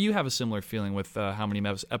I'm sure you have a similar feeling with how many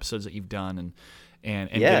episodes that you've done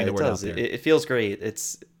and getting the word out there. It feels great.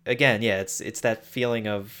 It's again, it's that feeling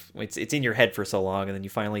of it's in your head for so long, and then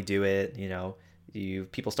you finally do it.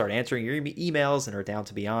 People start answering your emails and are down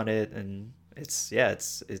to be on it, and it's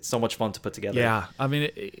so much fun to put together. Yeah, I mean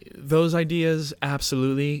those ideas,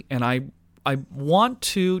 absolutely, and I want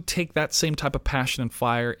to take that same type of passion and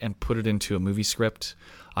fire and put it into a movie script.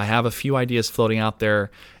 I have a few ideas floating out there,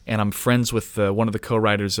 and I'm friends with one of the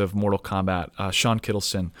co-writers of Mortal Kombat, Sean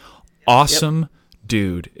Kittleson. Awesome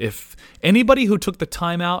dude. If anybody who took the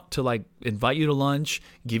time out to like invite you to lunch,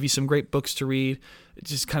 give you some great books to read,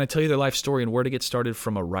 just kind of tell you their life story and where to get started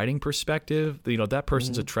from a writing perspective, that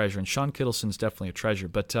person's a treasure, and Sean Kittleson's definitely a treasure.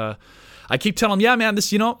 But I keep telling him, yeah, man,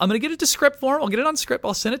 this, I'm going to get it to script form. I'll get it on script.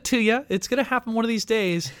 I'll send it to you. It's going to happen one of these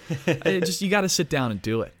days. You got to sit down and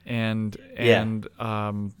do it. And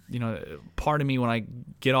part of me when I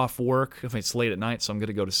get off work, if it's late at night, so I'm going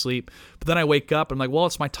to go to sleep, but then I wake up and I'm like, well,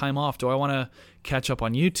 it's my time off. Do I want to catch up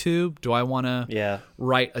on YouTube? Do I want to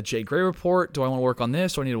write a Jay Gray report? Do I want to work on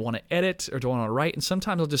this? Do I need to want to edit, or do I want to write? And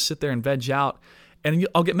sometimes I'll just sit there and veg out, and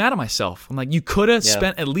I'll get mad at myself. I'm like, you could have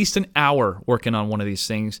spent at least an hour working on one of these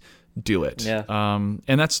things. Do it. Yeah.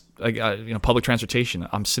 And that's public transportation.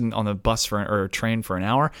 I'm sitting on the bus or train for an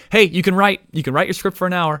hour. Hey, you can write your script for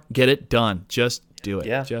an hour. Get it done. Just do it.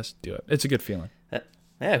 Yeah. Just do it. It's a good feeling.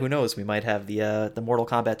 Yeah, who knows? We might have the Mortal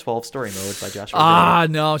Kombat 12 story mode by Joshua.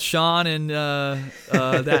 No, Sean and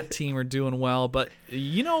that team are doing well. But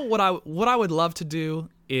you know what I would love to do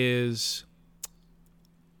is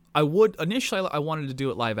I wanted to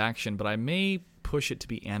do it live action, but I may push it to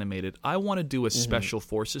be animated. I want to do a Special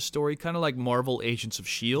Forces story, kind of like Marvel Agents of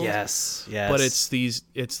S.H.I.E.L.D. Yes. But it's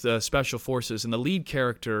the Special Forces, and the lead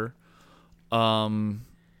character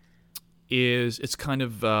it's kind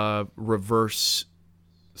of reverse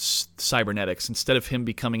cybernetics. Instead of him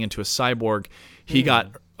becoming into a cyborg, he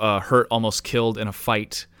got hurt, almost killed in a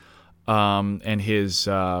fight, and his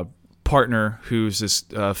partner, who's this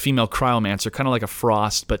female cryomancer, kind of like a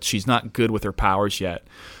Frost, but she's not good with her powers yet.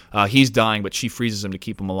 He's dying, but she freezes him to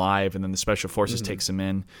keep him alive, and then the Special Forces takes him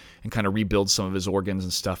in and kind of rebuilds some of his organs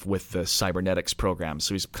and stuff with the cybernetics program.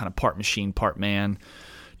 So he's kind of part machine, part man,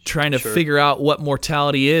 trying to figure out what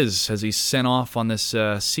mortality is as he's sent off on this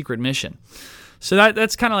secret mission. So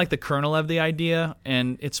that's kind of like the kernel of the idea,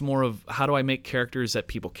 and it's more of how do I make characters that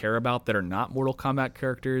people care about that are not Mortal Kombat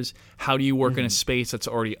characters? How do you work in a space that's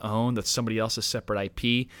already owned, that's somebody else's separate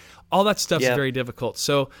IP? All that stuff's very difficult.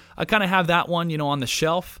 So I kind of have that one, on the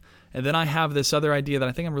shelf, and then I have this other idea that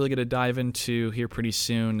I think I'm really going to dive into here pretty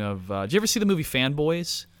soon. Did you ever see the movie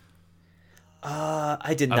Fanboys?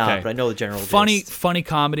 I did not, but I know the general funny gist. Funny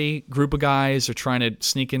comedy. Group of guys are trying to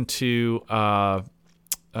sneak into the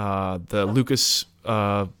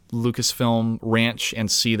Lucasfilm ranch and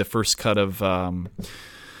see the first cut of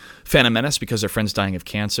Phantom Menace because their friend's dying of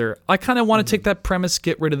cancer. I kind of want to take that premise,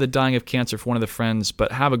 get rid of the dying of cancer for one of the friends,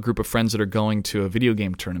 but have a group of friends that are going to a video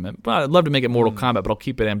game tournament. But I'd love to make it Mortal Kombat, but I'll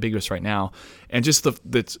keep it ambiguous right now. And just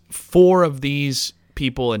the 4 of these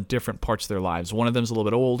people in different parts of their lives. One of them's a little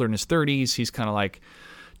bit older, in his 30s. He's kind of like,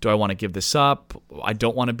 do I want to give this up? I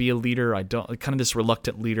don't want to be a leader. I don't, kind of this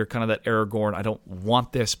reluctant leader, kind of that Aragorn. I don't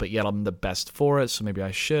want this, but yet I'm the best for it, so maybe I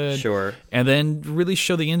should. Sure. And then really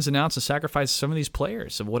show the ins and outs and sacrifice some of these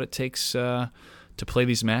players of what it takes to play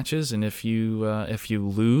these matches. And if you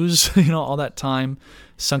lose, all that time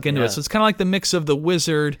sunk into it. So it's kind of like the mix of the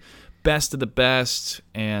Wizard, best of the best,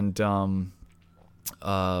 and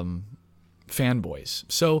Fanboys.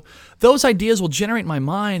 So those ideas will generate in my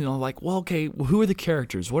mind, and I'm like, well, okay, who are the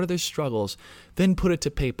characters? What are their struggles? Then put it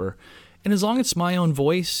to paper. And as long as it's my own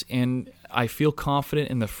voice and I feel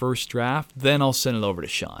confident in the first draft, then I'll send it over to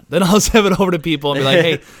Sean. Then I'll send it over to people and be like,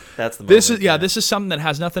 hey, that's the this moment, is this is something that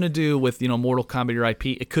has nothing to do with Mortal Kombat or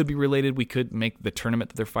IP. It could be related. We could make the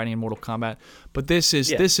tournament that they're fighting in Mortal Kombat, but this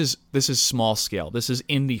is small scale. This is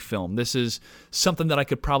indie film. This is something that I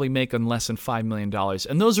could probably make on less than $5 million.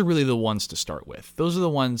 And those are really the ones to start with. Those are the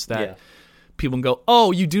ones that people can go,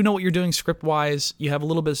 oh, you do know what you're doing script wise. You have a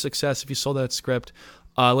little bit of success if you sold that script.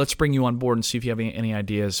 Let's bring you on board and see if you have any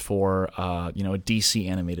ideas for a DC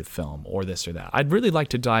animated film or this or that. I'd really like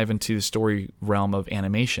to dive into the story realm of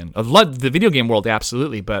animation. I'd love the video game world,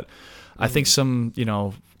 absolutely, but I think some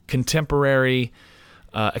contemporary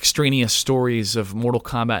extraneous stories of Mortal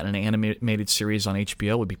Kombat in an animated series on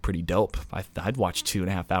HBO would be pretty dope. I'd watch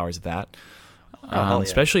 2.5 hours of that.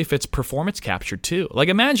 Especially if it's performance captured too. Like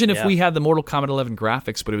imagine if we had the Mortal Kombat 11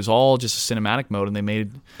 graphics, but it was all just a cinematic mode, and they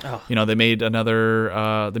made, they made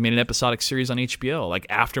an episodic series on HBO. Like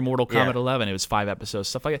after Mortal Kombat 11, it was 5 episodes,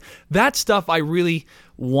 stuff like that. That stuff I really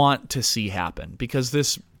want to see happen because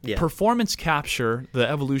this performance capture, the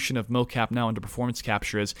evolution of mocap now into performance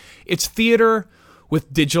capture it's theater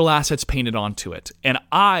with digital assets painted onto it, and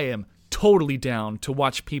I am totally down to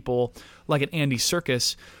watch people like an Andy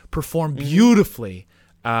Serkis perform beautifully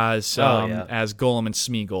as Golem and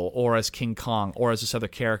Smeagol, or as King Kong, or as this other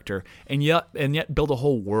character, and yet build a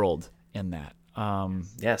whole world in that.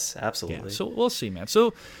 Yes, absolutely. Yeah, so we'll see, man.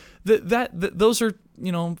 So those are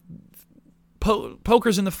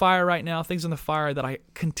pokers in the fire right now, things in the fire that I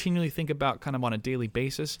continually think about kind of on a daily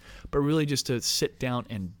basis, but really just to sit down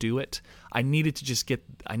and do it. I needed to get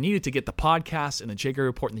the podcast and the Jay Gray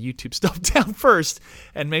Report and the YouTube stuff down first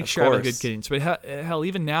and make sure I have a good cadence. But hell,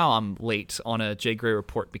 even now I'm late on a Jay Gray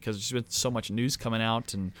Report because there's been so much news coming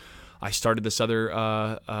out, and I started this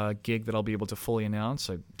other gig that I'll be able to fully announce.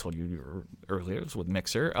 I told you earlier, it was with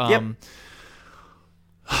Mixer.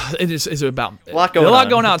 It is about a lot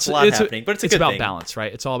going on. It's happening, but it's about thing. Balance,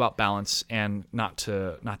 right? It's all about balance and not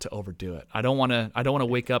to overdo it. I don't want to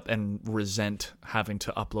wake up and resent having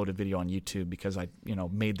to upload a video on YouTube because I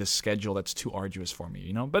made this schedule that's too arduous for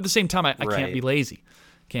me. But at the same time, I can't be lazy.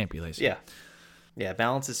 Yeah,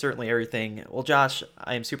 balance is certainly everything. Well, Josh,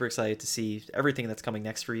 I am super excited to see everything that's coming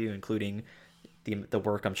next for you, including the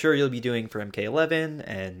work I'm sure you'll be doing for MK11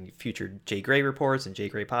 and future Jay Gray reports and Jay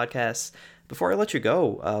Gray podcasts. Before I let you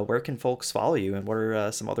go, where can folks follow you, and what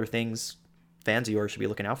are some other things fans of yours should be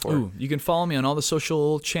looking out for? You can follow me on all the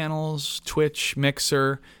social channels: Twitch,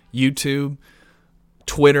 Mixer, YouTube,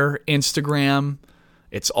 Twitter, Instagram.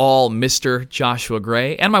 It's all Mr. Joshua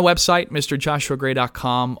Gray. And my website,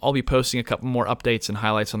 MrJoshuaGray.com. I'll be posting a couple more updates and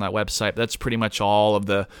highlights on that website. That's pretty much all of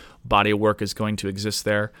the body of work is going to exist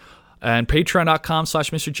there. And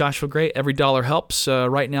Patreon.com/Mr. Joshua Gray. Every dollar helps.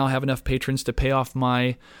 Right now I have enough patrons to pay off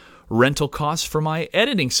my rental costs for my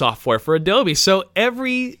editing software for Adobe. So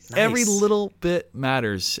every little bit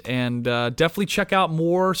matters. And definitely check out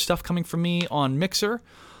more stuff coming from me on Mixer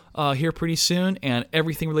here pretty soon. And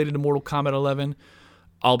everything related to Mortal Kombat 11.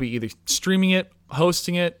 I'll be either streaming it,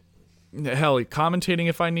 hosting it, hell, commentating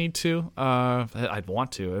if I need to. I'd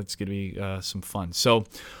want to. It's going to be some fun. So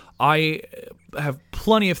I have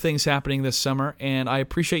plenty of things happening this summer, and I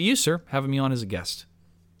appreciate you, sir, having me on as a guest.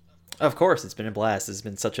 Of course, it's been a blast. It's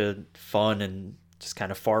been such a fun and just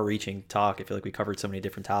kind of far-reaching talk. I feel like we covered so many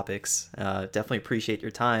different topics. Definitely appreciate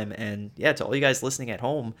your time. And yeah, to all you guys listening at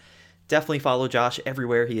home, definitely follow Josh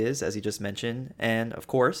everywhere he is, as he just mentioned. And of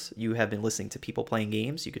course, you have been listening to People Playing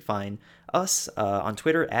Games. You could find us on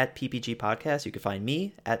Twitter at PPG Podcast. You could find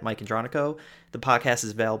me at Mike Andronico. The podcast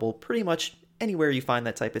is available pretty much anywhere you find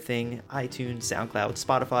that type of thing. iTunes, SoundCloud,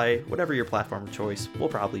 Spotify, whatever your platform of choice, will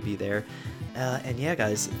probably be there. And yeah,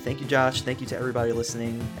 guys, thank you, Josh. Thank you to everybody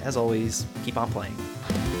listening. As always, keep on playing.